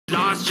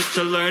lost just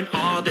to learn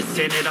all that's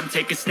in it. I'm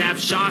taking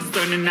snapshots,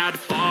 learning how to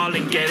fall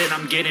and get it.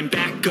 I'm getting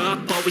back up,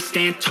 always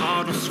stand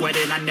tall, don't sweat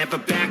it. I never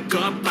back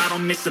up, I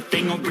don't miss a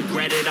thing or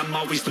regret it. I'm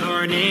always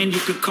learning, you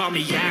could call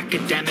me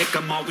academic.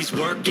 I'm always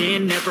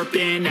working, never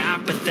been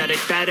apathetic.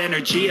 That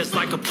energy is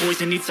like a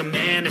poison, needs some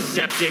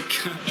antiseptic.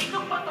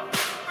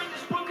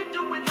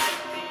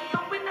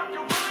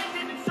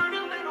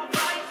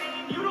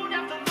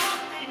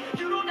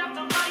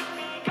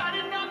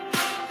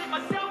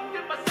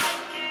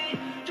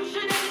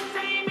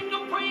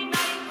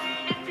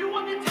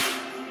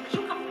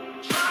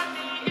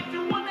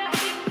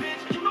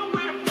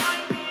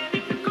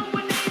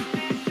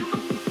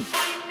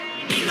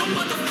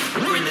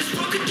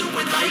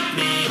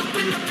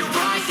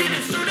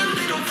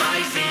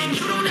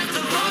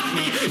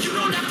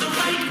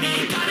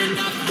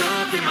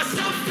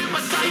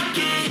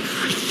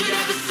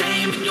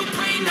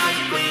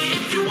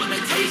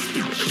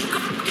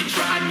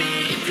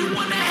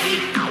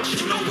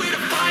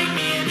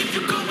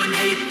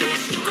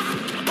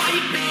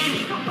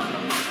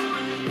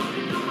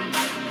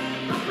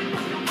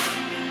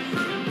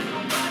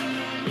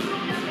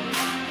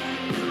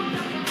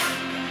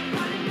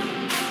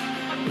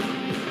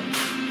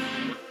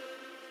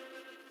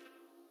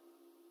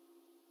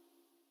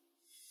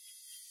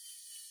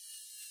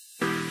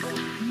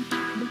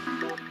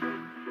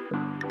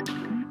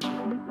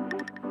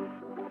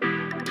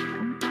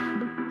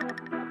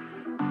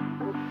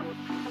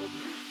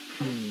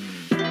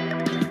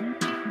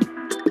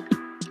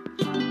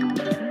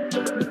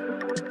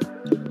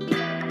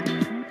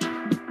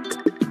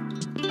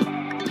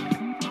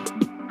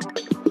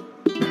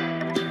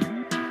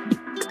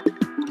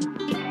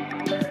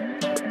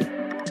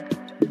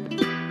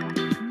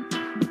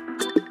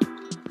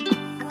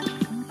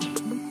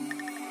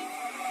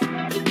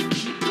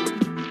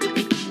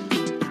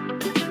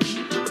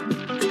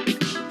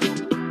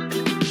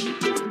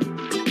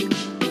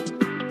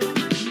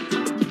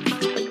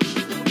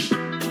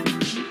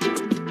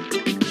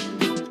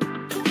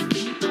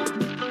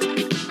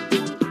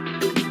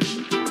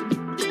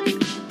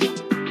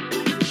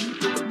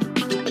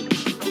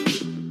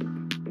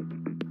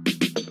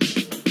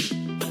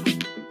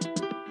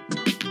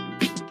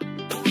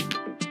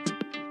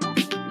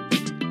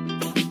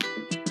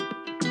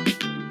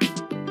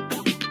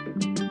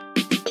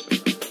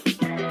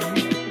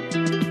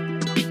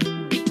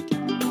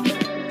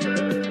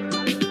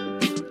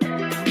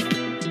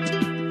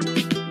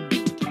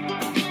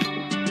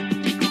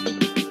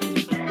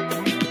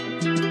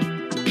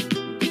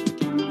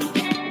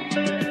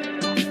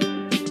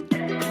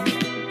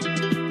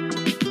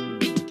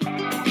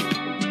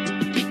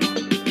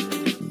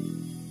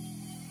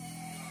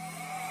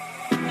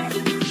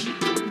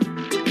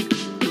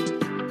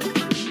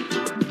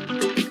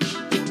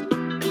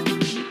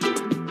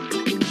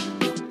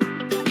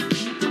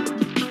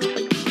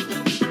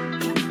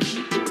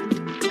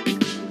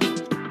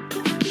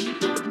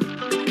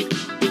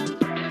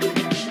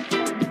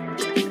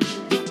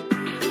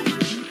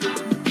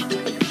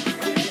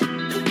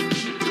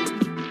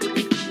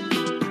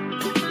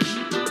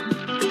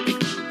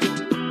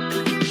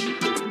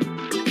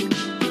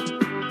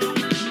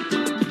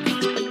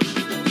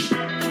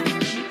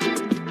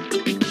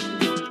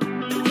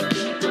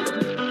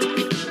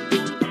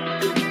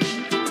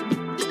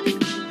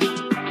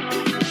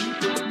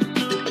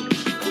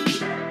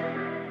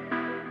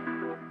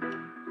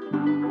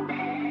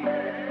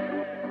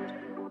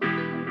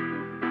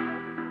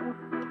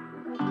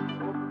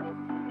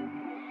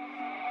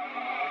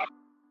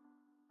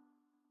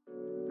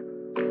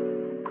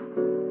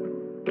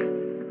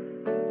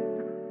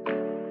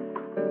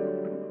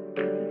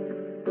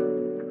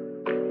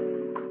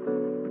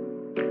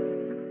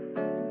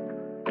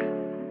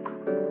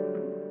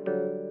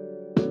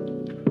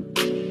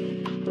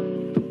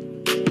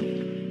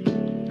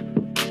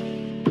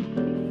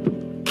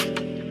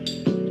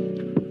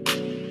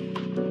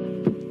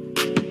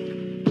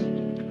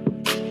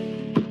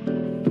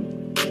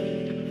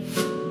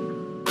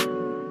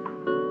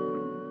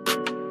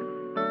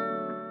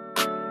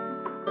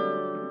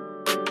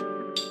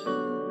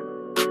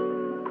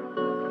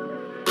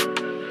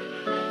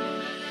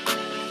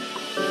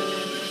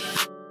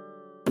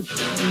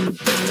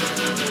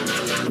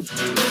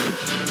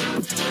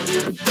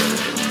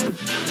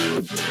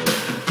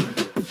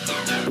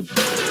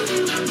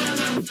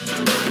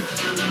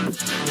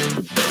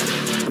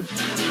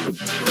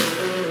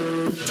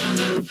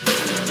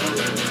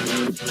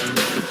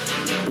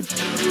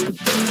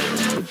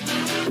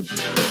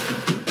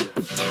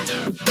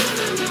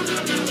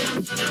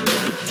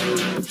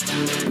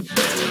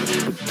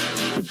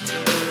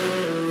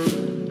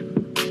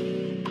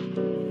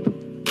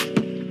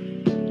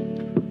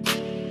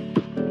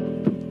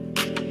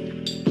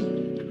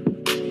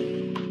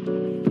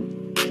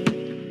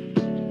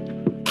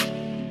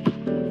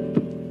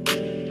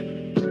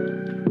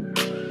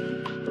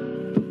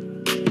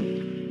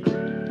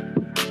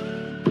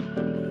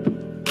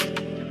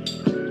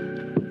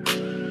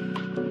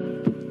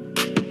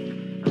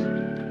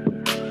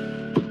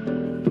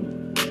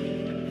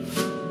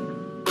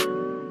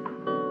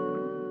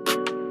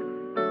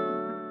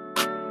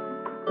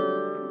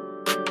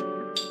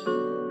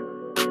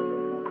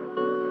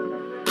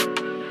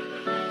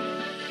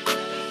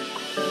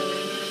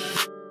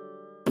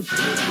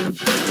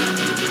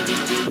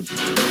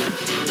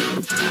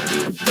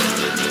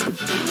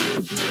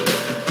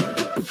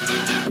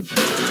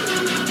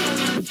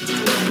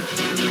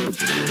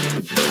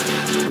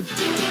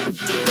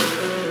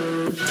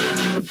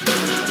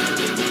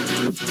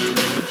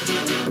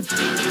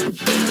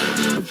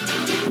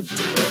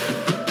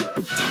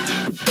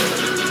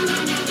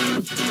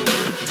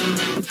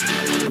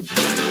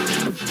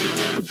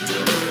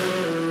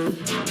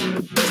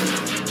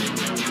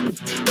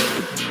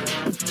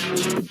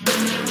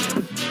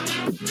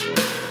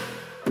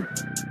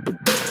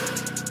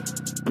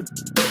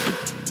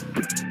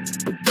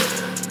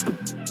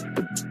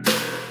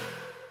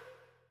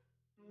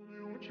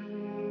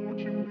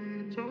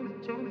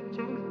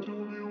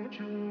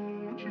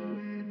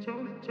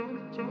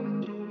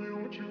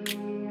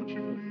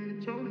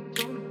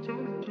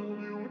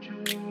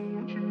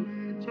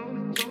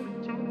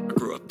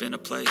 been a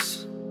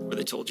place where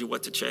they told you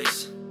what to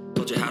chase,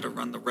 told you how to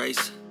run the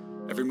race?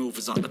 Every move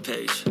was on the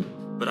page,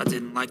 but I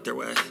didn't like their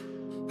way.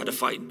 Had to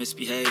fight and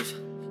misbehave,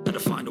 had to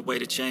find a way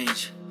to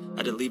change,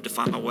 had to leave to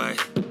find my way.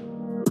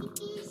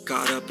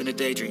 Caught up in a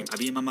daydream, I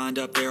beat my mind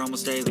up there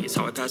almost daily. It's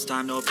how I pass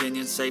time, no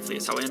opinions safely.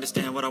 It's how I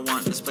understand what I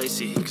want in this place,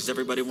 see. Cause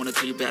everybody wanna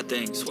tell you bad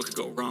things, what could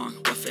go wrong,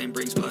 what fame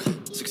brings. But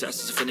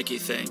success is a finicky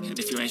thing, and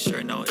if you ain't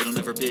sure, no, it'll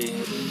never be.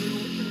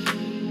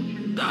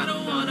 I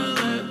don't wanna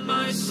let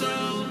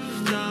myself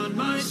down,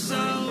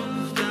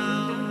 myself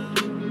down.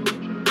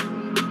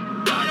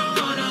 I don't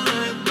wanna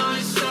let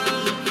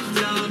myself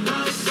down,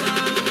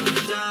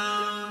 myself down.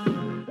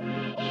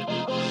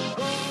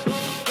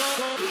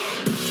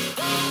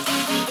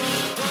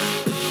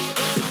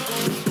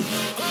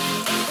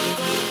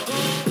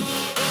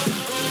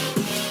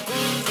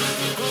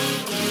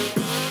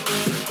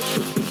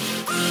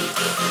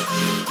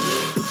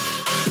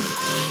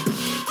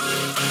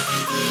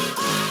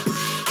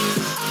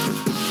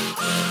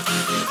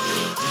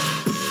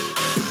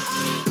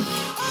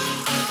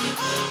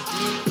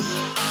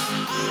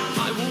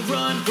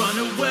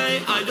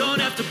 I don't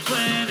have to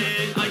plan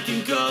it, I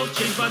can go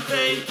change my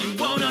fate. You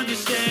won't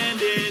understand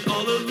it,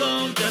 all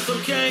alone, that's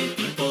okay.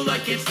 People, I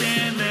can't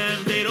stand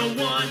them, they don't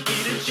want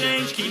me to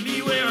change. Keep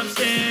me where I'm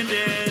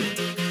standing,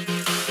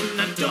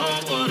 and I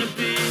don't wanna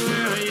be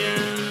where I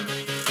am.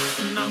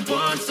 And I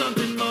want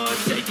something more,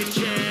 take a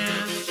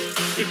chance.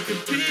 It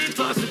could be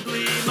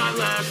possibly my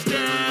last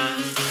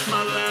dance,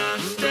 my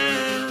last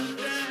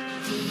dance.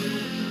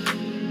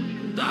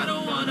 And I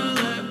don't wanna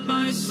let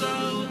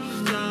myself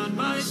down,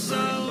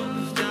 myself.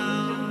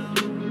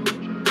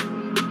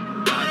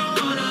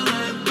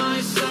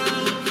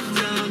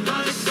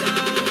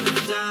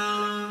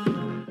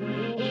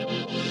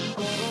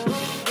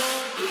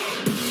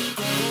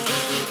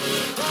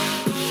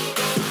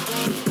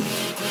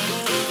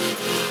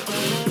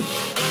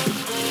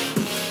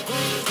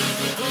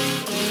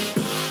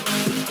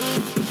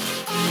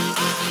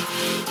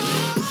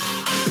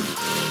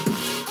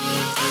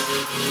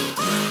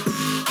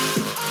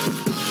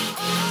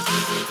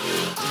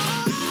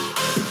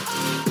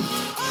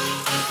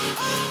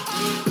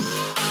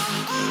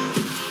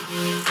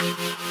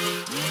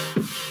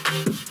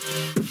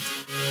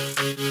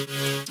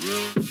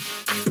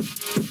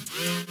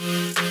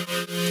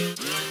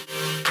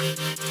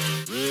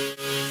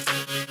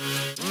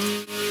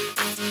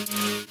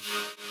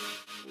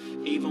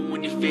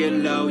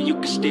 You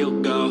can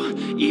still go,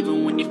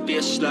 even when you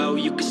feel slow,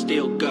 you can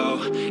still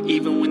go,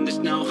 even when there's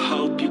no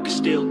hope, you can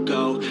still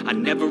go. I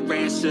never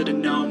answer to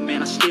no,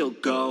 man, I still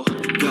go.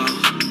 Go,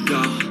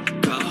 go,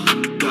 go,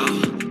 go,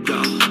 go,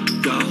 go,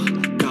 go,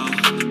 go,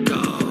 go,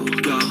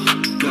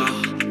 go,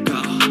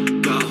 go,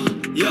 go,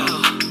 yo,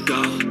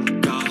 go,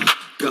 go,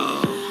 go.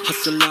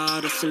 Hustle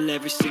hard, hustle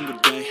every single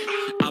day.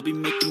 I'll be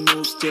making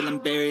moves till I'm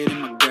buried in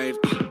my grave.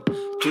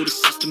 To the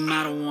system,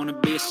 I don't wanna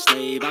be a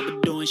slave. I've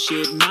been doing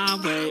shit my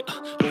way,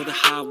 or the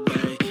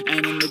highway.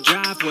 And in the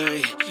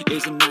driveway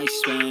is a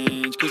nice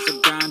range. Cause I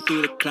grind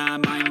through the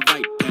climb, I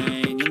invite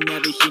pain. You'll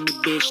never hear me,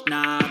 bitch,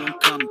 nah, I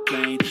don't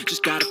complain.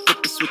 Just gotta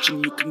flip the switch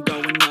and you can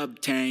go and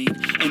obtain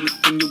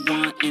anything you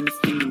want,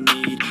 anything you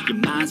need. Your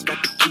mind's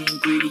got the key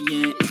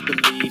ingredient, it's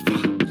belief.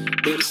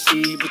 They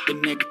deceive with the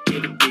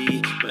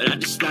negativity, but I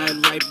just slide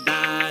right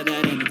by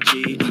that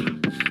energy.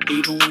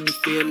 Even when you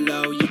feel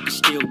low, you can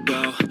still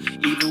go.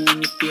 Even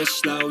when you feel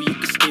slow, you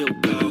can still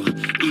go.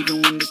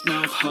 Even when there's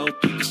no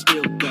hope, you can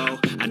still go.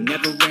 I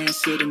never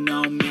answer to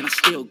no, man, I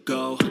still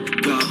go.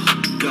 Go,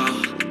 go,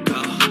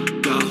 go,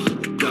 go,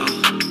 go,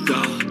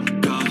 go, go,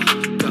 go,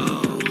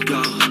 go,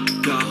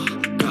 go, go,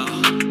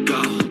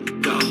 go, go,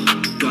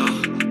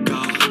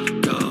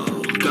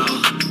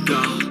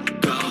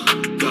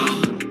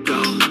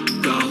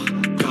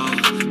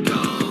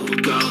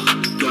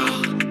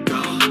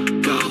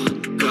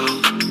 go,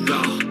 go,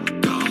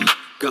 go,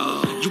 go.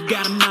 You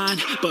got a mind,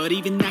 but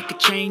even that could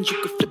change. You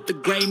could flip the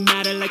gray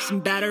matter like some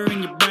batter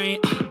in your brain.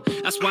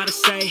 That's why I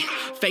say,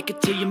 fake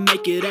it till you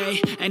make it A.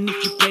 And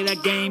if you play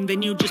that game,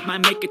 then you just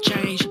might make a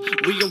change.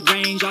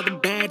 Rearrange all the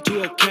bad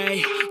to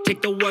okay.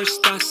 Take the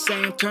worst thoughts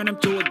saying, turn them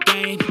to a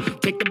game.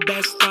 Take the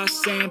best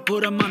thoughts saying,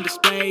 put them on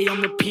display. On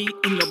repeat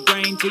in your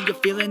brain till you're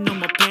feeling no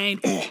more pain.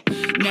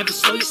 Never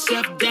slow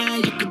yourself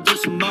down, you can do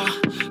some more.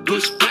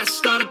 Push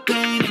past all the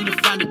pain and you'll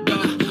find a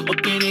door.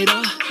 Open it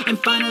up and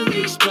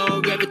finally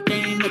explore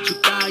everything that you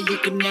thought you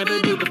could never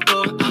do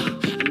before.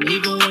 And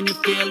even when you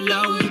feel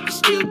low, you can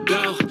still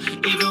go.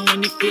 Even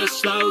when you feel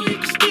slow, you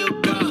can still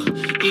go.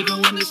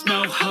 Even when there's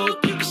no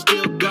hope, you can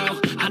still go.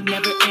 I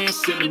never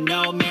answer to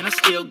no, man, I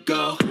still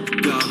go.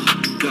 Go,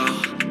 go,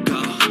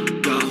 go,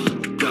 go,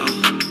 go,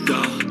 go,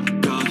 go,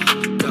 go,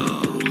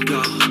 go,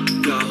 go,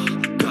 go,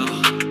 go,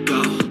 go,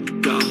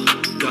 go,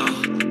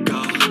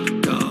 go,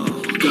 go,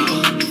 go. Even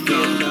when you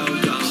feel low,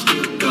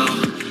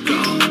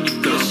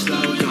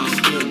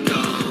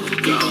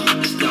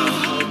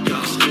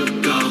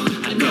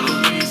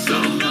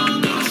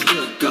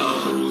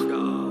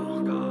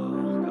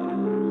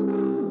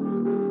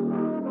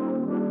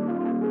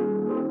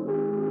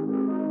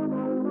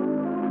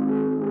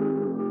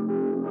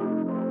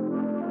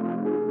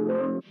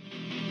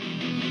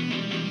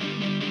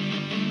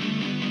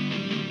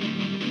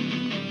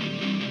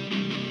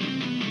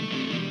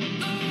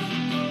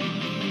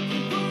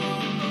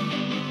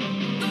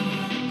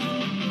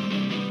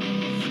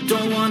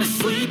 don't wanna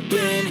sleep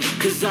in,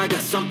 cause I got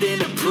something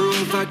to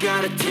prove. I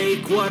gotta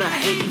take what I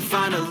hate and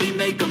finally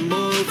make a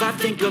move. I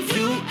think of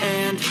you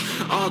and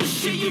all the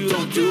shit you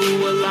don't do.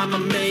 Well, I'ma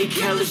make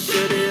hella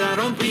sure that I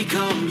don't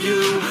become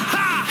you.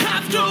 I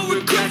have no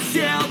regrets,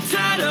 yeah, I'll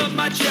tie up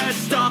my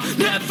chest. I'll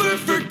never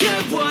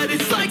forget what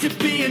it's like to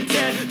be in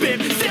debt.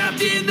 Been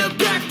stabbed in the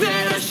back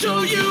bed, I'll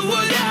show you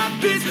what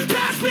happens.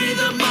 Pass me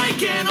the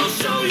mic and I'll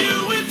show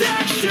you with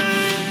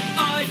action.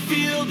 I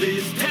feel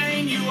this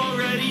pain, you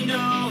already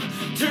know.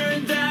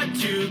 Turn that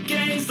to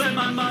gains, let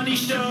my money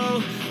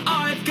show.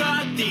 I've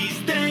got these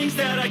things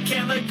that I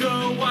can't let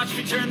go. Watch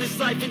me turn this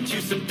life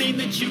into something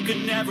that you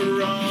could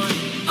never own.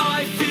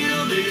 I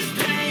feel this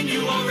pain,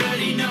 you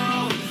already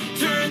know.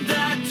 Turn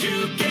that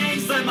to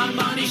gains, let my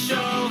money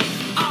show.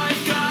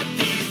 I've got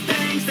these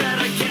things that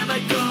I can't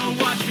let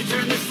go. Watch me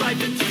turn this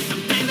life into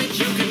something that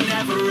you could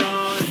never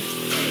own.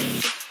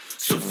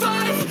 So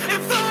fight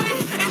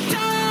and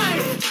die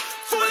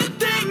for the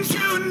things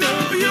you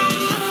know you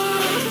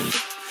love.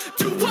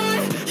 Do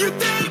what you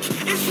think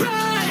is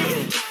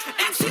right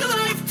and see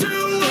life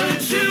do what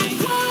you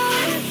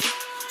want.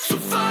 So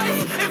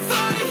fight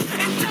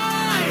and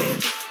die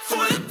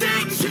for the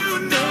things you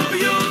know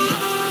you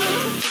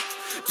love.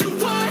 Do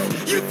what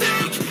you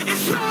think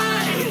is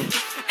right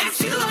and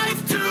see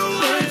life do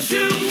what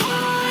you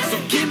want. So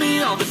give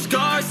me all the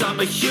scars, I'm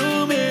a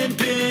human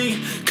being.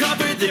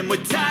 Cover them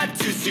with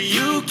tattoos so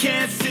you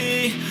can't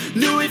see.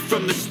 Knew it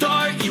from the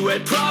start, you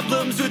had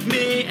problems with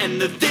me and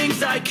the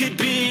things I could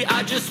be,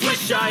 I just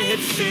wish I had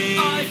seen.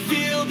 I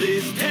feel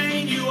this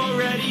pain, you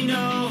already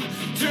know.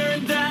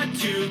 Turn that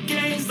to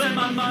gains, let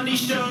my money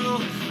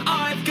show.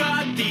 I've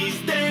got these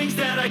things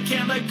that I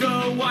can't let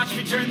go. Watch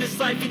me turn this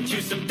life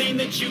into something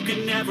that you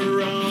can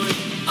never own.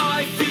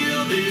 I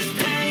feel this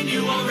pain,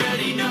 you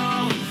already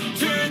know.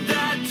 Turn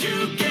that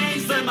to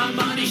gains, let my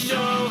money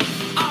show.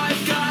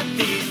 I've got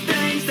these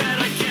things that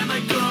I can't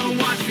let go.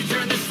 Watch me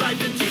turn this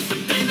life into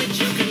something that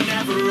you can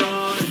never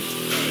own.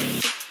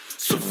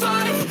 So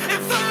fight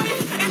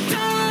and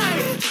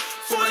die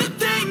for the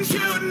things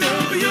you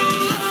know you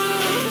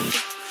love.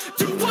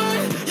 Do what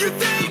you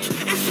think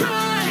is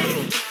right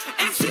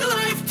and see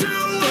life do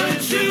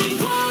what you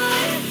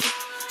want.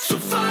 So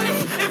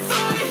fight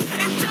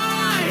and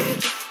die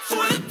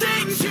for the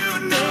things you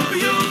know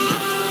you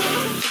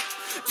love.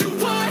 Do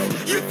what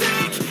you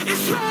think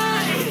is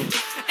right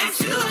and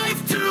see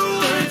life do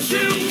what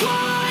you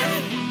want.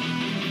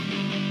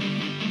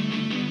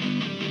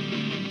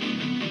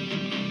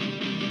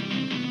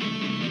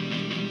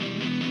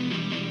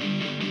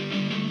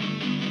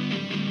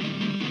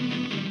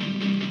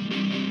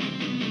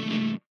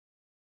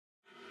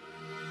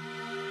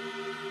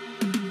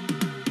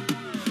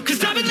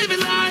 Cause I've been living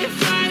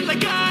life right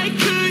like I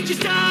could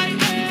just die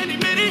any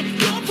minute.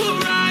 Going for a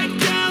ride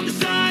down the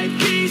side,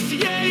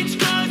 PCH,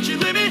 country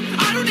limit.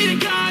 I don't need a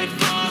guide,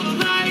 follow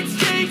lights,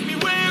 take me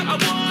where I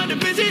wanna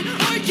visit.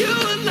 Are you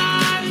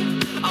alive?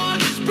 Or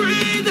just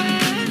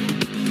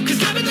breathing? Cause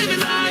I've been living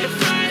life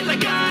right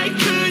like I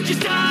could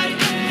just die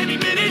any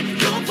minute.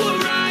 Going for a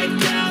ride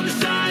down the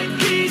side,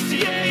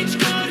 PCH,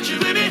 country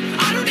limit.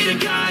 I don't need a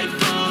guide,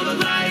 follow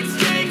lights,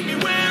 take me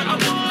where I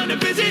wanna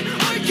visit.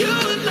 Are you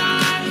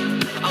alive?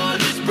 Or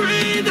just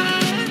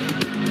breathing?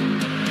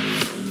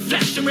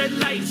 Flashing red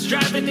lights,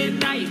 driving at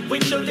night,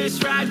 windowless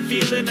ride,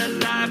 feeling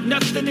alive.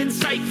 Nothing in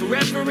sight,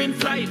 forever in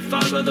flight.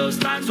 Follow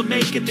those lines, we'll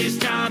make it this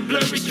time.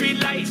 Blurry street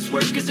lights,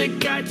 work as a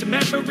guide to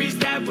memories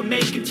that we're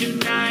making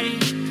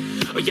tonight.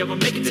 Oh yeah, we'll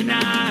make it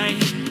tonight.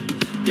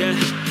 Yeah.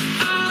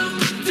 I'll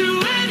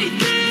do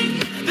anything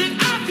that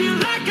I feel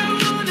like I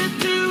wanna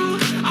do.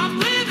 I'm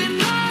living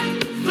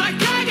life like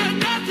I got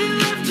nothing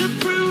left to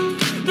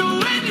prove. No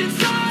end in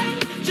sight,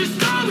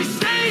 just always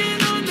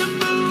staying on the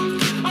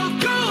move. I'll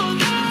go all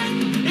night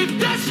if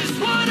that's just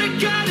what I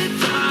gotta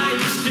do.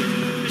 Life's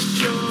too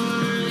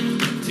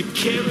short to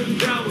care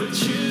about what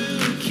you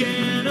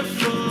can't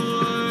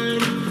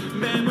afford.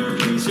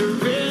 Memories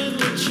are in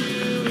what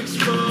you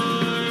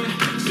explore,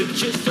 so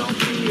just don't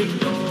be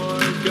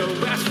ignored. Go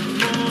ask for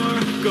more,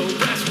 go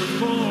ask for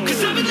more.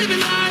 Cause I've been living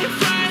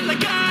life right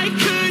like I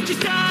could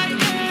just die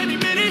any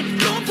minute.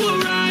 Going for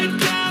a ride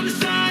down the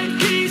side,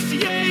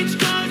 PCH,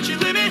 country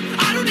limit.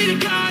 I don't need a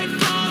guide,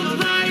 follow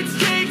lights,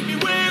 take me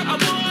where I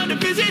wanna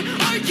visit.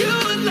 Are you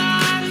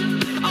alive?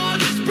 Or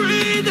just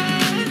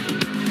breathing?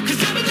 Cause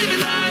I've been living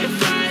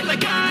life right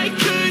like I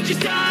could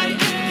just die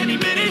any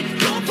minute.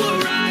 Going for a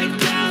ride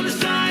down the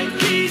side,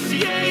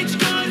 PCH,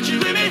 country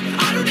limit.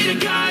 I don't need a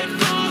guide,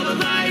 follow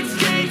lights,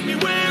 take me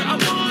where I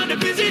wanna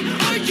visit.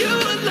 Are you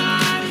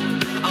alive?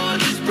 Or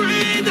just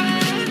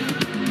breathing?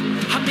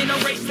 I'm in a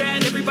race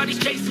that everybody's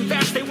chasing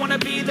fast. They wanna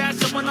be that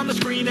someone on the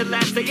screen at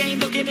last. They ain't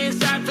looking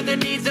inside for their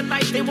needs in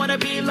life. They wanna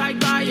be liked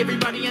by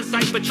everybody in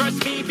sight. But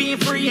trust me, being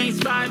free ain't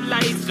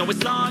spotlights. No,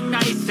 it's long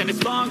nights and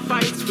it's long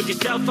fights with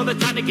yourself all the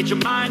time to get your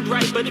mind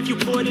right. But if you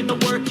put in the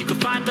work, you can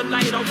find the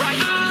light, alright?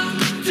 I'll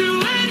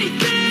do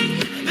anything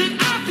that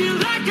I feel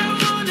like I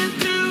wanna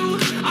do.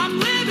 I'm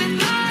living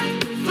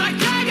life like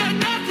I got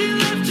nothing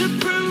left to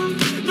prove.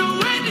 No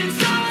end in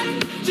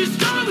sight,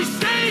 just always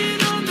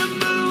staying on the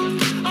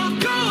move. I'll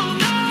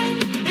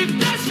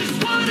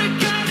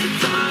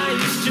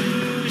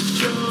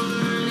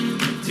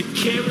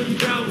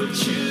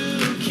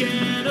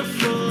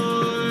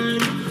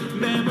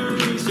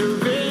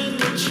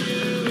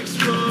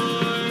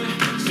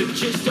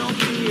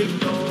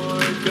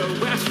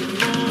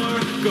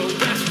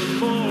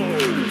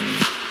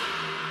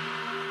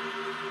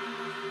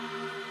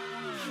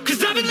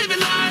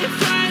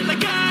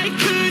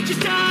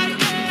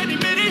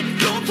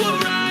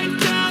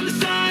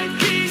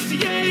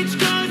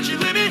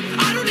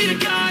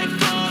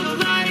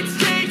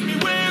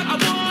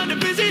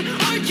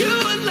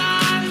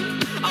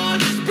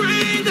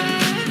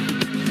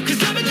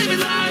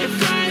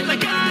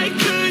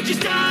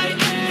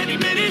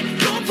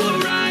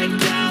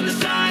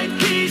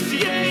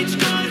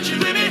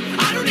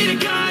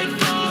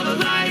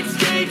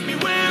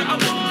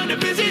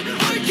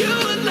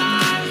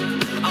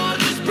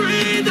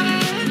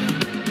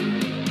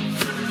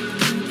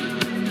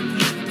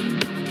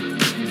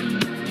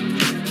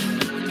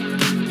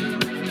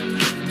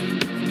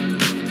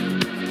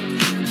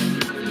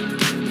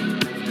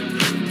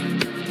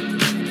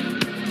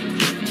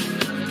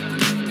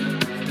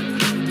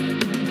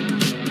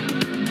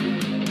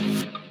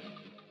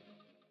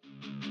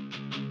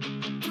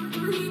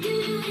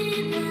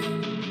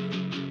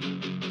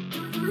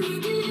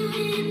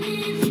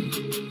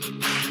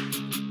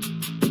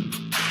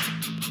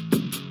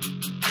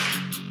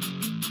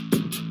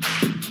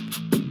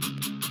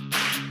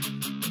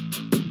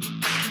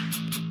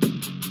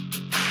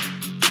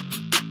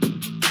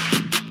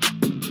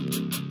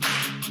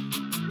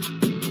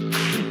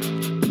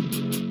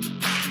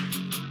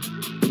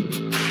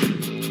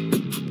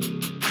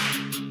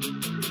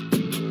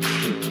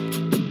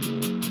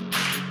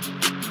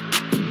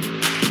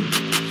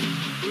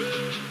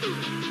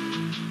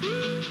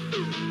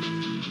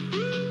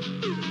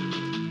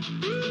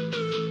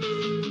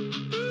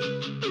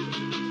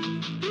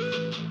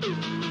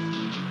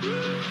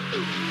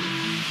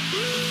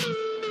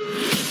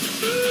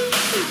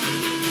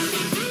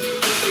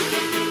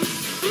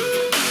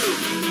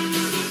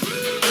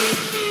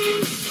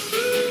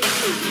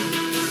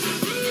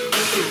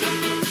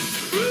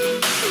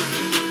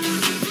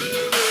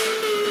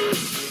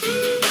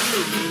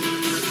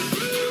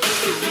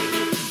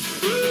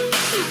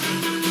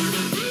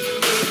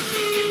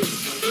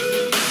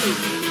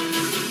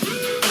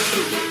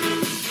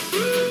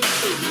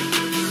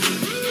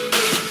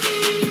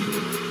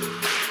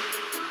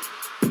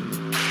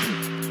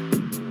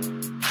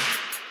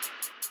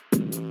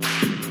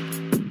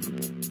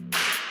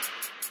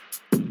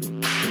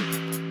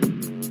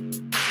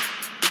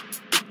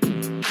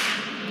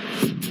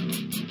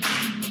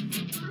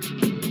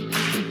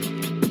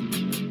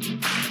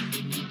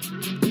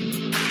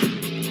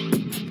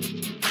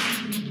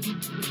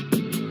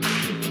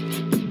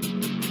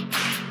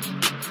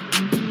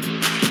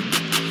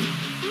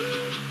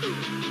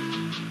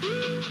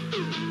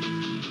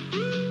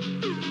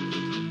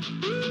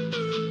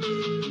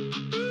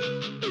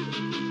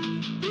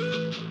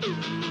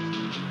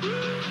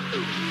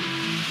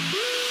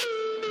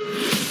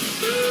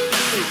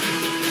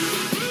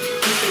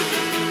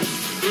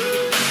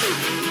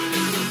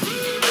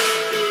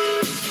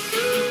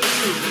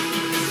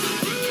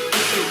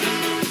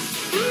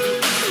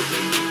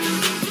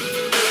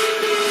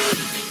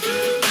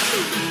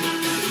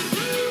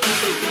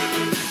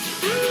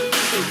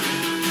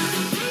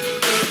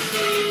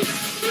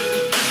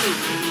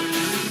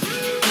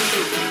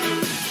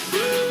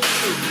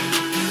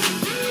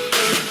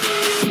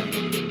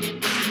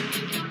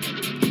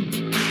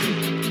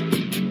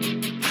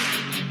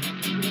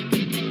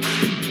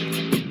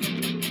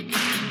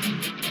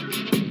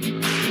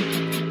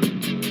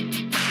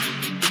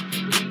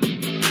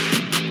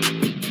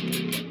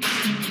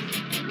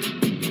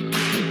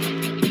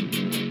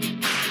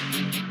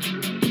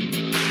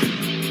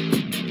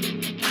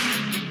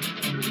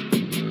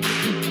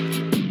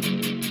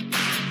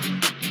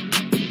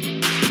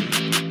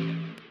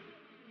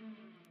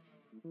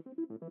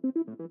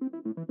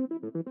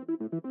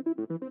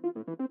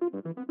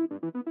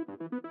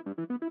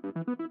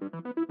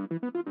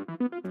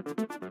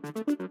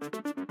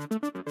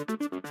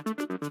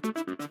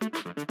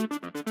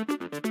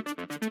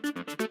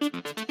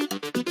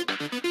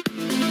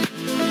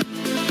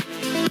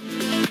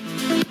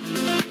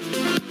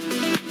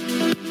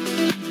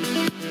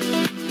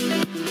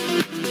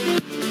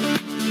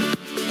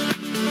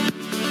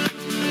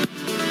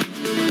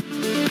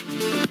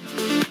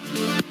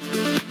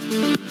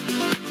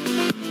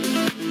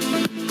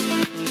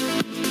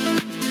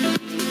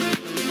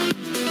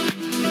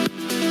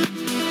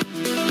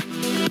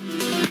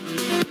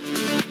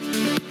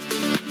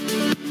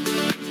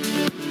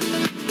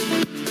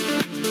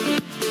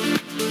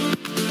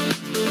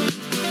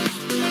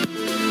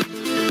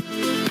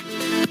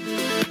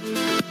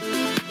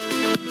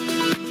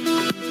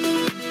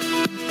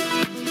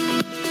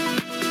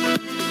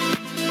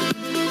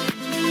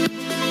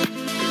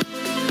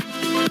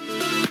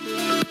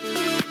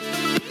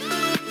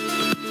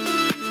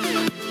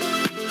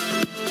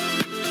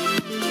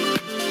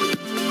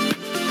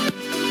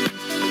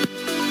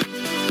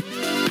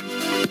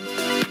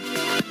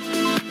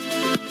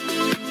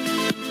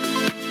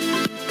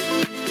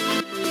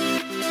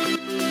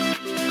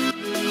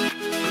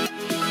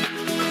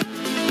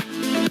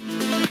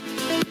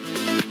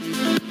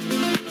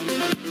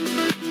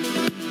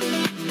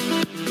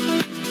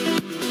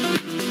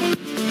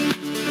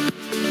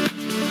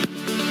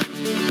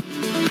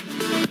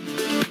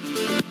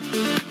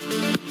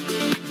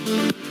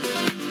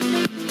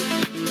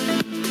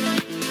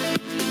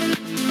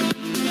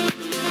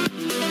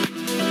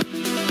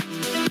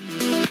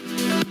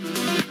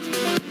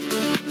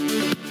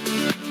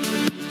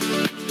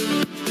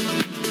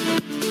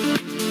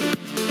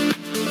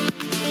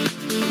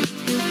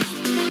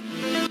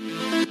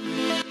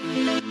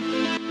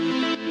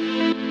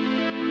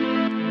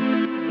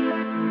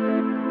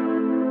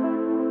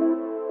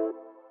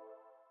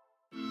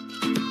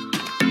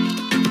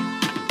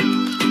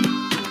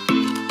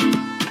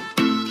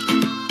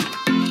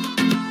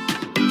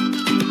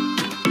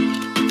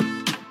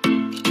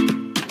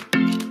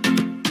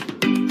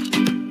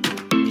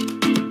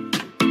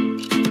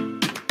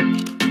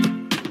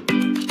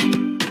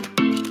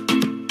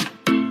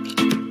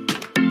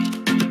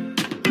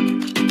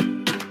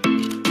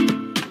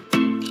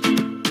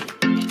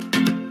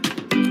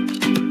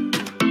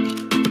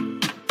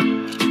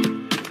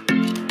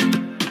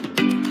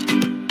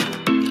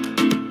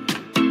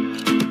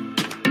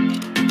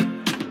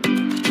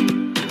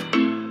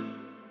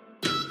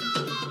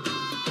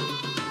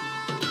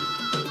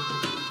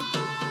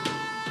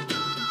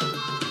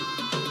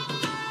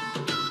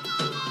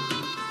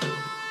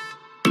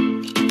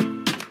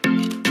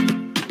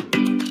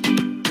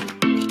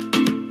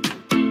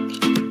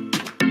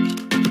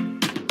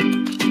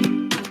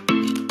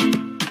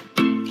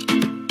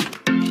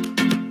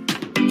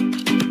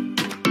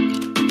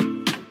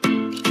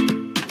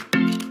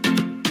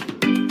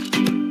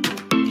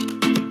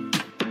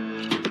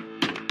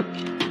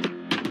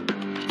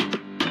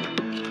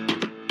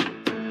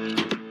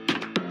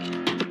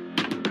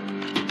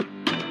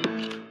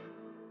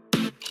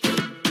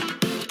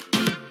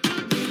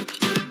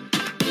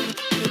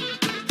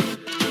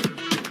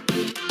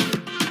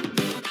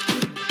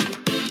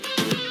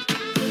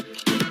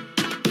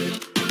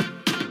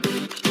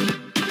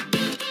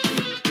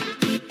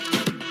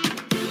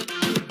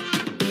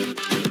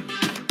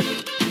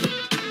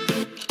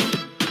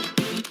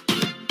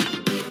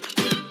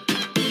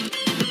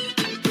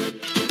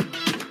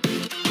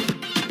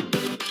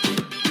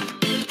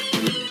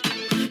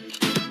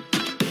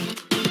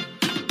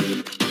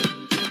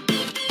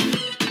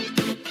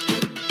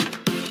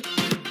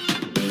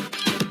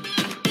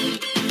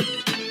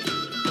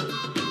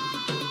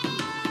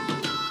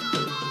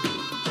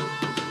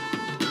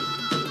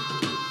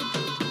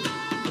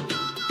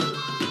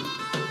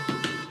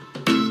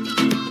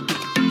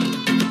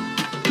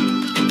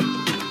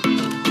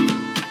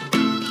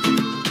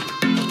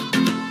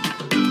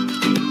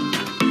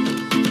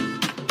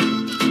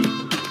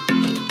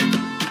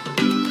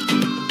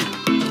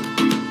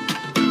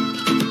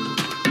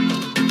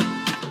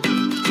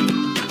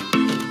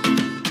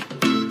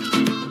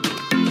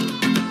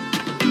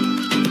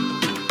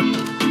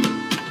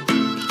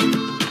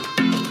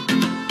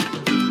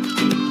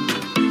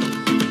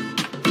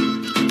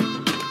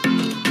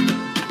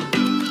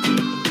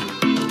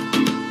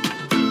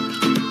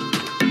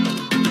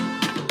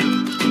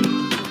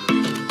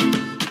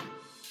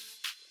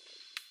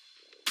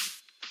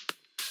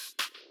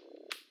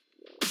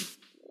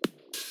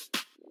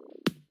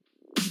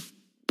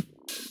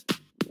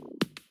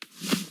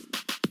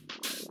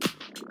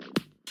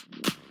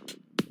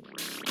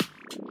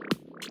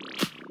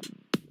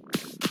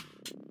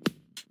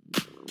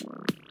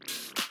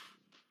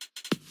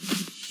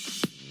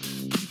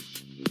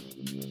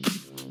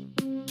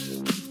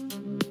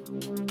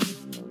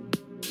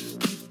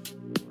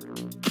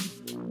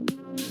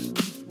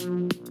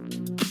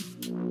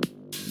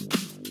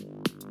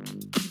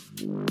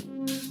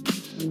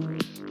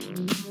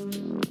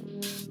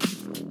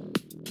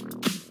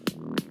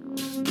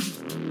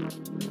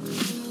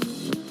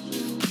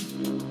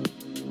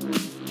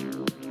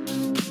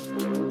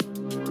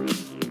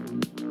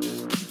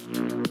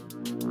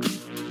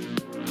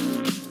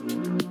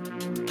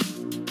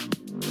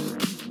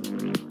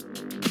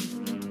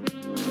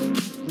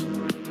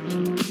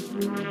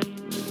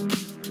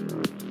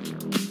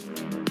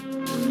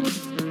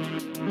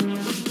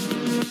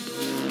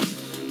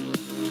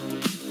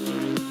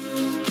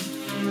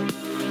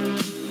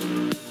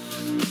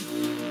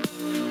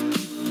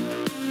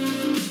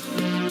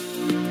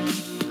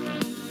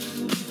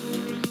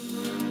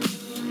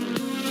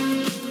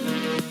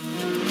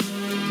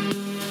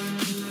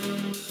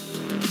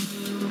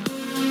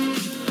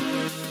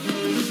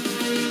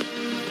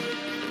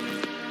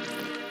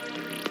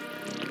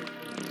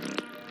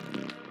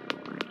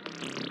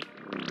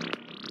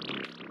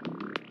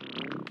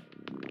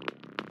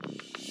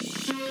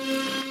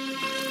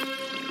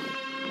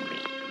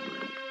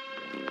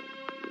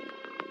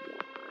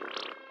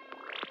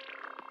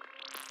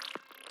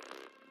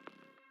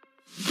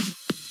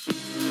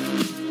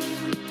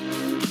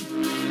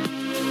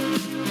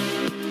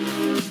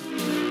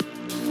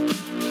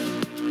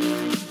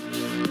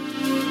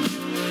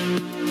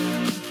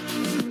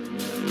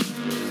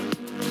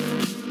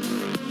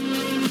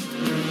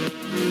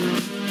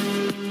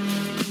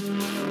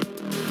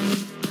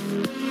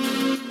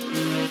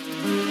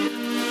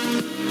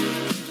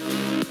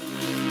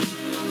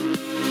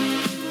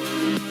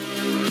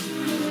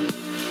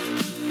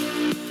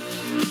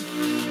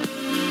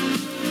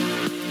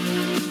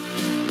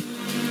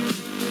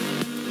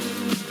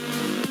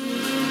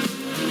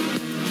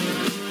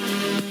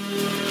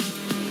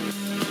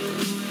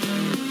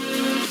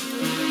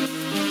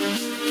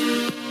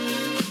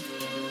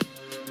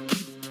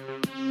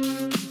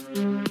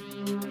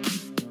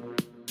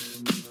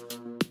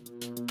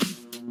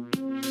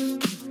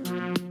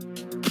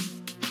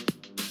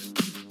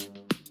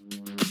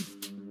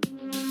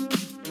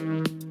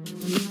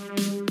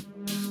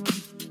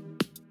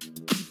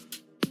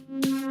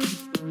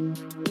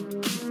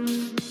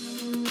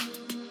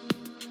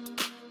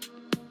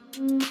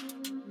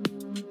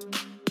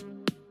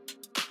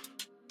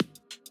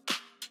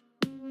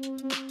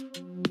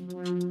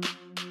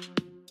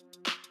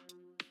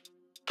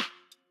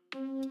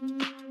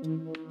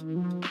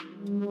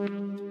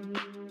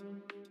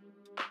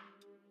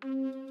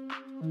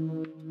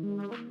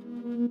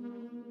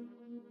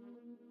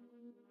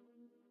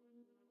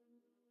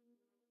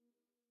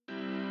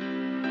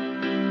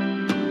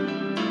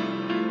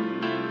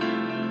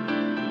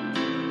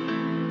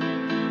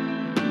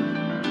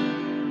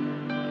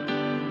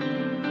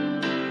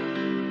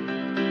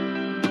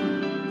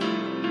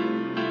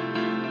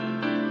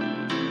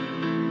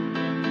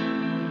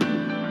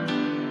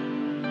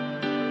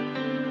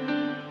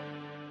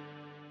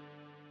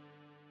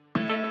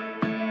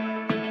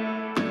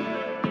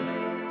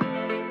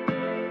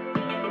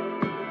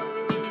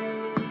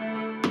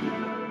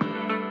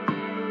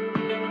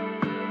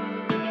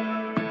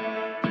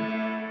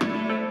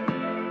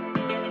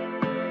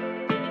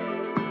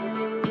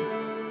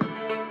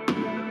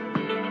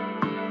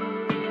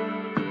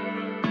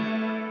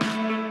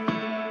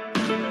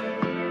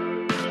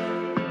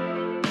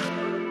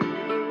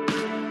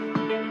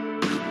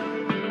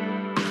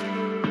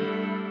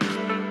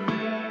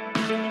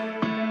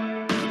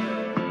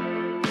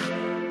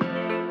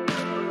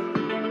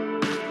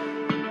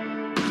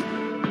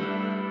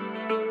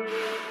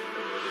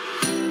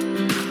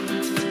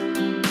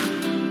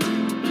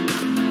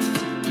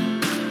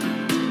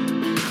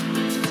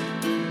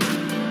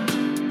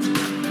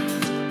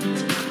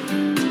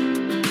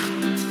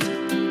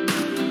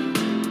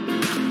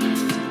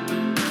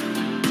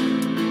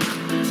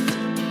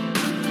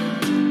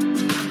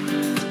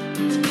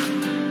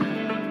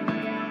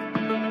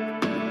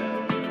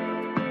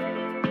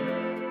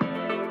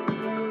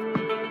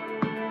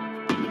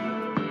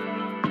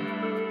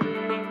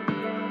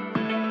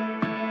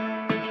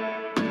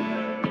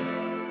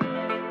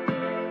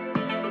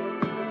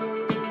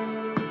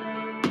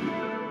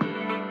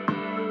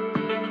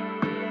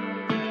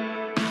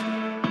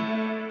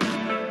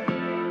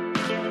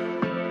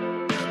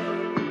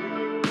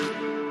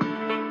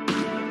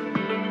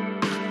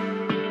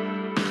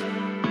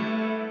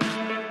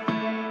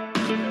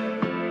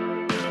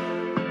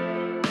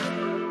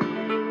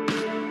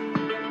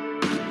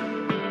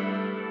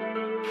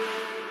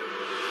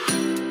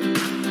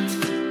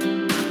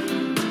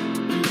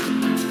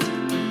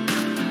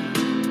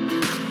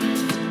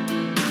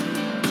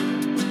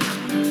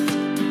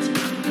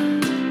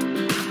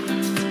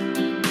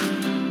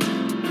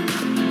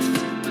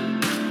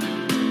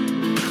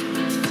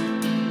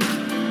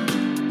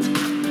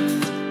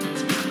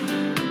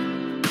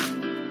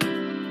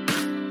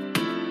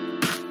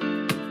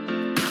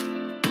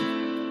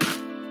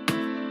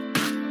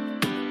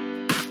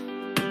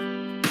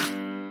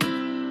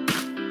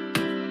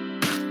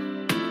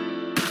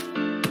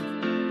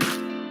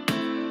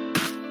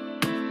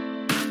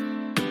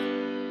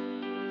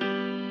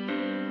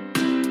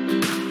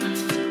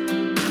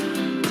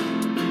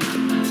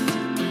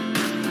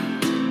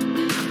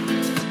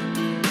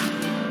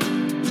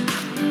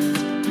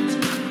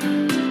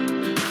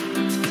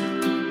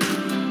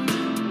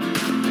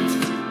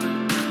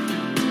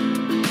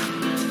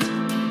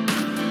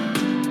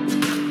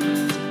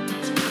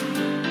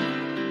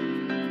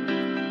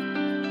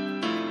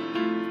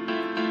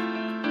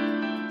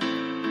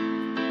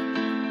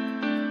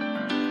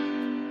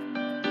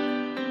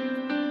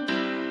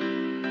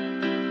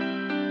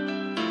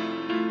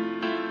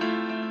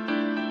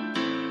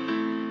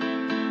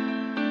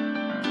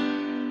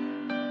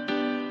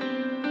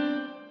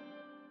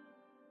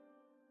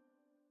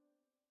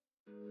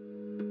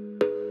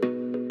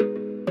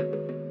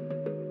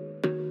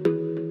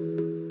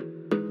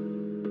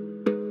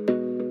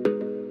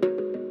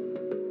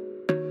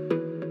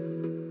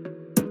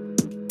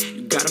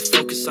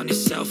Focus on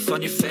yourself,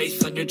 on your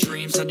faith, on your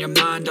dreams, on your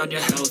mind, on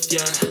your health,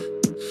 yeah.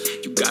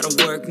 You gotta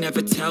work,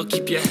 never tell,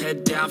 keep your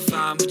head down,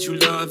 find what you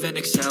love and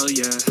excel,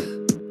 yeah.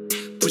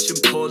 Push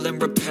and pull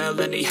and repel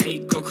any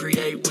hate, go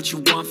create what you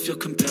want, feel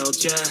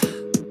compelled, yeah.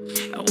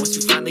 And once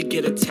you finally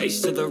get a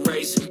taste of the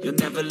race, you'll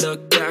never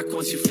look back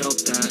once you felt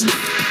that.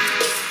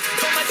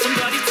 Don't let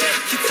somebody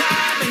take your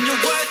time and your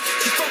worth,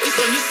 just focus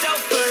on yourself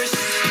first.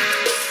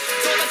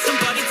 Don't let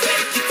somebody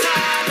take your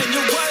time and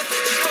your worth,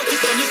 just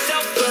focus on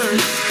yourself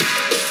first.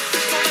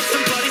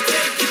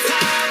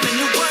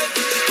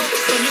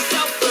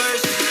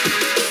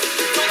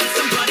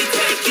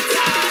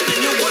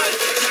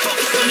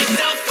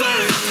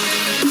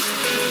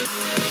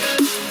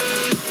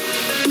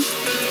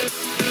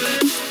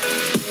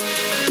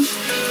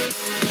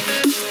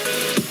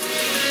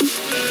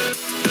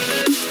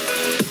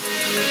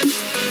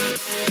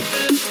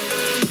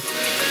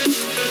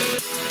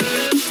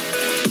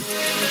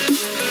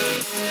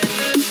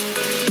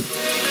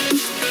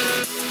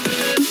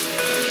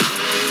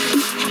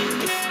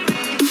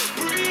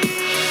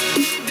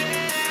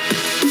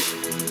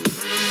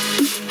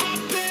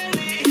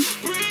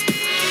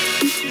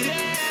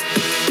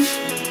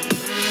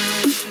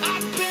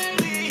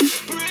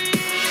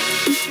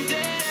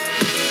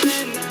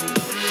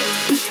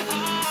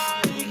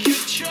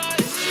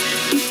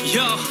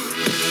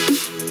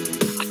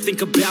 I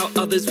think about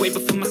others way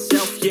before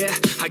myself, yeah.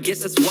 I guess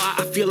that's why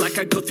I feel like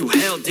I go through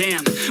hell,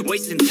 damn.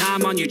 Wasting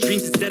time on your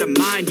dreams instead of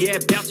mine, yeah.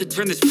 About to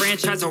turn this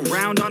franchise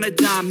around on a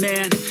dime,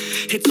 man.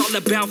 It's all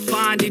about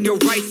finding your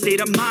right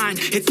state of mind.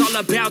 It's all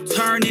about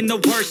turning the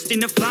worst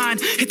into fine.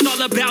 It's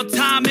all about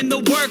time and the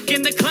work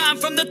and the climb.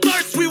 From the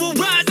thirst we will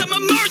rise, I'm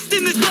immersed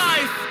in this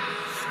life.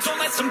 Don't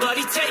let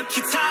somebody take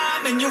your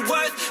time and your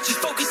worth. Just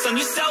focus on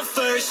yourself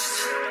first.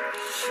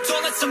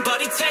 Don't let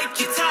somebody take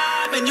your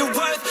time and your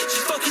worth.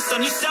 Just focus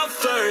on yourself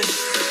first.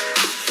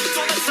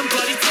 Don't let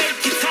somebody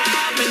take your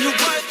time and your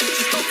worth.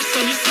 Just focus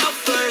on yourself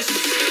first.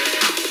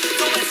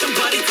 Don't let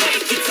somebody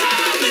take your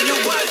time and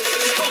your worth.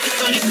 Just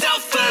focus on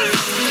yourself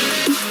first.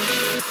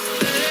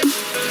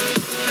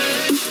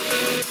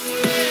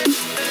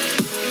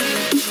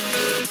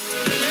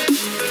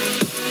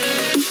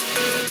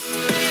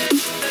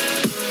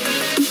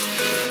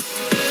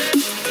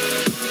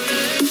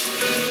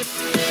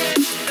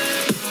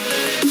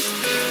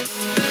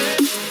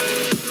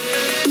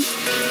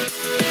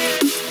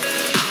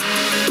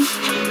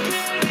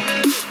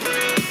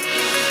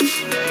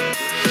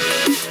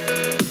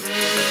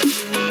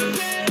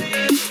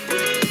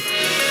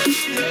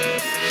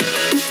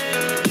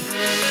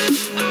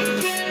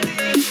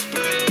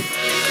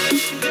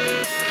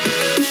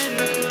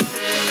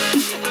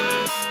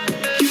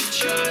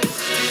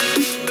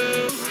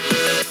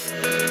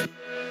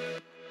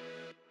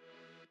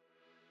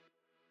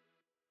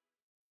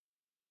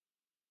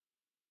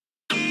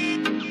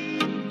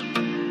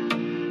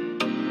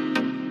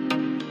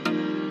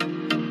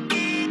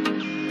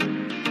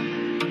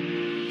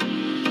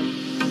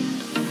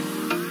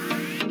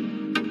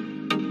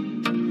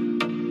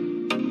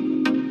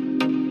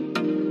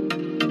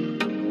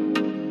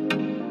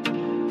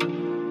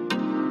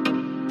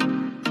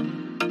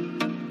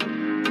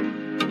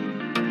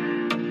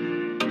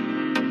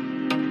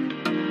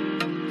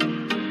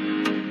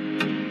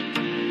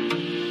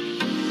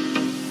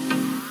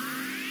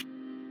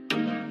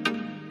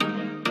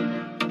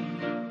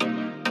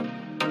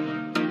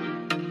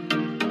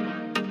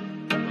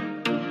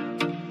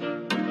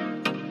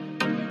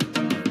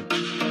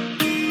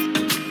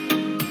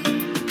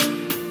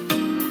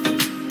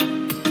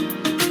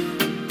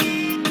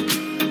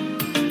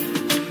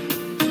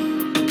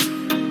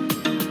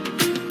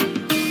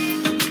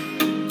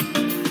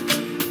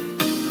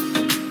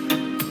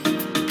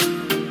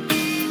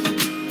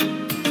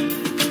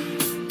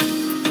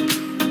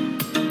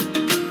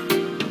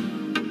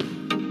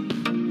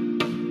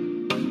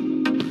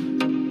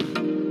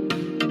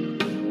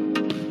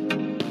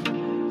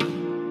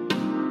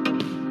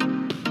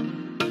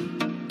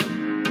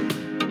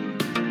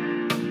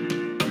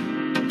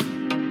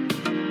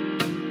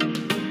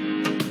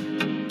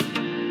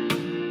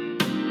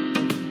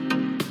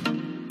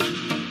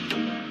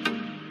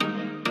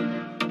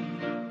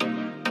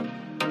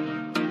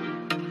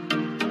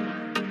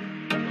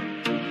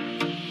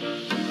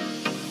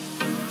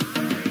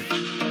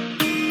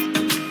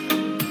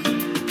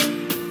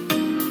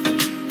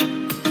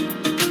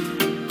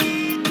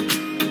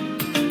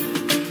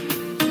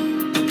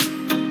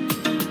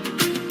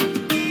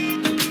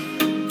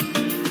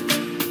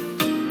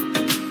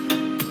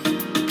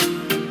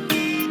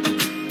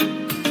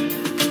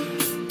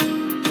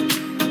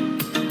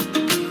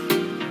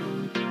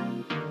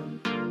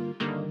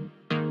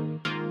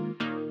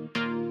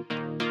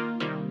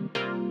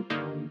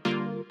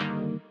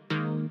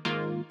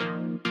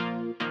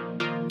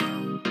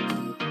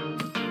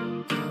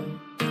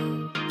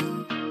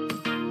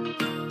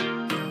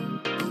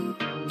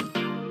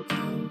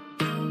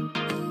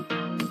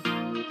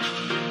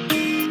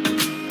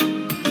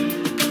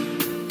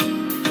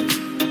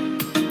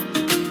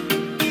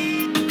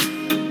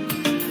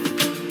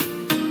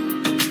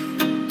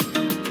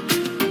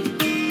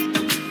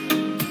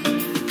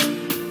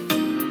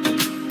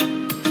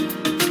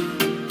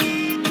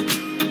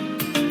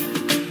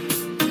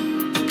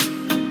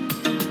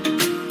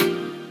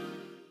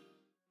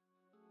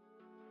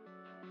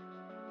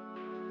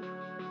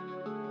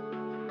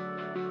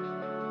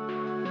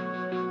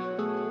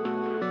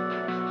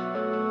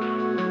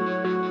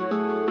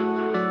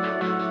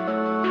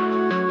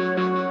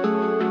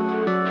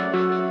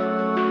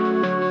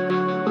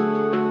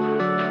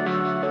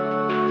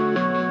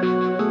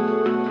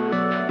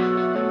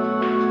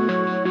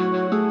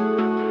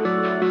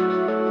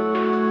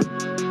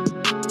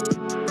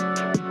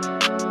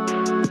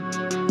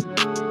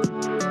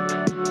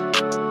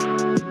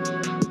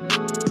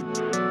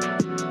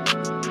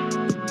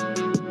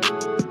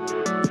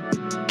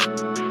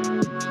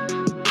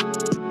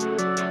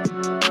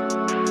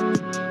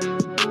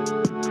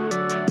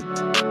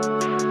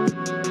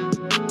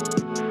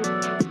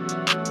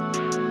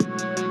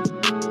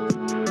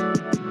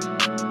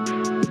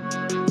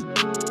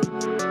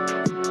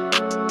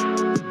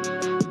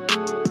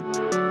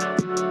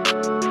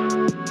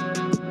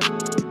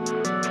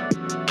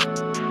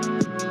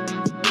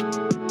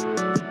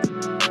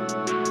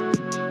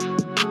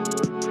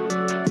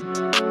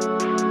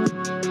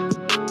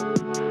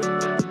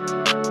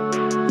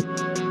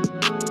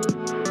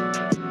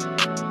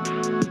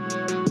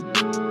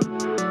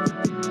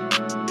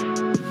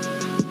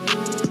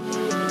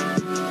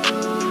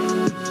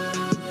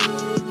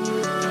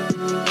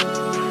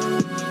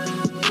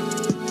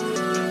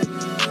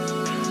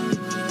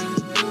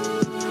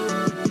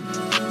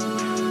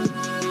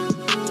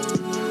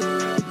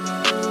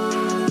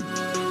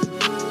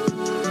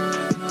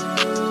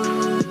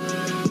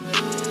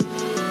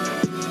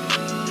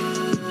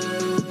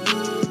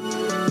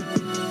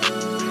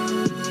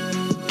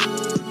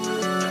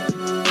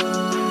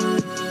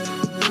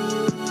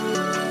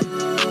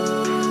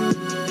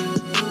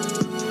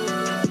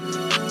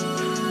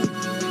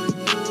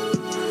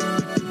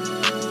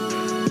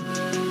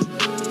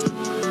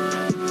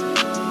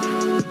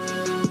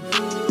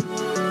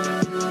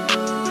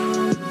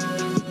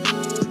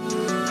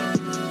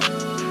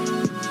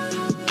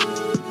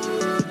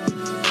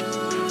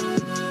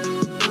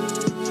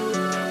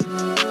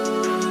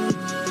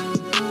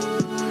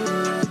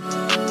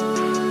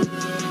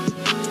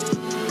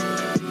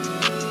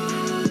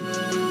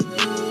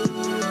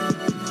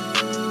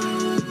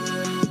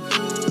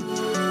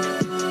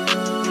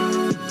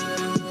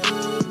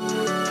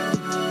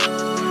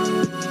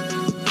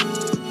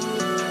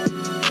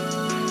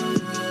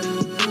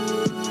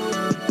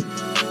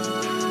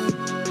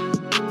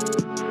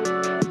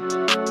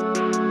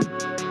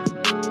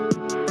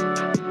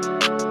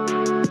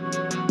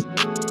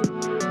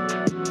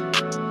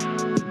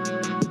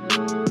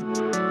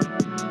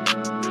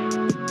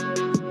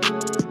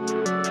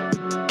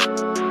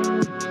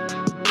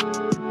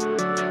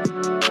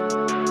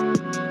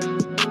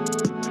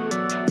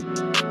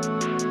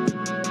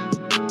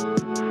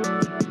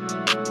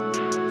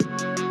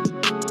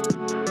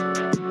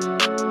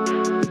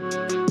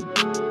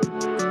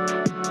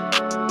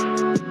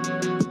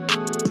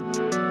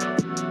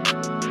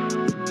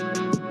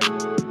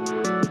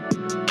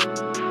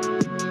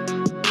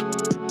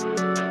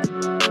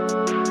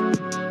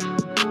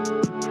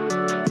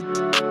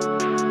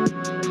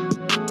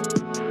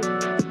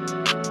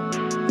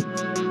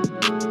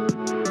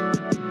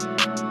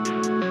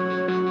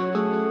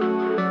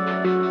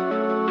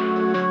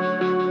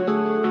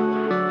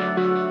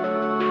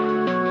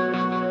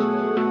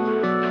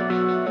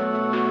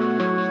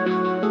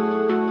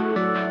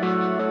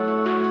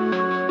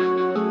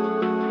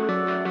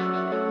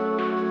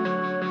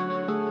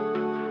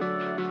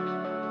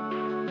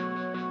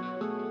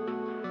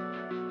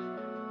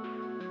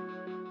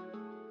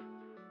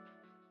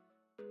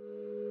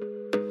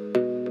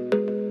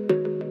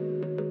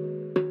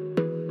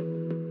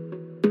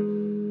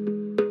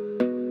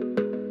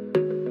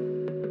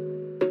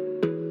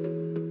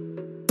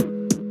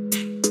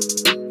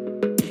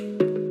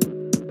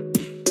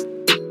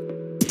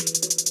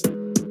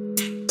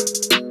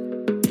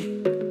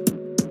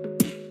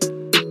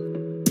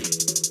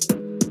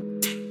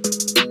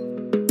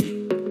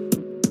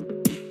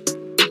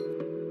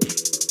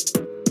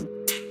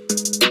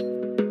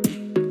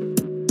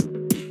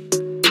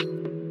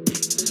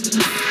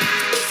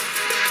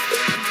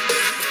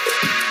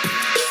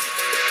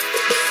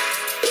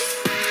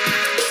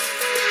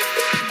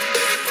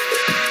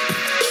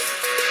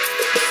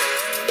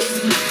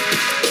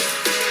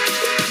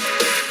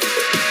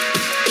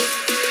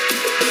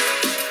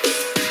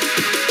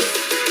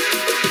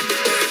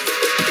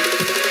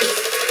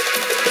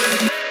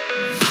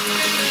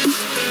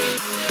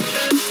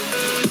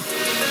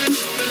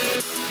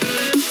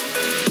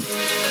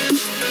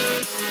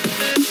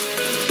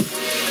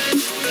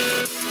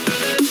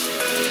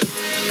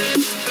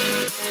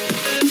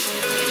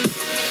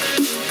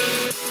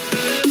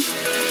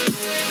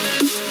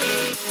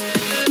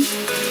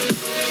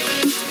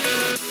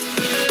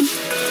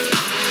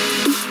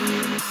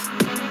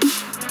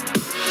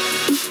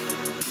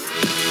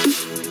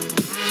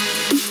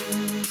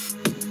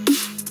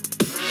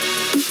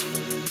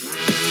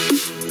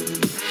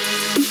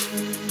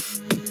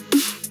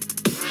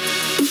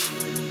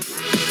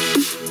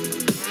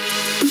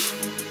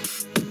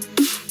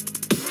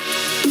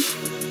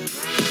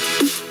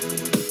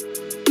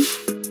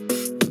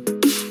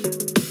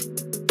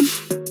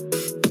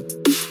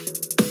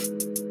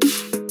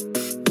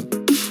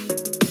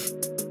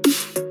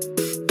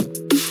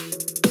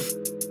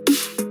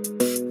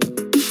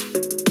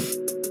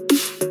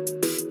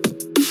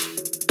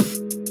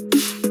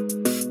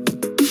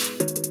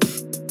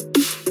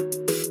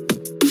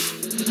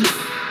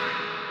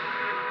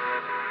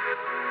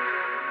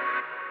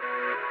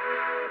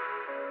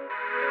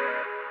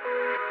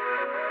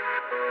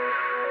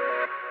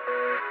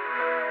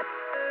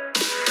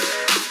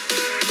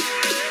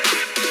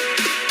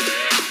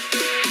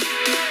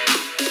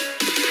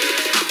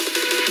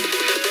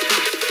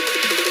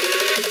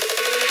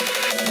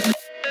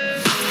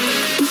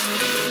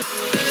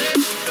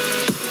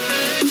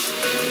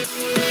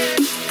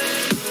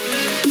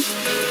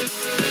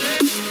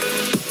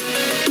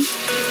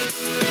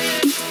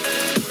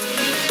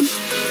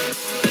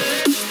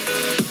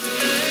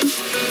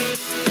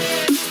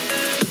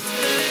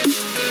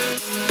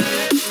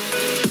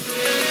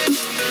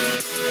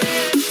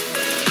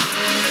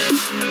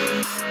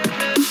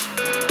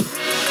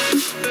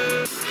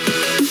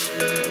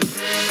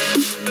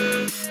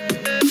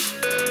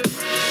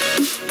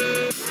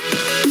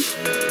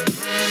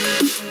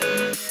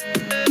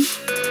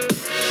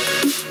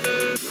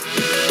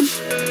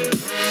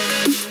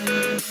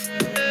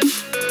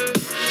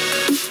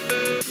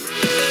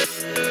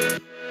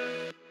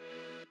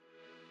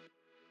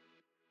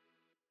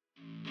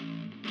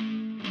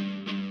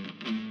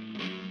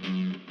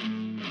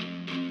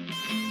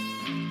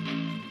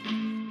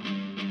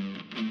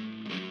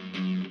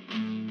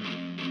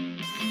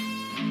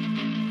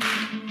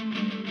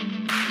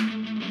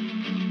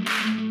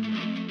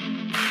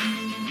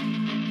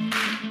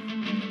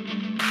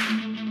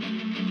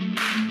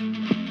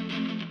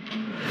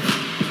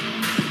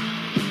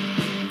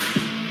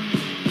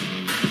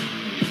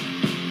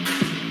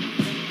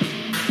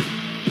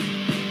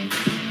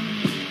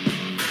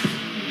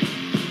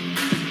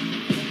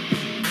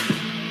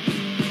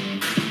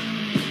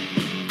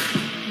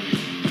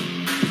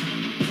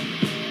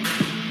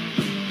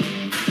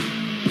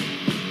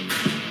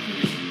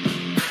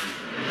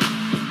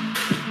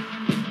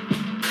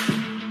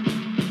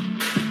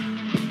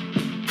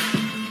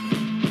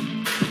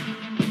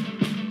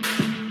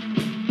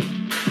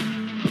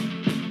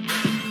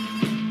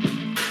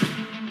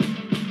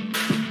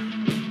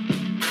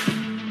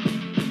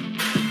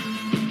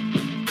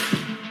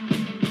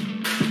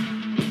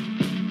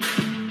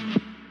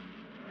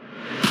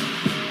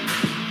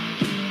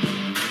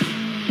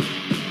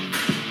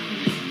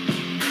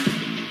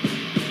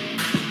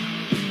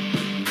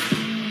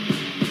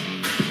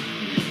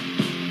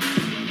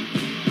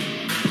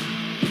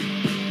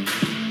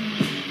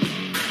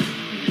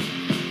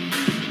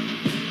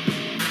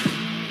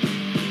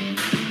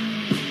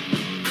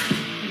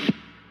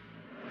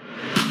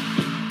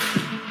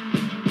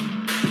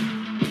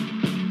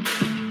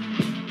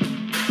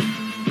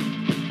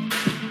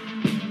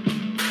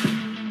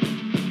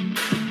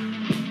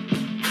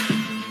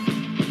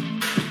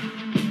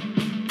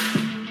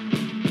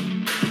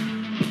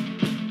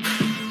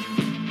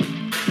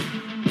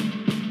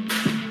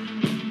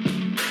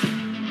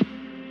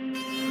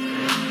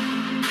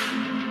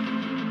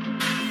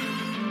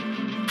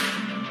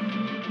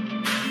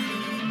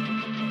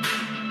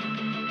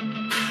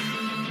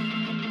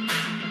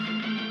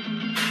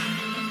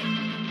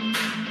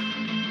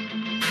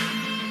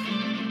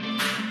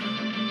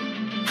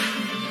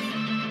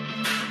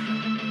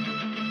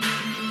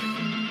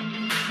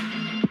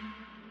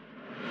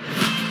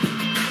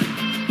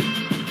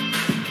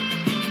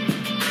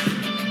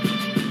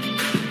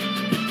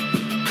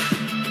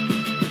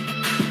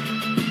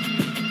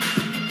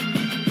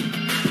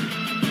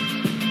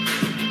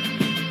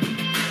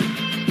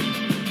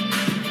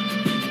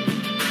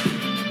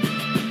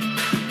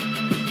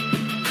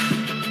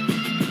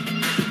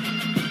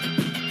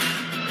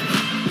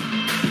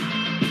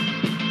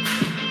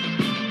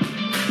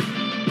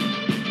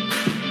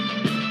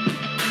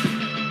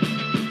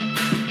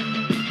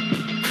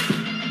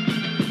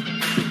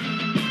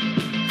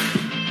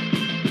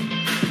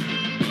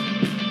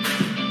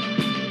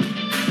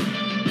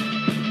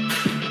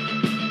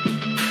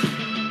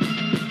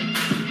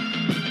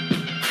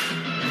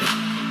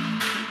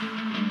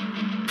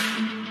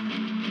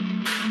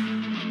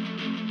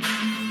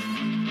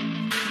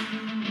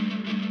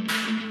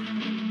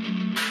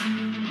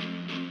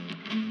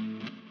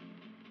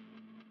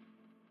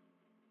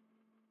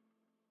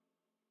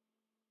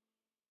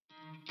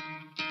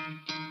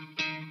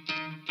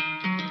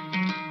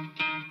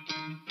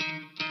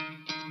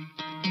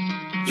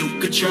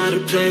 could try to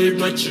play,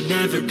 but you're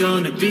never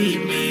gonna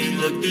beat me.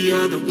 Look the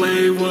other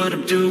way, what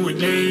I'm doing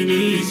ain't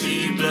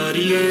easy.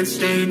 Bloody hands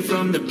stained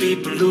from the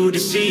people who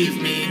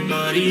deceive me.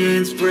 Muddy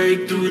hands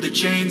break through the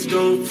chains,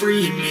 go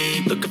free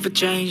me. Looking for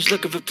change,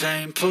 looking for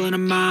pain, pulling a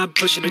mob,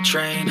 pushing a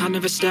train. I'll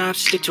never stop,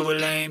 stick to a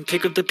lane,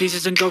 pick up the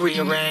pieces and go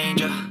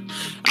rearrange.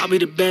 I'll be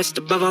the best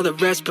above all the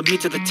rest, put me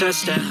to the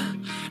test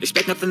and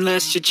expect nothing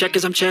less. You check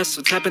as I'm chess,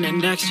 what's happening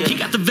next? He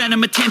got the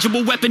venom, a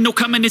tangible weapon, no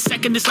coming in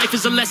second. This life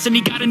is a lesson.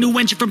 He got a new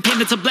engine from pain,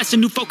 it's a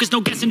blessing. New focus,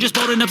 no guessing, just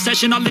bold and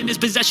obsession. All in his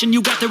possession,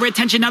 you got their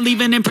attention. I'll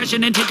leave an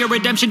impression and take a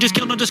redemption. Just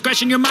kill no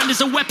discretion, your mind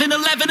is a weapon.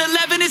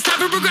 11-11, it's time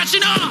for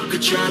progression.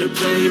 Could try to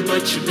play,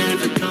 but you're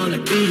never gonna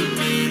beat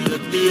me.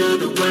 Look the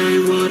other way,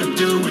 what I'm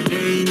doing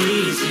ain't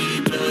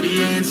easy.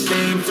 Bloody hands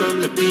stained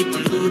from the people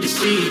who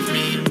deceive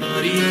me.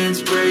 Muddy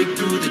hands break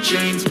through the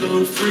chains,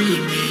 go free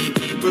me.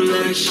 People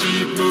like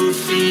sheep move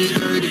feet,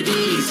 hurt it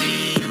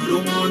easy. You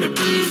don't wanna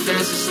be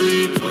fast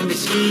asleep when they're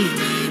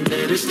scheming.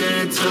 Better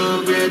stand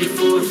tall, ready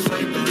for a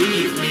fight,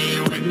 believe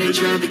me. When they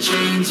try the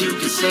chains, you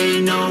can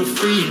say no,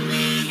 free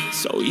me.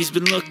 So he's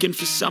been looking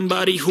for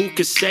somebody who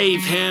could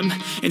save him,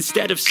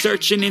 instead of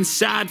searching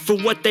inside for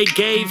what they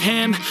gave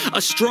him.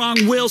 A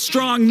strong will,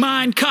 strong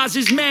mind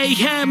causes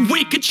mayhem.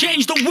 We could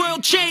change the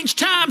world, change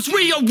times,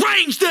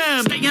 rearrange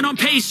them. Staying on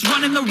pace,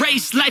 running the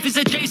race. Life is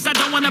a chase, I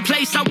don't want a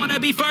place, I wanna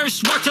be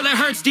first. Work till it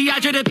hurts,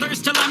 dehydrated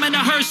thirst till I'm in a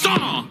hearse.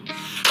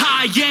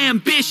 High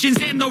ambitions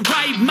in the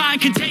right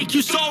mind can take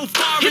you so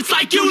far. It's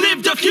like you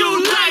lived a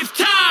few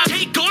lifetimes.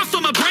 Take off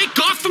from a break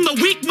off from the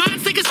weak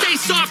minds. They can stay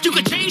soft. You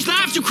can change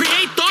lives. You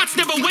create thoughts.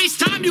 Never waste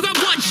time. You got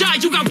one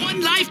shot. You got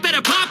one life.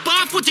 Better pop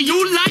off. What do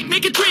you like?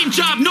 Make a dream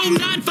job. No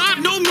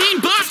 9-5. No mean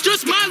boss.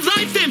 Just my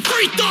life and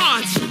free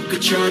thoughts. You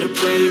could try to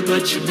play,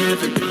 but you're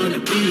never gonna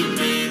beat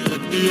me.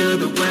 Look the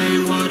other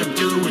way. What I'm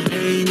doing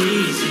ain't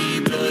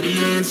easy. Bloody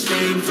hands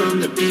stained from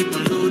the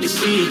people who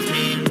deceive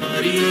me.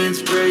 Muddy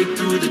hands break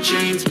through the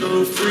chains,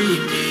 go free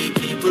me.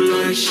 People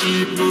like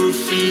sheep move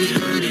feet,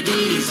 hurt it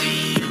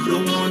easy. You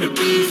don't wanna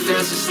be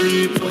fast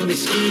asleep when they're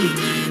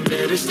scheming.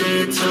 Better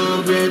stand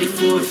tall, ready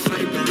for a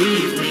fight,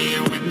 believe me.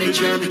 When they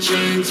try the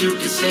chains, you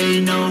can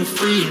say no,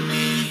 free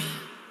me.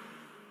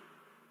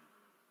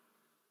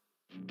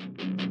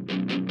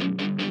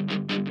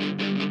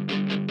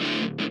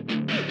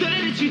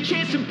 That is your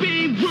chance to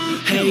be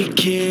ruthless. Hey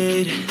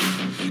kid,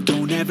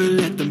 don't ever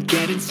let them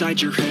get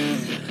inside your head.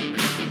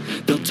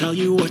 They'll tell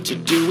you what to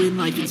do in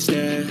life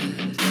instead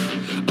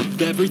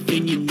of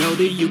everything you know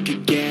that you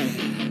could get.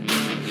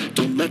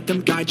 Don't let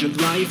them guide your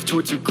life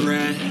towards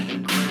regret.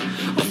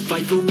 I'll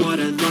fight for what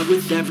I love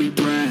with every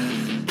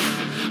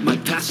breath. My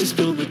past is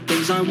filled with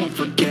things I won't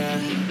forget.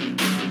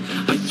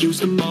 I use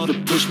them all to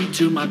push me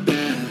to my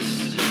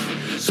best.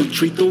 So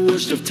treat the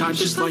worst of times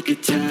just like a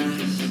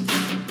test.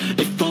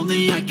 If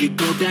only I could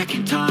go back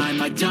in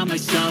time, I'd tell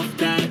myself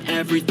that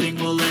everything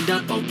will end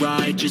up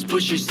alright. Just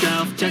push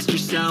yourself, test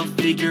yourself,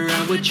 figure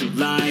out what you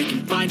like,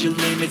 and find your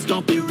limits,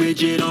 don't be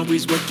rigid,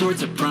 always work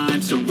towards a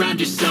prime. Surround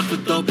yourself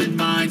with open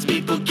minds,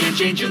 people can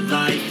change your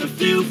life. A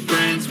few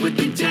friends with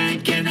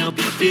intent can help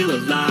you feel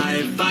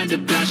alive. Find a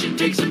passion,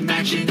 take some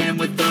action, and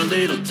with a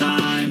little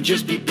time,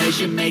 just be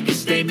patient, make a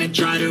statement,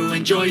 try to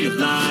enjoy your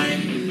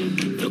life.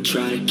 They'll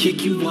try to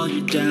kick you while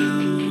you're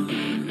down.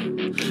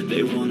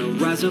 They wanna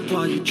rise up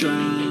while you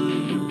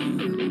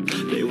drown.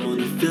 They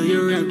wanna fill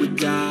your head with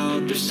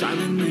doubt. They're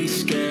silently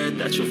scared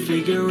that you'll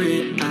figure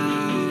it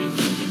out.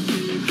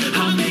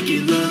 I'll make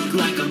it look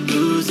like I'm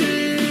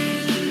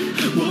losing,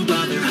 won't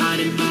bother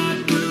hiding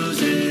my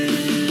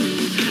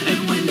bruises.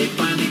 And when they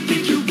finally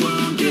think you're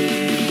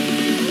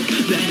wounded,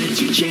 then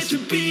it's your chance to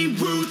be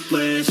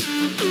ruthless.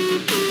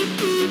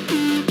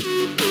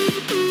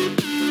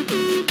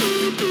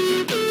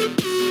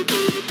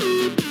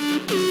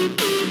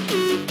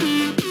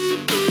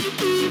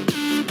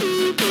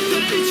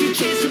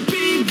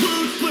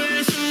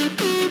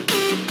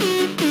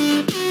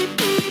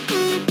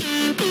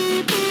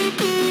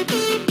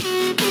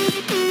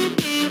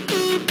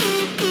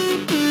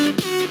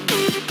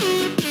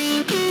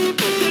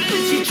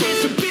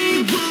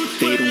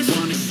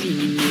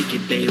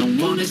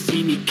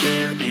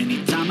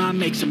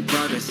 Make some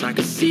progress, I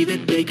can see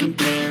that they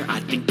compare. I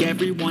think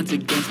everyone's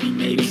against me,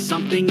 maybe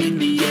something in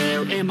the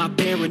air. Am I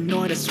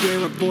paranoid? I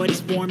swear a void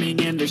is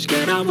forming and they're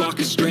scared. I walk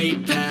a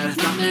straight path,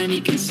 not many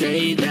can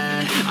say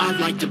that. I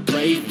like to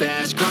play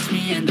fast, cross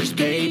me and there's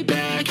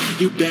payback.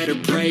 You better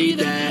pray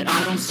that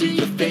I don't see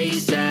your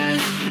face at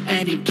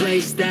any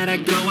place that I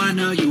go. I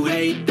know you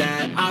hate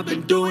that. I've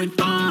been doing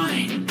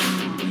fine,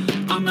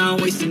 I'm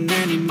not wasting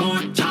any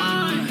more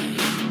time.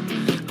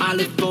 I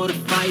live for the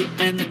fight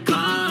and the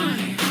climb.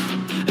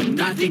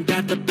 I think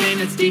that the pain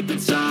that's deep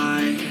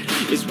inside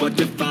is what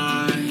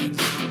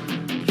defines.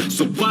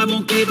 So I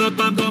won't give up,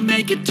 I'm gonna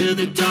make it to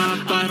the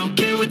top. I don't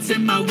care what's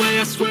in my way,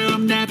 I swear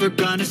I'm never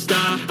gonna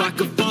stop. I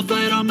could fall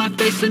flat on my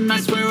face and I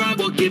swear I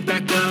won't give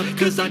back up.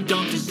 Cause I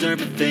don't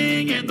deserve a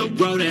thing and the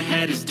road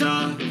ahead is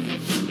tough.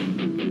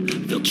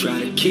 They'll try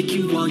to kick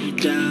you while you're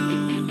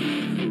down.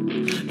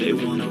 They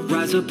wanna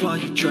rise up while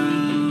you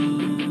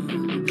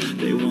drown.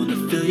 They wanna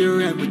fill your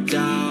head with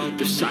doubt.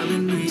 They're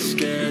silently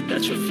scared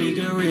that you'll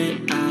figure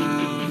it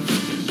out.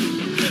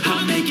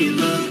 I'll make it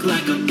look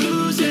like I'm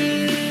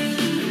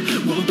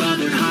losing, won't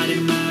bother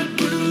hiding my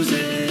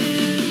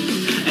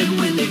bruises. And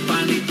when they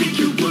finally think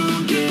you're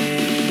wounded,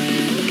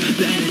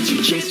 then it's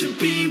your chance to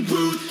be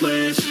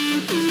ruthless.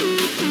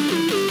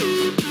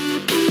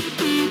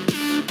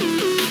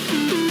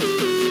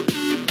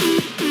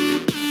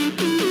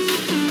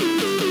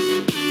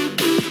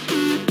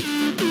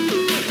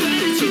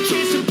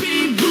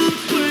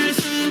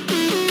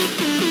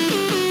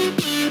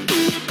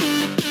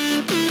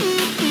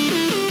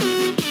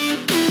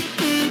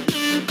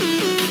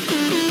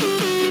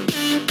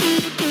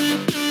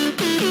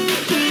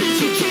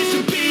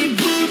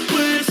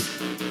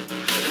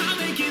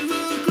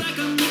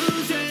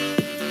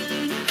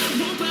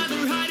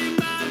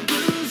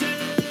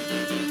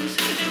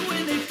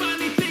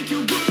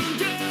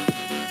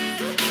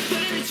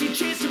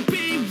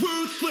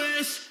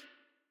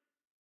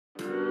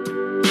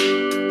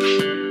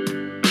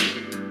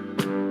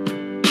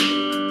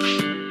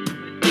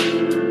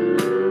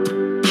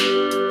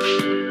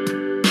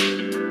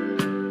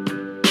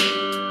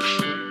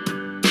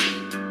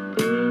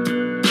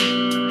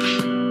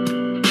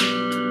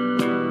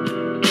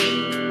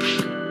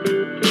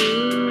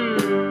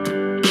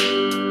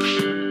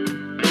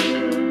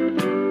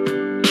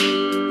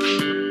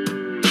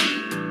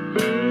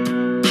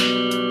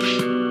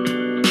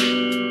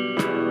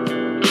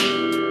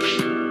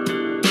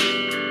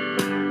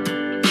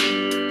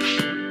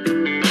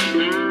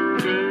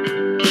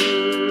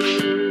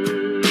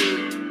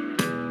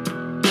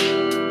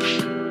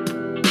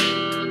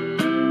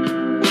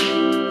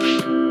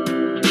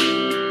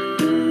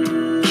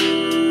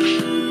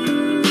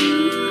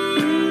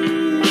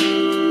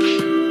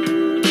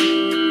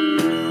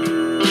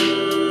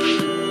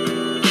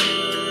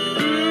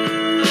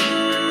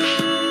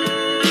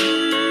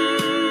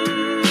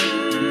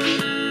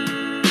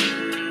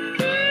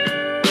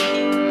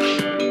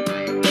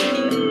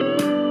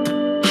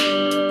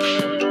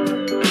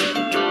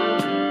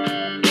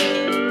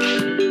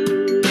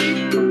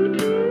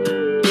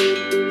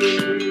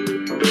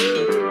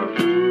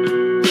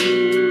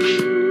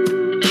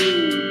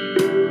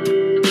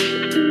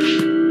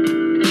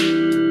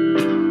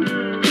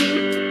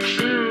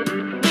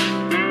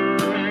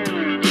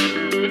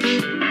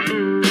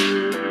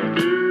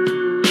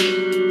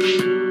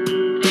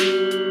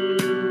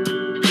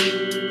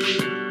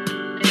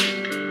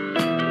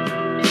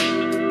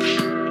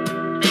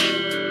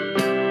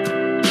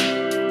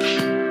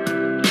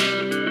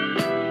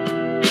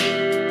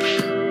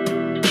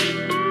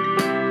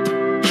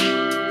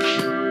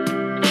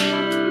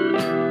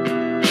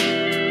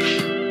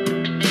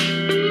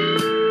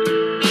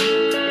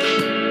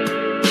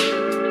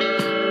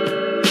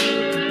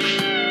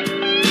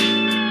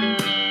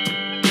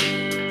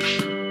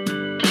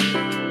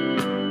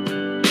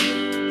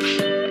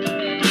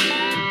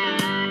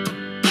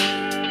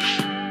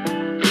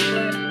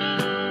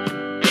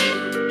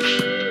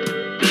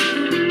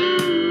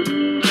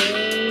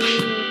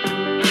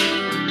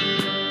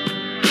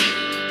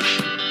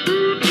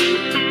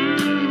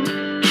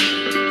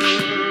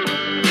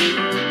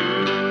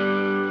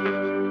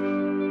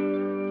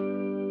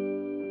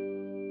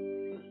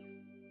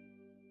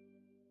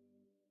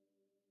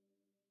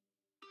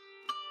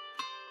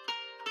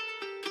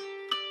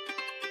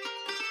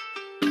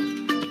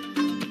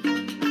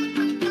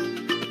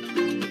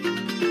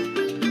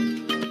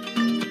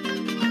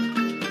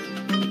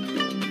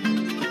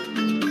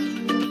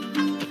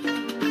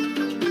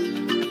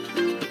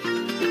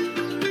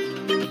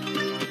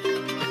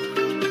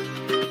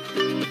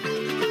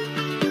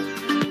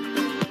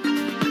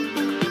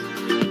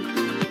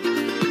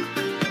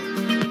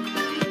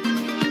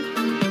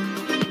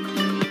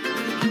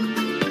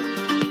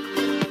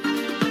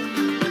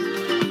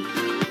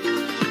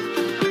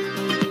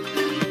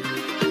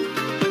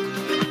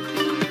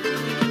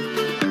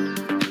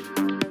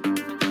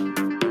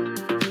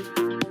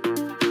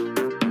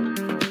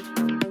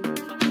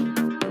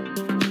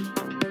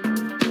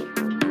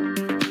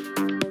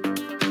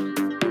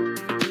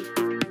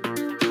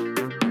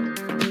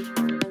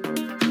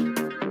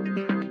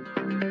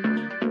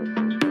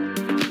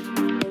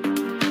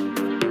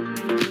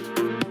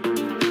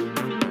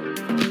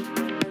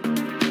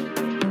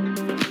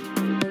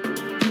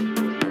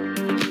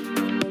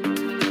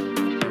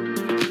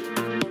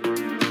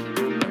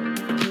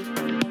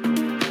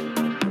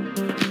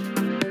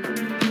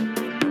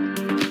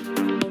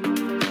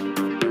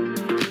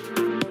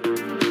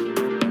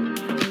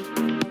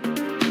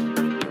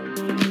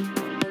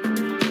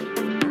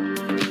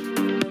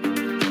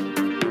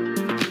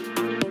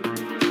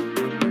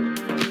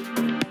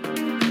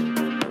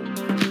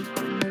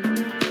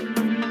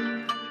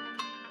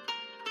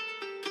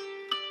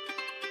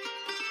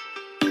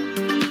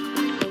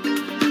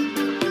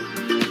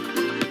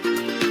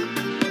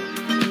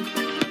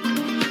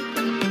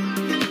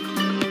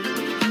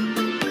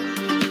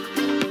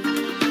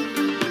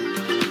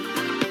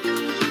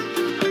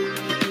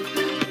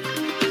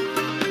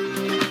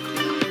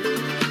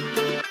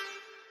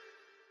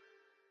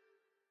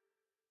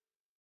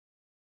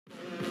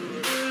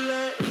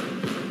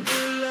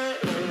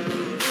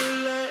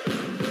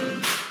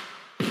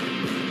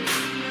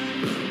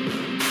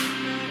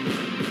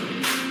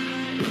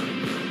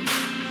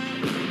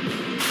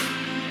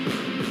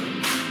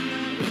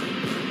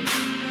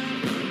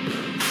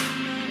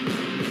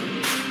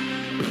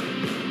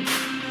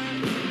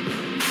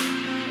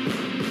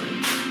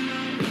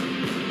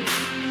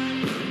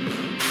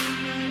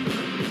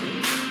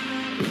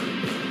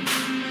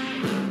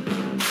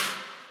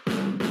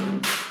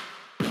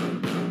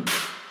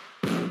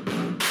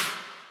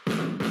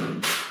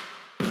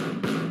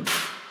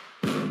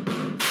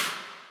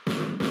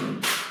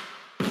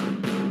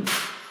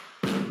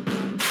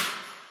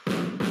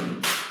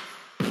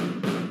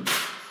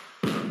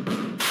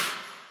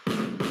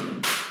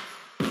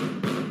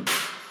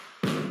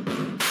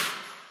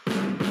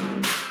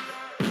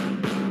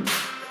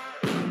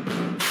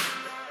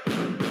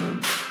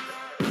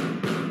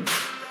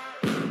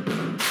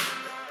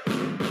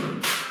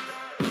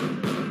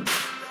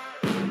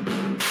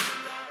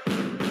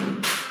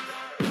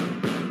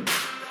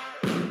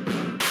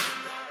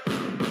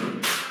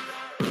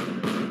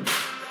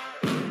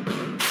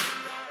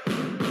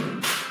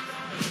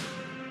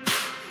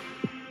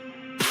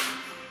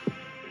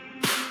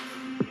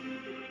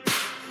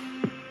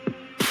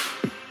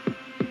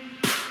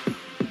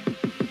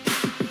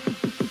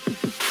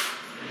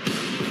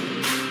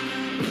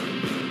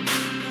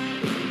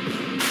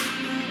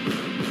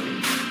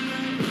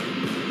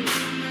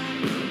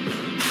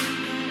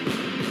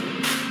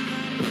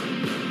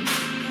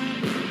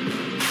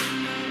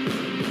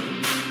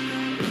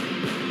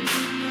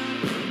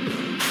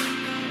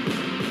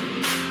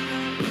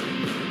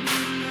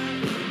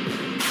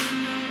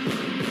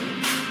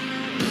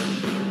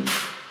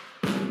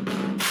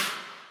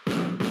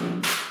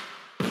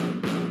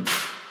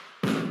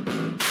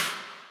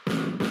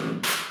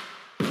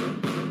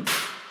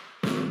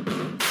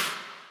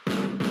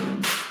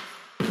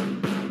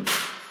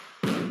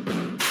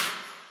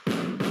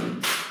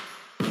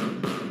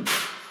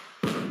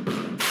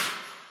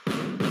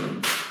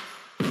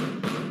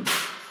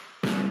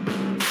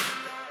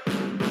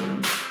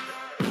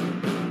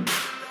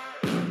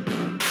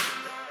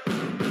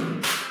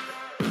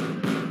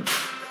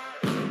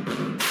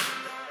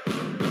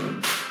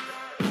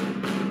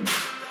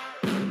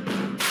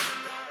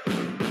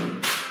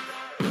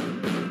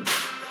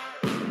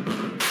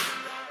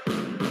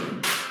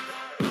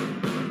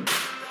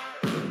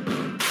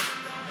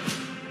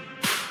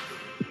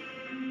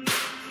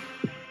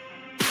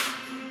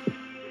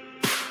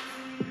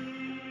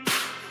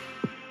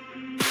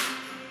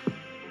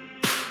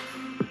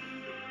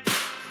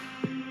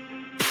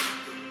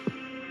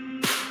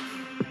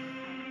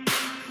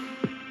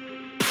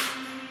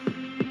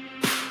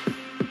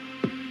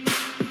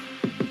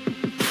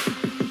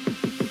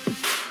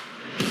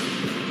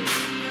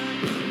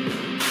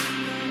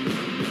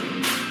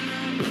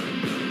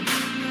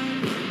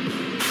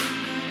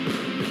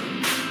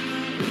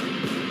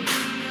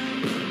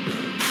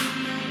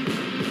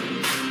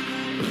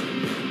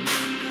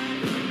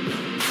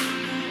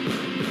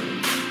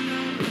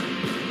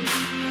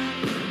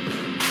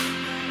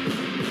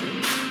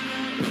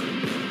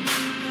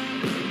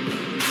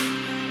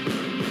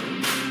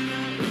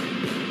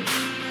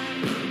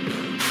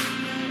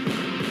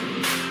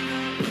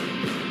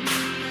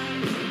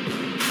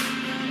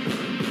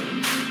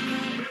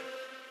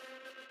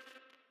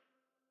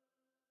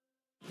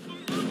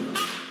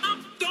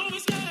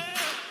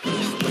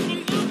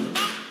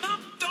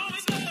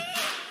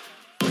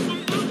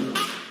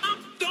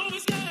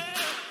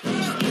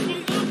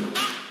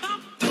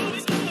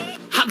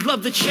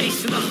 love the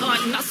chase and the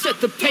hunt, and I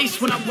set the pace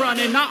when I'm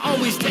running. I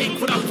always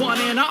take what I want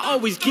and I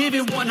always give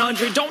it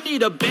 100. Don't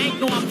need a bank,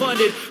 no I'm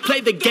funded.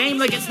 Play the game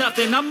like it's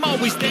nothing. I'm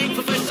always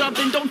thankful for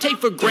something. Don't take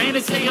for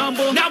granted, stay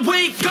humble. Now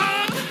wake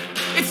up!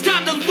 It's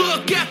time to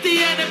look at the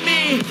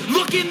enemy.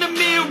 Look in the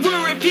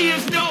mirror if he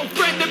is no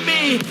friend to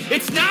me.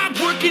 It's not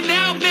working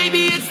out,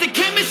 maybe it's the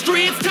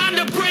chemistry. It's time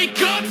to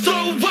break up so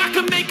I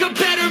can make a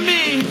better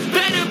me.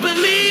 Better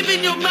believe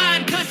in your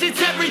mind, cause it's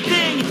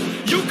everything.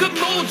 You can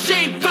mold,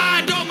 shape,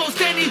 find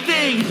almost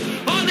anything.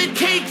 All it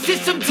takes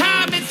is some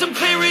time and some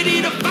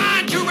clarity to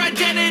find your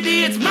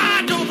identity. It's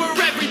mind over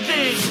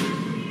everything.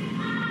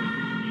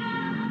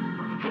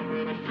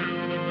 When I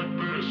feel like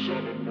this,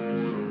 I'm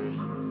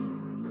immortal.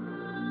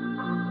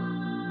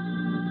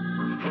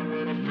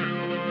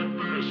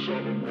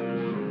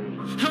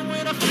 And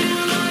when I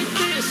feel like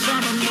this, I'm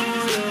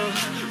immortal.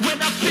 When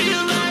I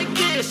feel like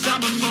this,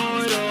 I'm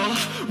immortal.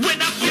 When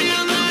I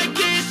feel like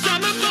this,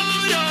 I'm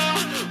immortal.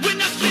 When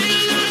I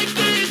feel like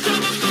this,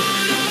 I'm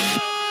immortal.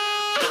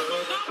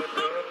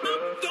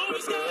 Don't be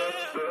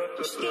scared.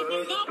 Just step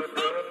it up.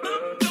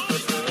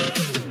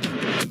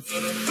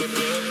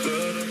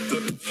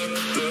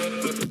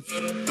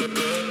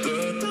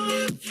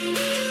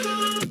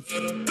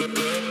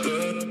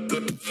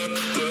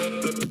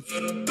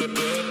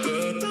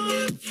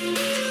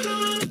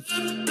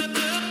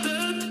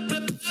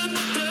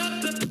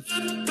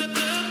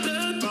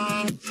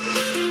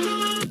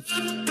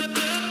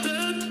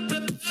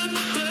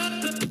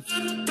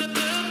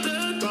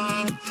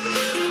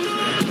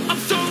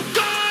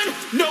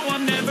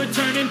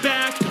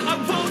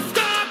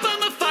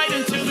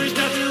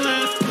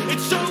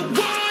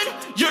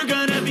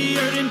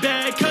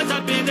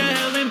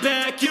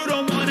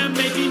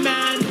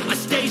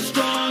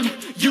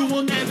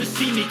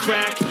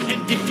 Crack.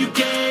 And if you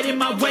get in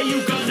my way,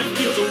 you're gonna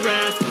feel the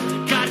wrath.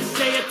 Gotta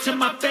say it to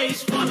my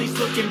face while he's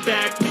looking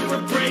back.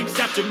 Mirror breaks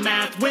after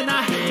math. When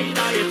I hate,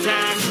 I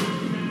attack.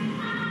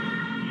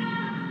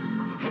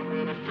 And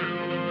when I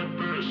feel like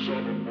this,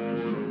 I'm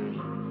immortal.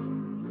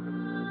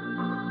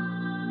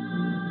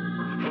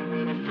 And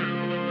when I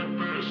feel like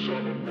this,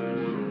 I'm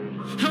immortal.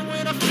 And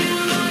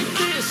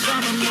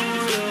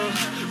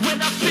when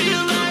I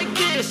feel like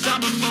this,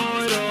 I'm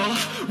immortal.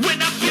 When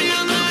I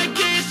feel like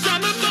this,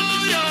 I'm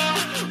immortal.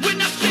 When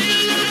I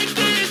feel like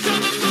this,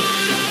 I'm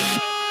immortal.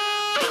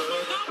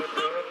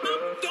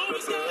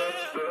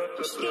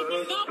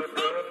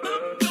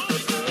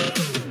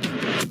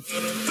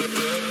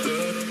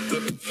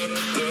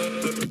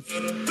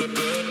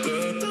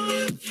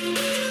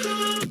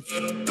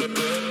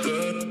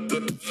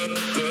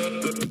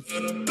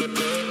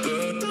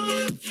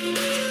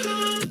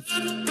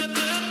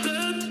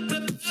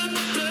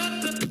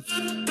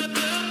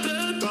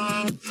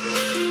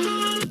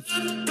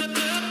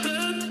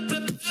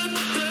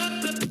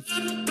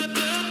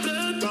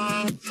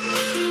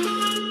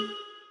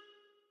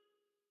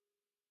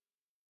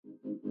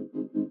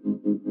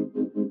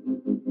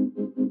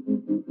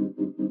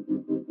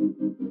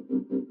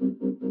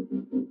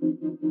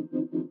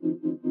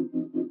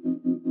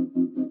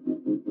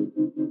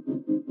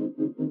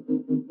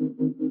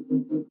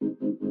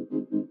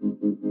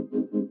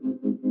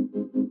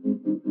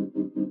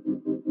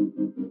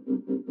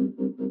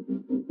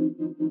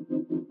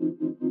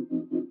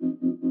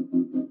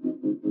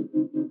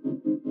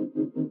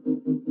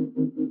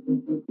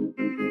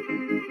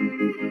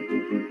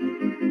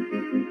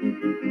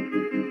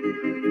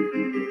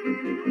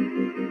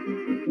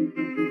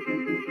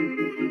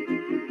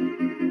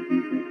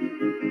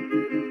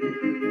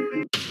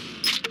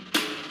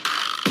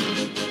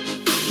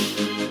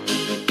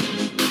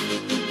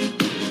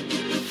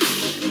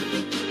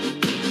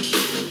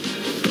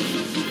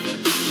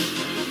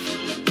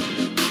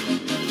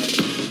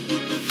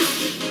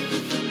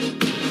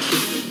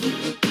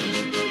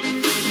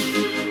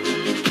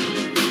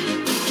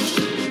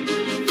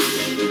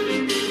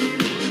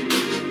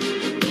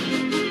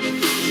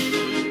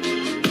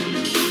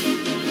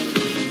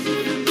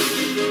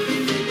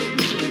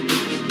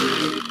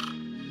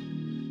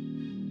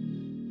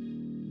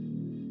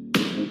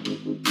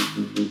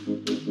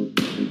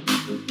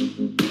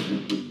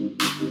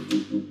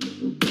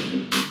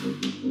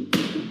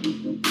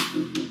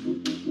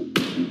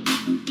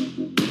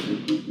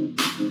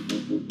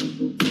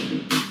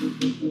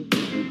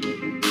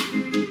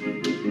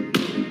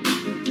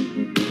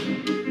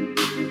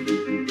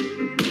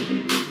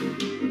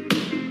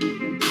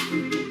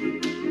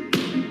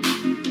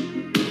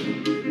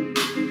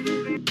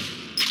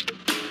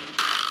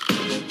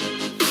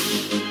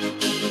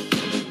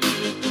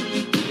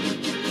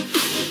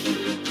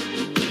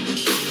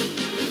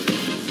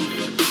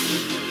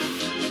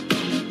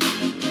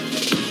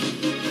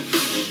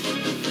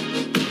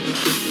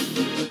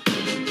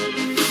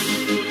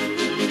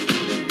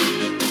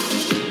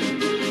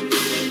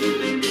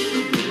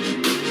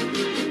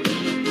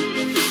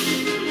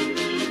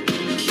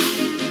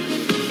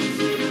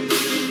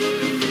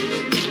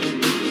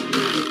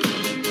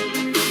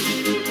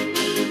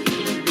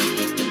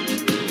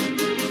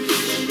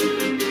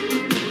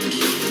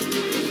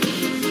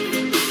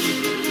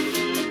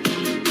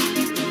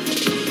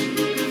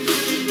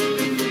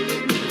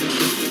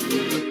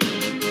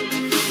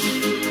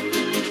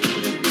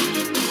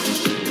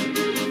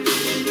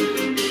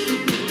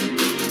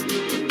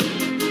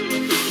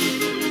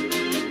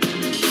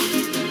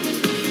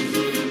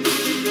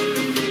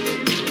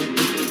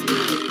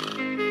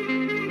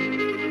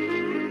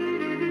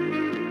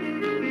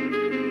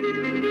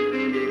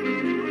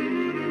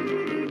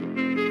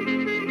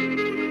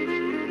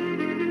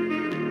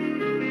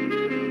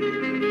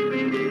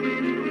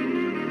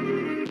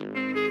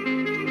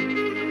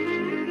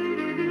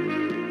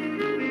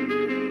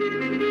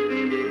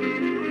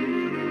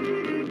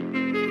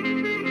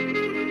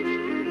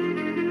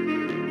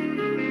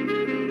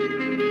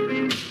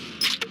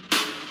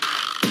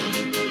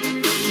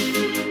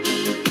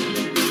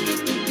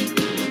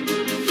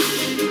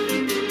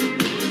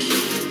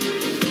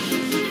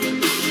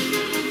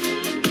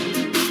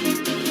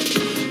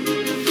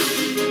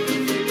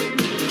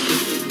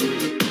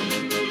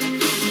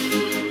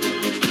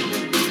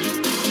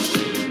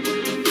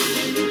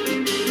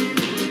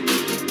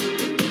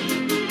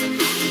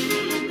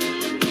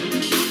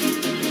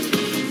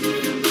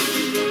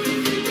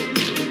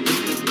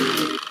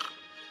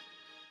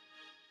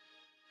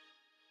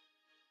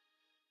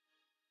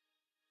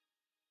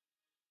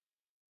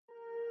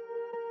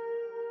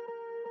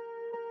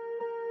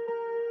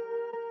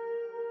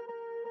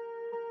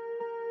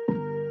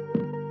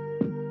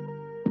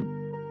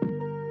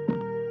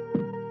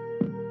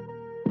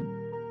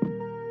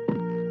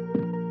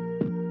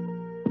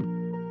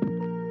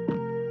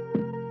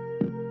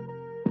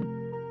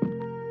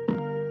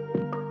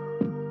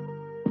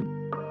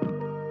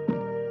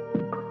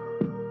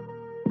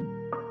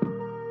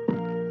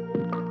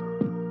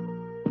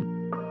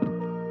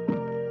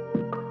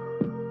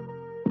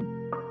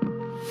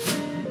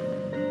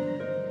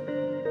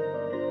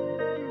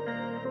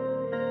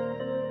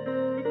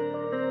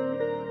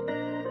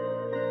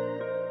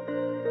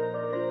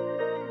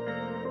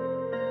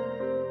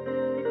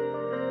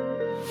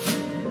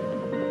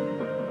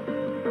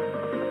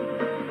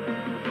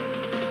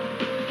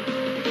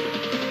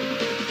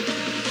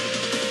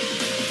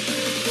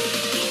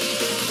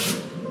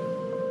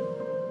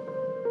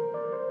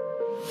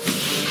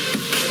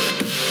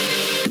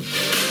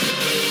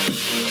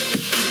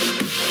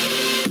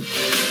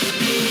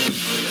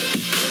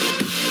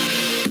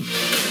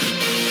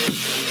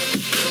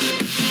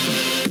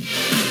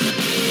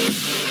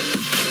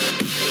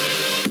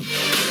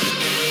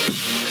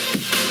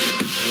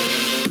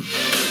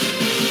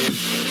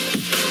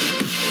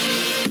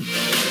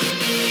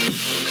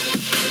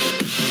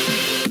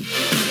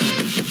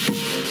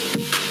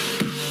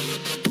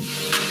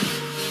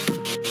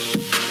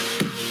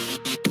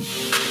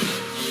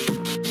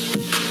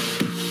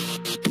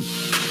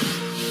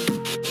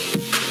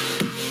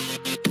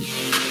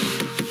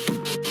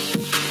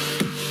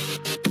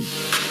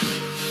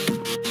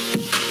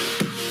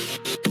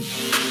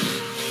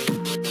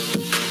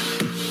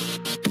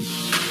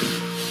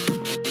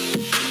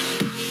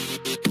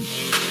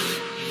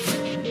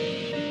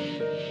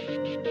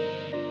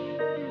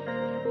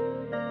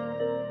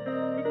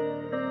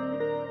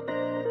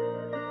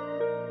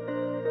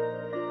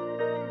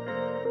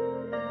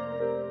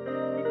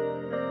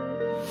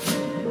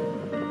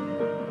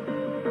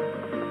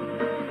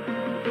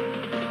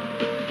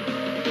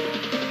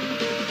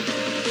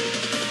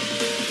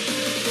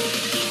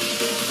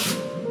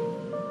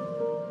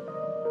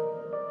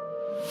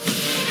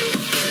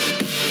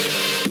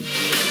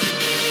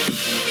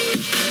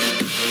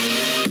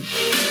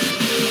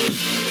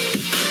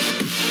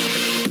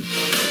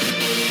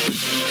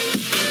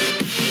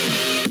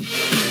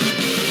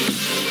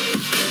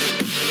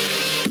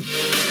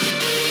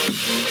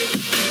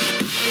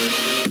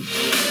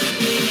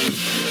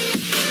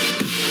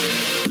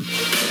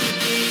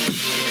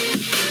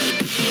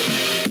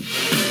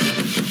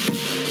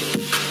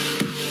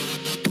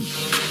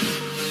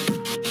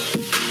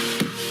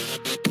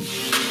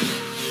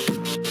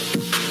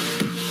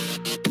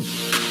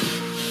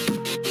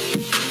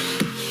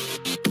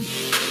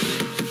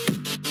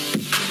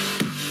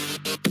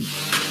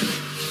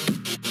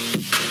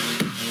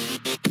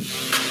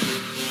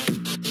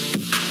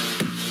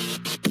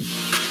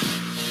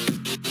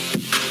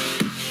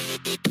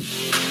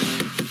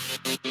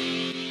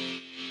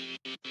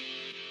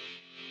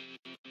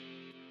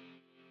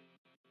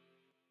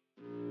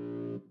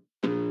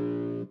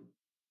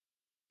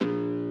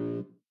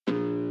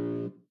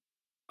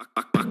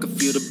 I can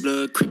feel the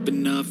blood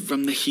creeping up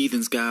from the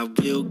heathens. Got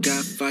will,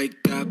 got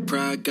fight, got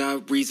pride,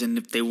 got reason.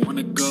 If they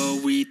wanna go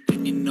eat,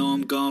 then you know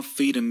I'm gon'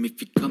 feed them.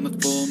 If you're coming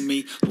for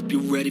me, hope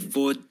you're ready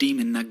for a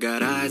demon. I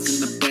got eyes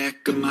in the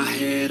back of my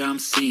head, I'm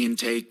seeing.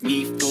 Take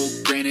me for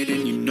granted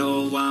and you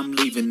know I'm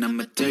leaving.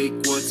 I'ma take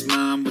what's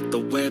mine with the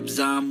webs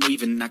I'm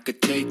weaving. I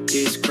could take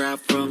this crowd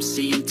from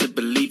seeing to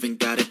believing.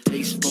 Got a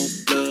taste for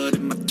blood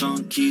and my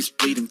tongue keeps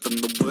bleeding from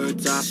the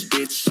words I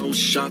spit. So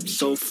sharp,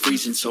 so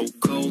freezing, so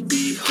cold.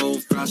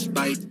 Behold,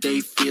 frostbite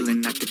they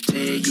feeling. I could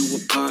tear you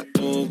apart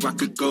or I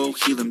could go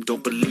heal them.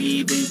 Don't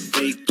believe in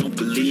fate, don't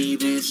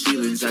believe in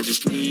ceilings. I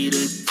just need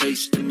a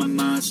taste and my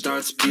mind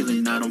starts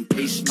peeling. I don't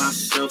pace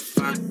myself,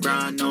 I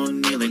grind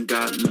on kneeling.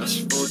 Got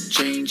lust for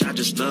change, I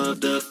just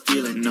love the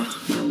feeling.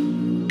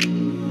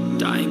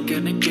 I ain't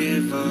gonna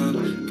give up.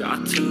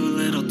 Got too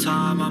little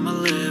time, I'ma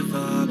live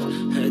up.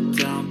 Head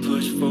down,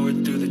 push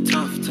forward through the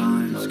tough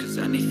times. Cause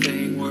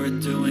anything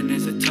worth doing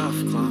is a tough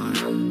climb.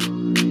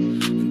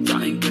 And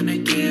I ain't gonna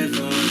give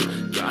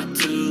up. Got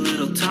too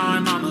little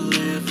time, I'ma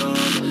live up.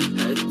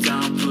 Head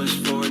down, push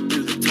forward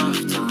through the tough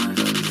times.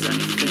 Cause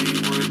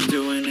anything worth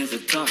doing is a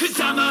tough climb. Cause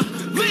I'ma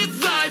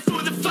live life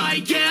for the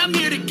fight, yeah, I'm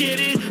here to get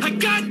it. I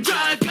got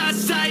drive, got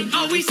sight,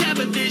 always have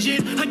a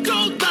vision. I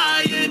go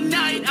by at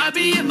night, I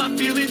be in my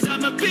feelings.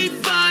 I'ma be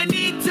fine,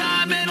 need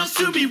time, and I'll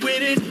soon be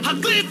winning. I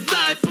live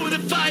life for the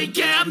fight,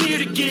 yeah, I'm here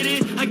to get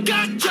it. I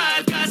got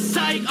drive, got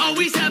sight,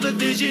 always have a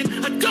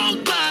vision. I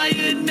go by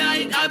at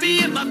night, I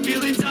be in my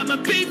feelings. I'ma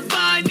be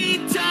fine,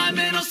 need time,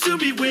 and I'll soon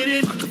be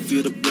winning. I can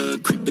feel the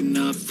blood creeping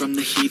up from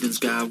the heathens.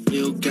 Got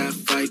will, got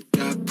fight,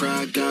 got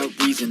pride, got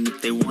reason.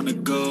 If they wanna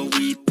go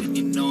eat, then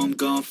you know I'm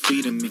gon'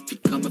 feed them. If you're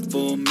coming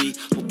for me,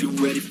 hope you're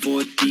ready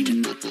for a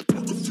demon. I can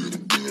feel the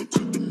blood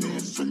creeping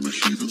up from the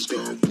heathens.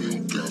 Got will,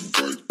 got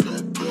fight,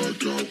 got pride,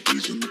 got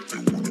reason. If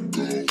they wanna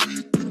go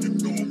eat, then you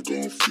know I'm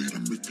gon' feed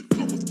them. If you're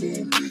coming for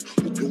me,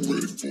 hope you're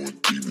ready for a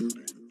demon.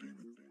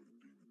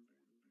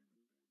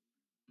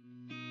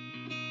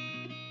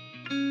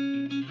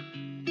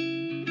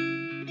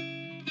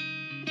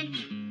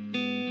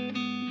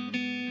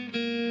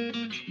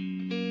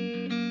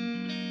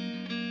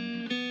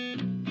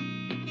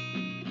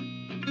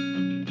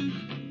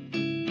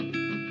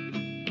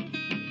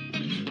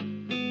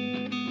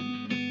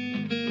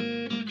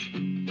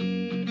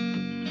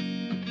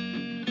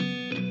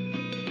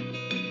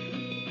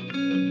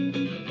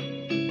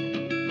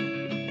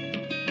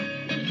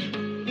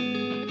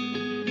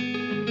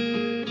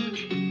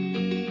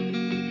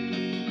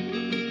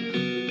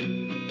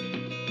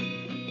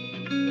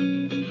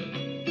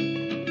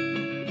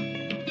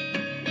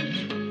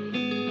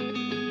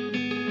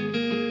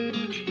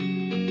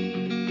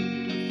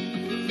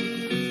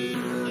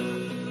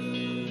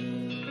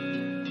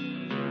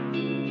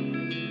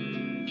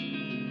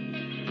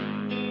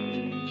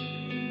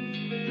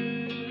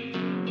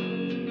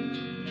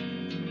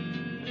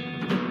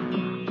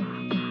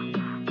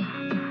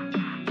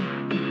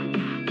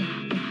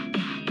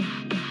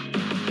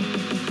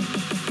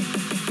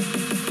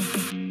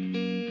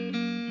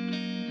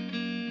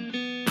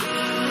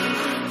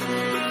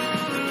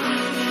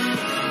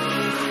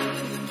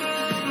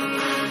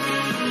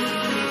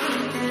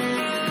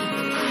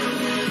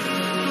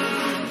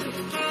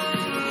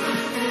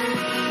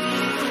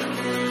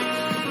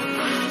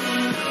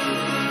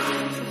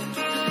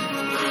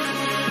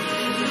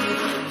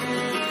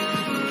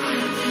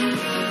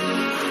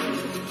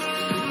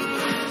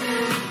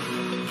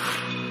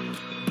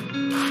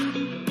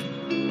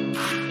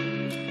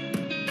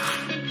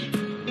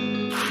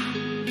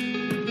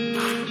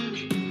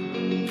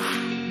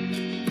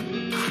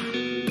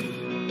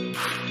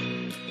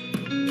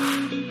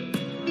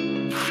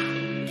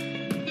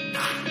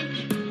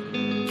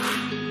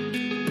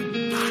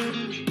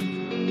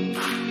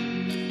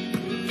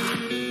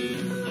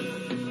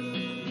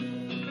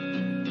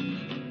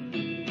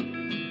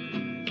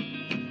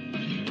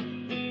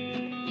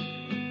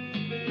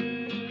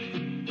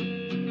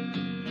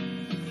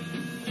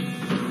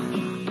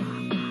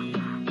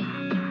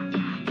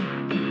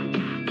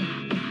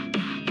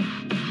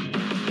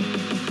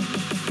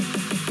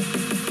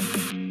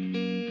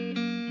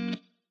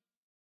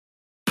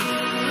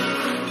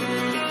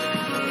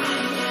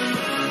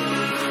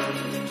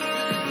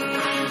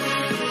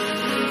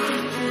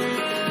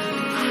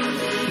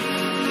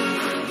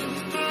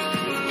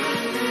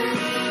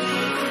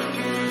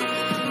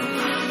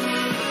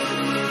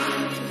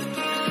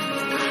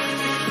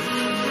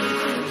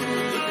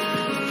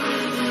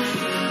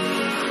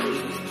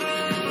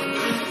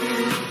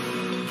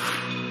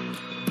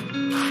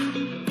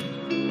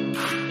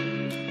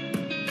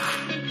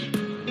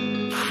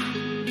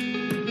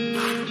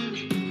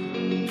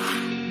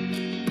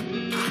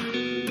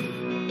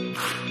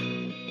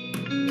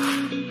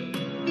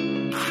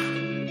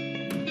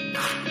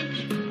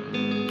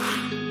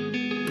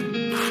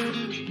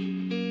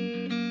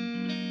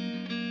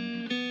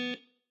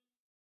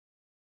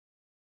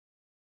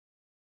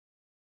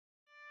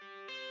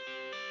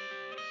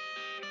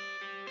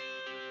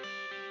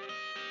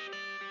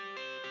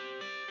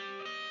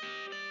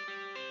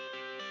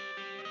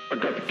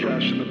 got the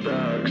cash in the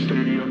bag,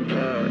 stadium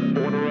packed.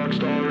 Born a rock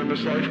star in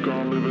this life,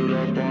 gonna live it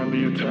up on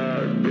the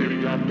attack.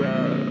 Baby, I'm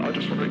bad, I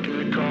just wanna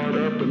get caught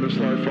up in this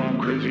life. I'm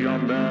crazy,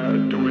 I'm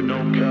mad, doing no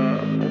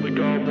cap. Only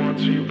God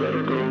wants you,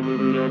 better go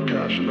live it up.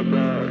 Cash in the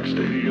bag,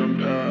 stadium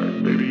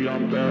packed. Baby,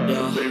 I'm bad,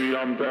 yeah. Baby,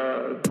 I'm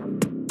bad.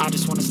 I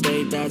just wanna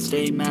stay bad,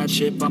 stay mad.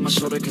 Chip on my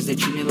shoulder cause they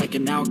treat me like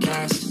an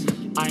outcast.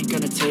 I ain't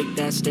gonna take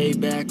that, stay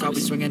back. I'll be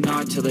swinging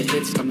hard till the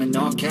hits come in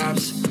all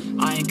caps.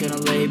 I ain't gonna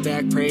lay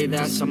back, pray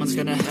that someone's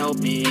gonna help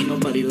me. Ain't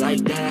nobody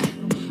like that.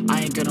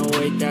 I ain't gonna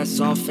wait,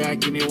 that's all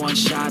fact. Give me one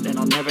shot and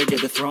I'll never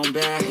get the throne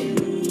back.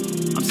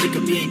 I'm sick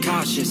of being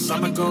cautious.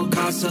 I'ma go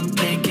cause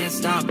something, can't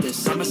stop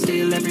this. I'ma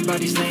steal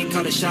everybody's lane,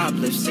 call it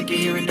shoplift. Sick of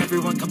hearing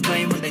everyone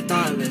complain when they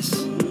thoughtless.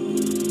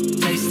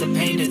 Taste the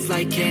pain, it's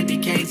like candy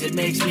canes. It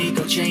makes me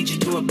go change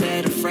into a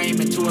better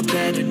frame, into a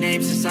better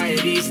name.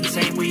 Society's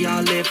insane, we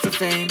all live for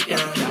fame, yeah.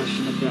 Cash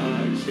in the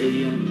bag,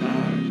 stadium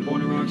packed.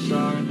 Born a rock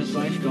star in this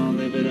life, gonna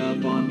live it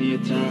up on the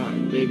attack.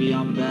 Baby,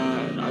 I'm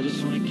bad, I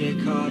just wanna get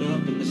caught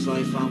up in this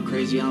life. I'm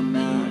crazy, I'm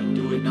mad,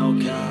 do it no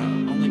cap.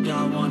 Only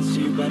God wants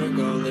you, better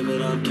go live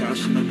it up.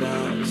 Cash in the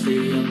bag,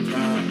 stadium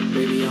packed.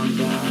 Baby, I'm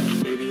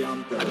bad, baby,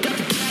 I'm bad. I got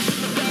the cash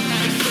in the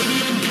bag,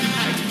 stadium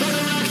packed. Born a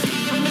rock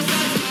star in this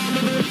life,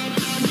 gonna live it up.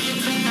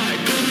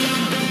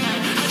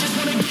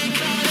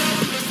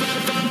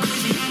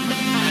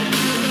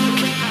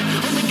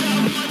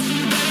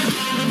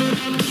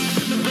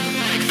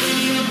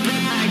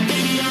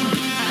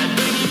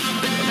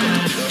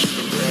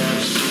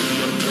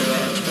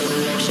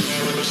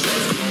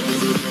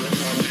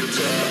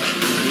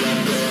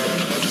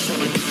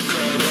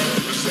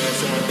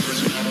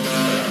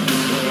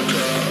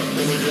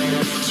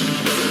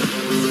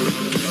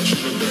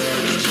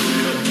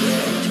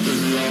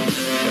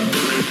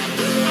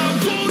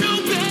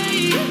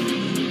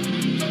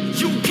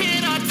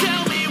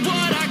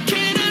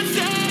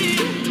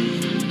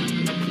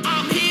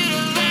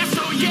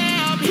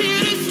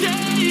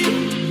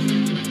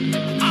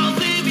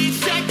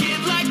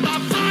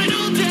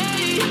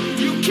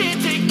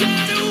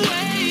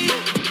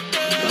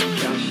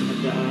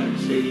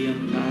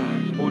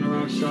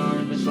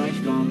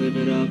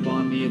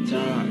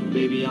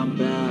 Baby, I'm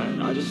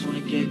bad, I just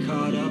wanna get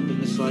caught up in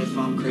this life.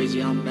 I'm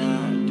crazy, I'm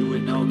mad, do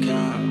it no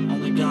cap.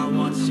 Only God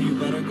wants you,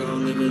 better go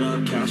live it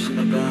up. Cash in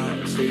the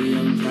bag,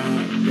 stadium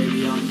packed.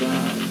 Baby, I'm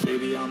bad,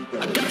 baby, I'm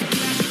bad. I got the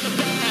cash in the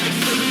bag,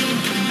 stadium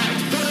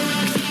packed. Born a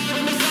rock star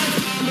in this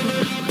life, I'll live it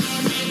up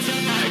on the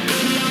attack.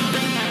 Baby, I'm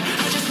bad, I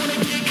just wanna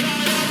get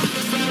caught up in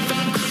this life.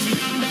 I'm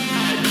crazy, I'm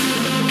mad, do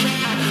it no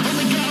cap.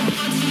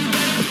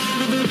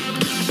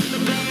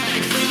 Only God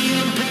wants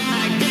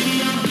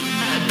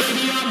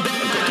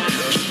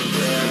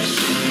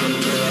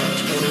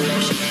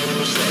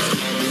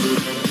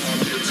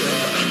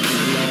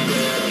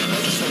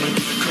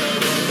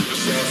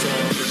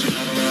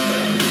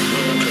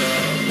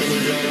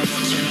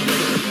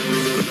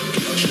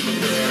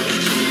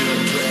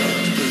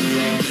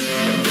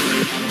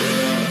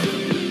you, better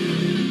go live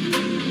it up.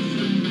 Cash in the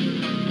bag,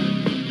 stadium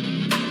packed.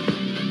 Baby, I'm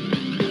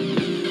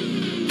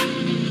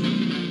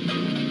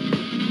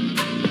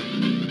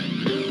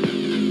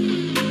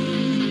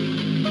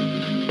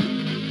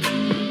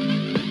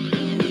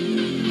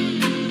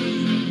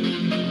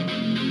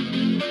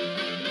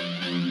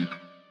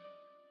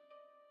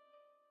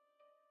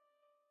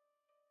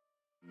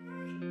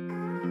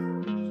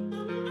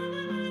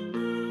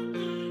baby, I'm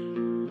bad.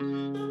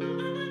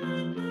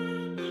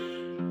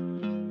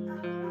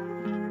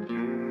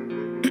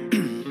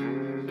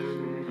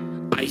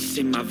 Ice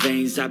in my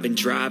veins, I've been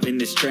driving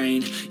this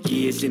train.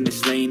 Years in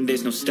this lane,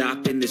 there's no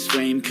stopping this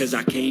flame. Cause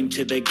I came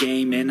to the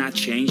game and I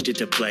changed it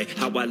to play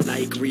how I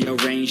like,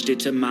 rearranged it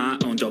to my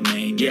own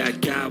domain. Yeah, I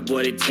got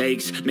what it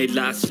takes, made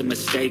lots of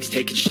mistakes,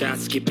 taking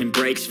shots, skipping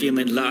breaks,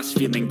 feeling lost,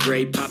 feeling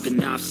great,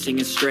 popping off,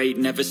 singing straight,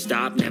 never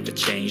stopped, never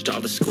changed.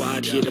 All the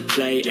squad here to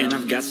play and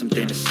I've got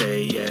something to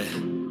say, yeah.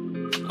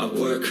 I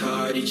work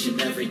hard each and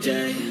every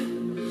day,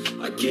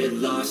 I get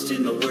lost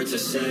in the words I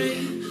say.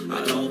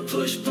 I don't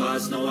push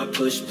pause, no I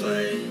push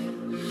play.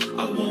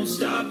 I won't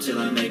stop till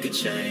I make a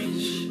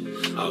change.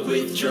 I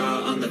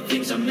withdraw on the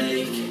things I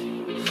make.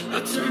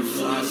 I turn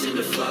flaws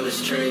into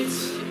flawless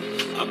traits.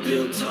 I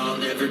build tall,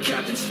 never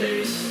capped in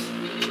space.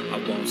 I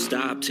won't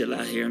stop till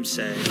I hear him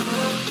say,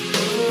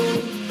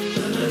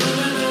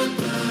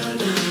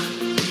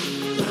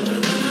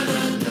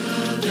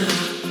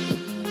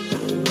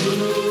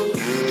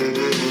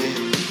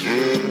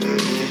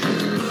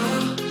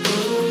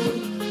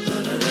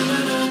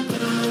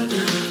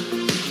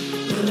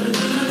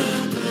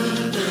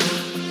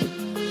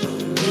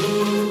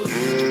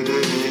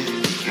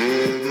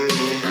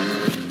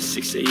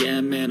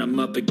 and I'm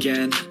up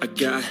again. I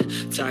got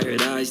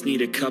tired eyes,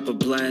 need a cup of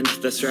blend.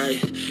 That's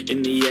right,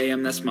 in the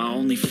AM, that's my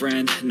only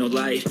friend. No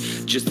light,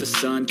 just the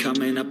sun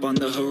coming up on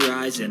the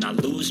horizon. I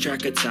lose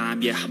track of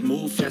time, yeah, I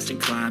move fast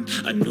and climb.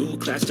 A new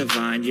class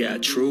divine, yeah,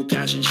 true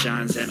passion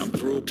shines. And I'm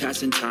through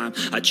passing time,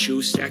 I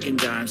choose stacking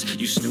dimes.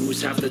 You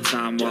snooze half the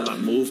time while I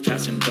move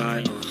passing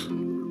by.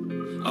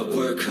 I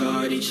work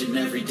hard each and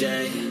every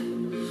day,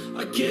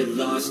 I get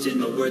lost in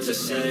the words I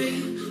say.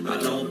 I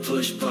don't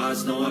push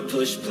pause, no I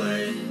push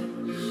play.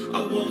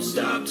 I won't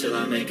stop till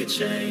I make a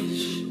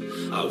change.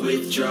 I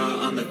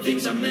withdraw on the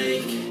things I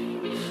make.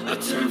 I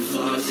turn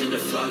flaws into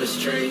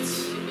flawless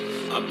traits.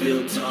 I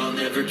build tall,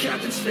 never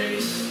capped in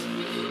space.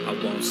 I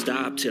won't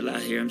stop till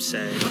I hear him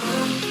say,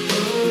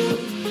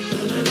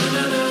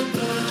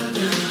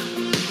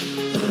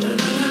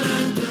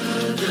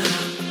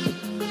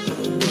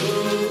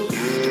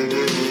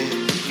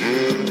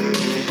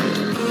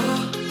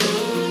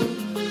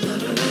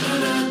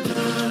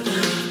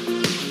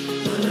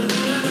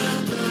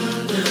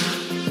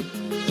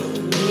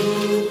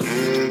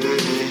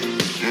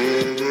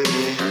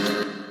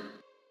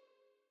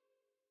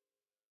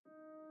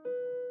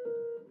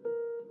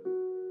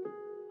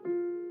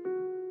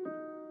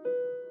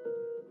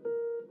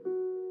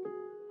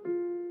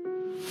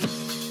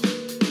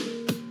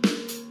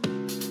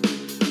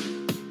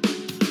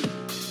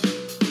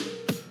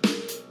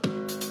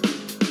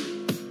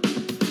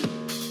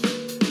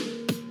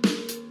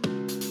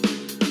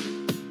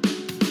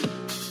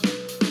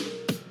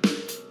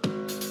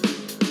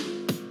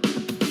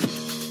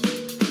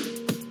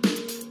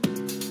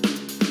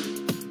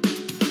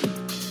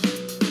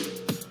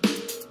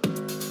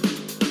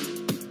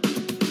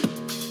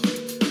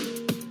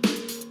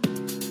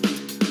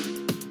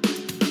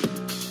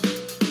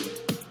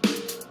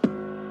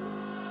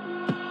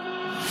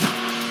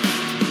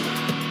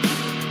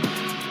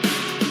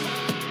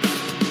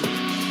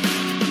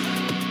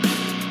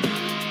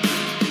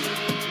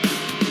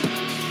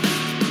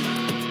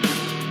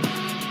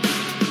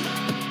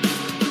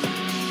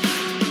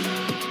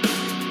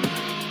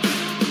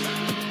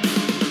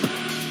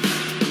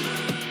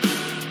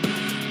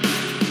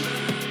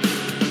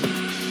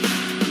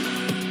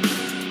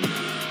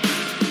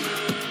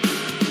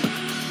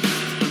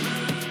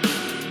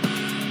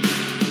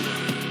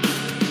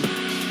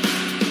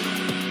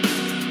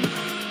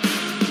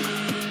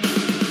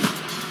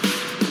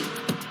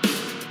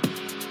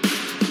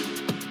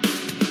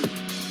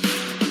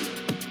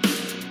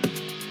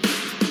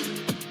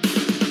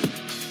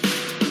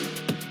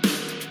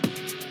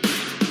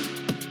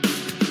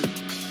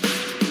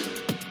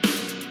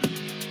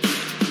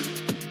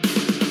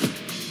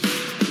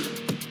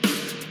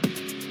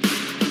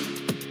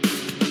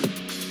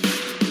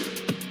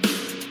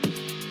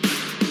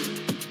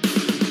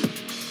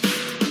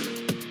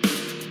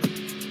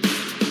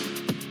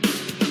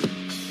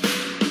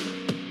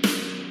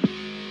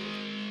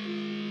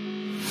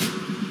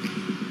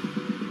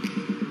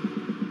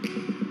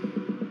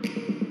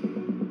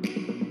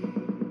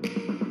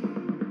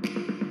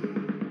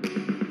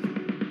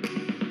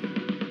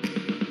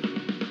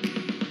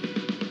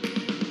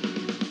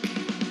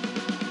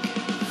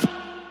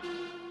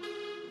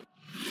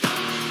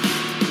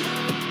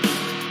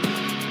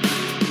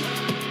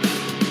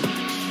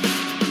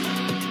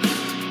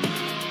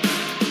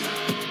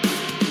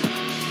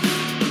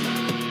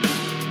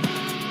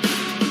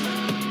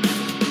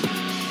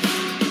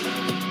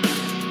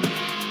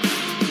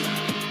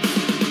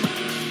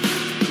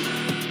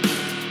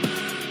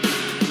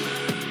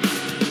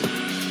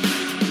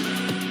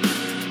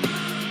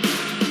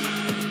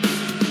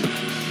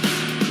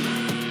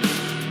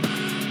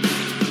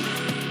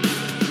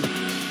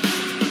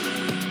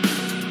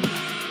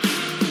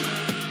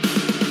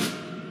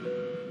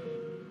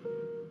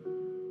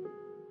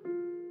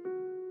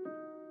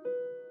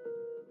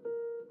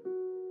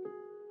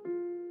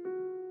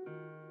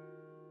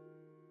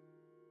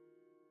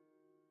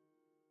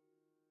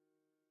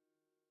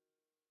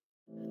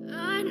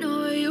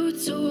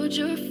 told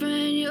your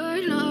friend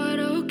you're not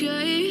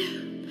okay,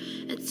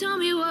 and tell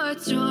me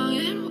what's wrong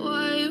and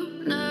why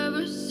you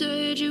never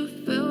said you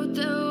felt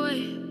that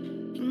way.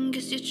 And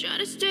guess you're trying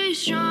to stay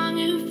strong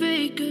and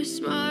fake a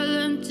smile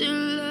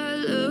until I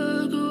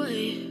look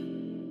away.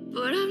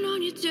 But I've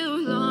known you too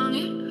long,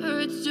 it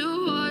hurts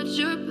to watch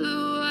your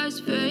blue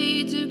eyes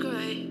fade to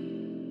gray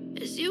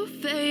as you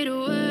fade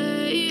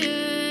away,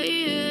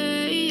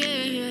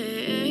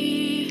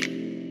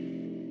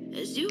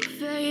 as you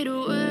fade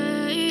away.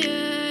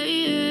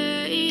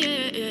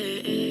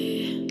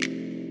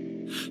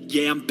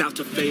 Yeah, I'm about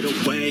to fade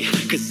away,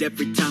 cause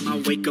every time I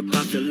wake up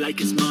I feel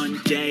like it's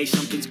Monday.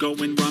 Something's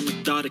going wrong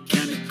with all the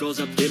chemicals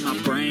up in my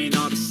brain.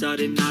 All of a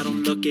sudden I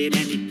don't look at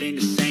anything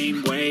the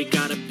same way.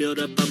 Got a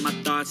buildup of my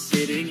thoughts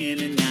sitting in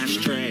an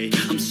ashtray.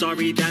 I'm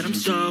sorry that I'm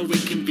so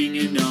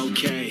inconvenient,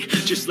 okay.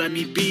 Just let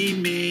me be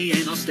me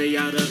and I'll stay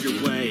out of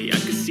your way. I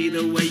can see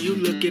the way you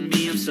look at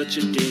me, I'm such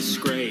a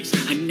disgrace.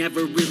 I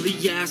never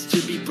really asked to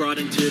be brought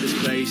into this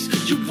place.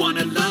 You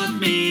wanna love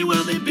me?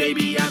 Well then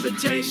baby I have a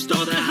taste.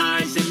 All the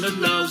highs and the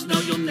lows, no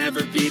you'll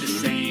never be the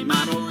same.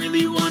 I don't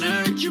really wanna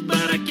hurt you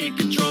but I can't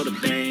control the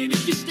pain.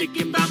 If you're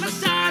sticking by my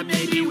side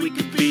maybe we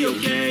could be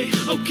okay.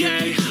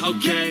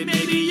 Okay,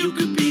 maybe you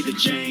could be the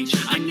change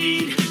I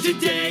need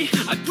today.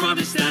 I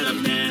promise that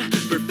I've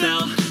never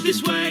felt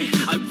this way.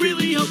 I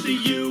really hope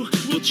that you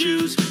will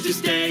choose to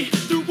stay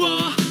through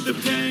all the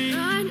pain.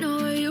 I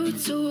know you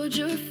told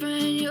your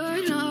friend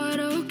you're not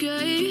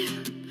okay,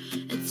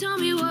 and tell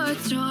me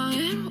what's wrong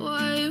and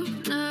why you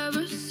never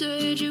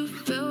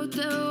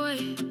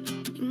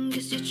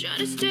Guess you're trying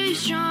to stay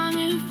strong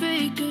and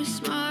fake a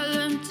smile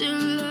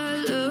until I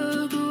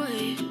look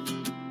away.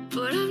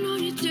 But I've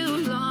known you too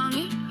long,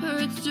 it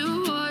hurts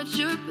to watch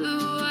your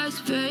blue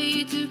eyes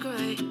fade to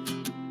gray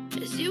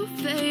as you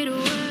fade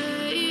away.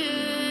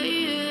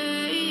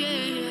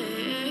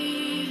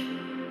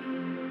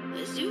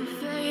 As you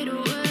fade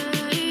away.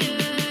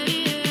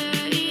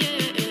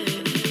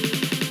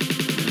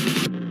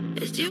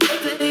 As you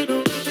fade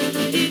away.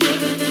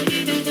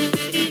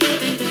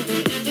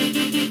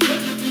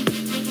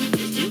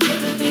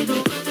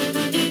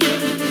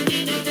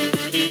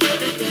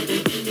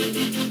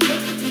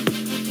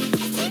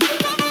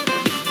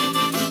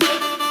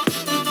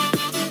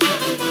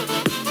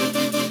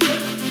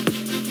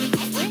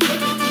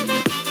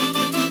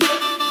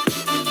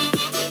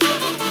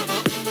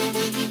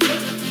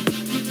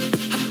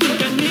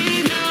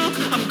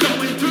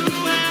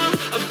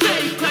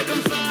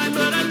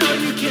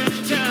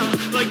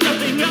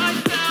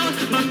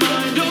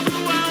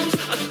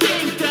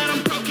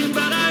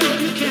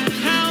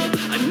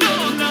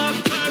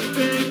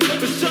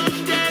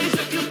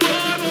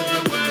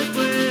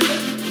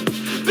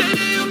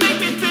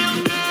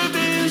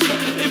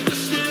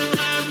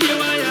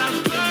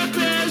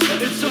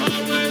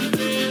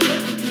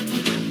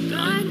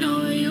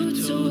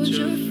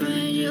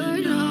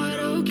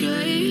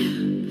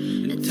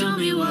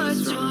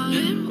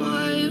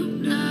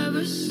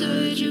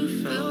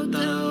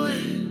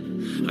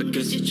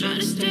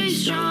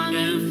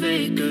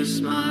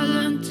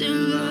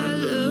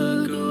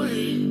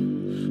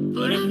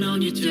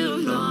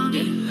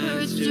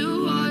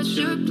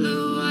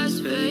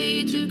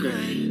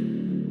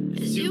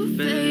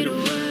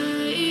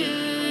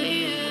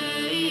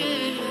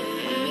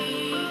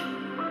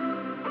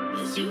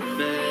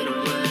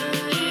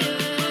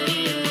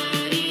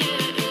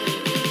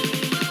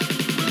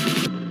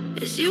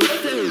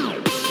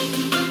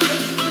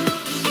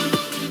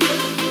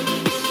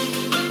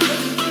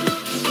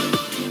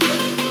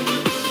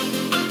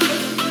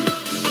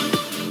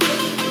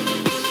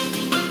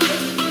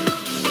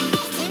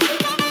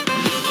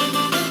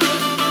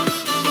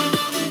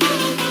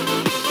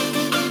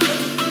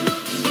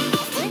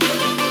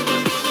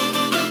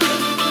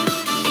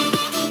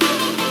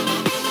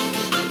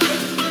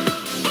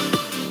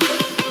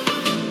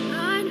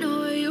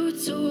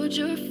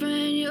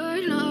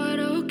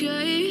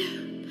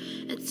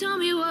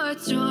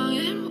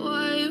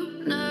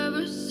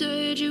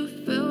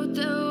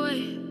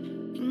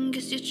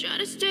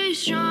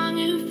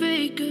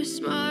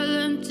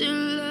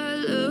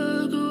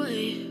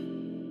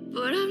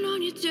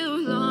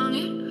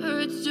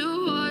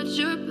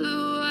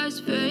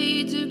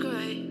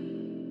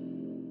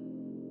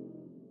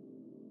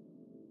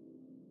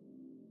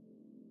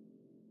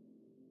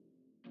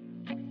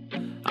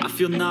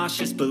 Feel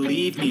nauseous,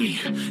 believe me.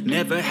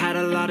 Never had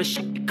a lot of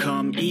shit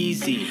come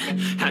easy.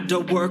 Had to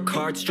work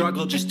hard,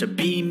 struggle just to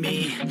be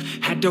me.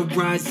 Had to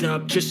rise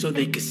up just so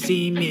they could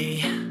see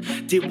me.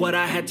 Did what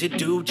I had to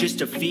do just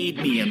to feed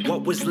me. And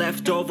what was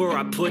left over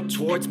I put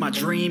towards my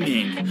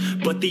dreaming.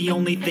 But the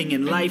only thing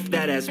in life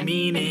that has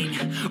meaning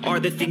are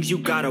the things you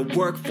gotta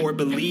work for,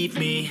 believe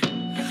me.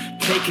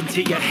 Take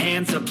into your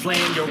hands a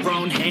plan. Your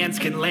own hands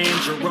can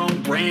land your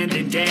own brand.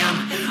 And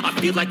damn, I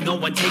feel like no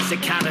one takes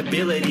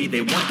accountability.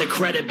 They want the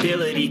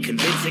credibility,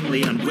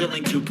 convincingly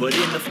unwilling to put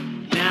in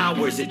the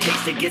hours it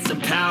takes to get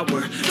some power.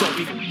 Don't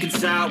be f***ing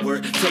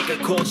sour. Take a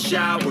cold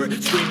shower.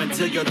 Scream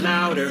until you're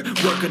louder.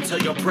 Work until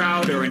you're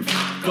prouder. And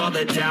f*** all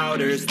the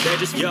doubters, they're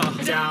just your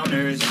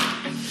downers.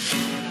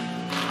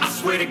 I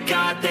swear to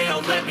God they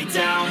all let me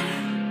down.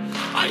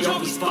 I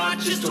always fought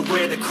just to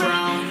wear the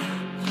crown.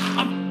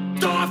 I'm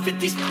off at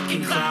these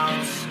fucking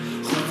clowns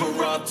who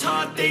were all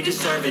taught they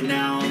deserve an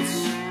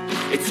ounce.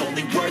 It's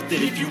only worth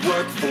it if you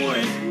work for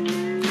it.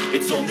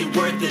 It's only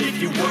worth it if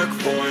you work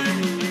for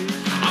it.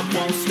 I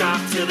won't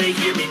stop till they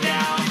hear me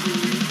now.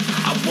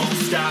 I won't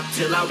stop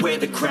till I wear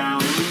the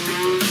crown.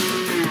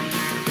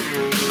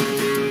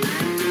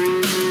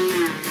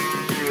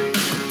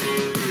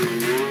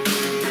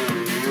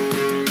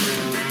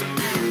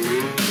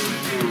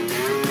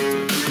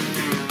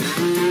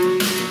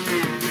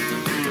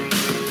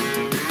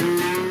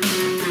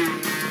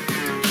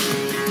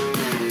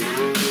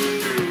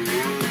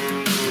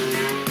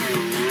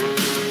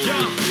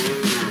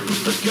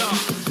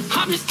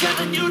 I'm just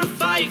telling you to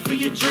fight for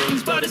your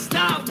dreams, but it's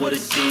not what it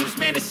seems.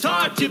 Man, it's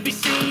hard to be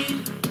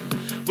seen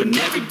when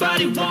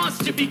everybody wants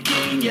to be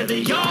king. Yeah,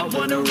 they all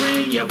wanna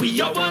ring, yeah, we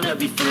all wanna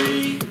be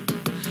free.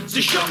 So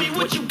show me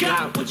what you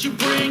got, what you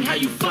bring, how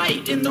you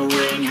fight in the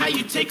ring, how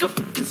you take a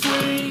fucking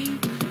swing.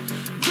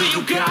 Do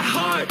you got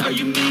heart, are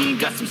you mean?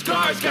 Got some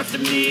scars, got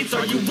some needs,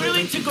 are you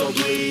willing to go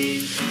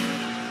bleed?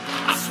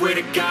 I swear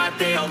to God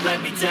they all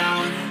let me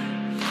down.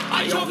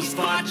 I always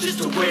fought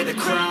just to wear the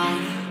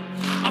crown.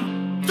 I'm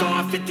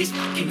off at these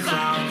fucking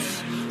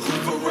clowns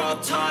who were all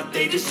taught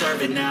they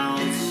deserve an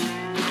ounce.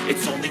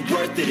 It's only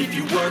worth it if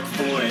you work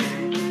for it.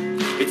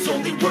 It's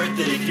only worth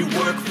it if you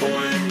work for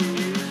it.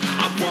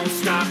 I won't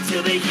stop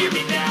till they hear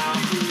me now.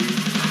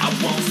 I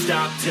won't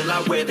stop till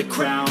I wear the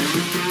crown.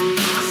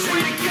 I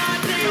swear to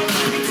God they all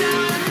let me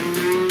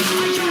down.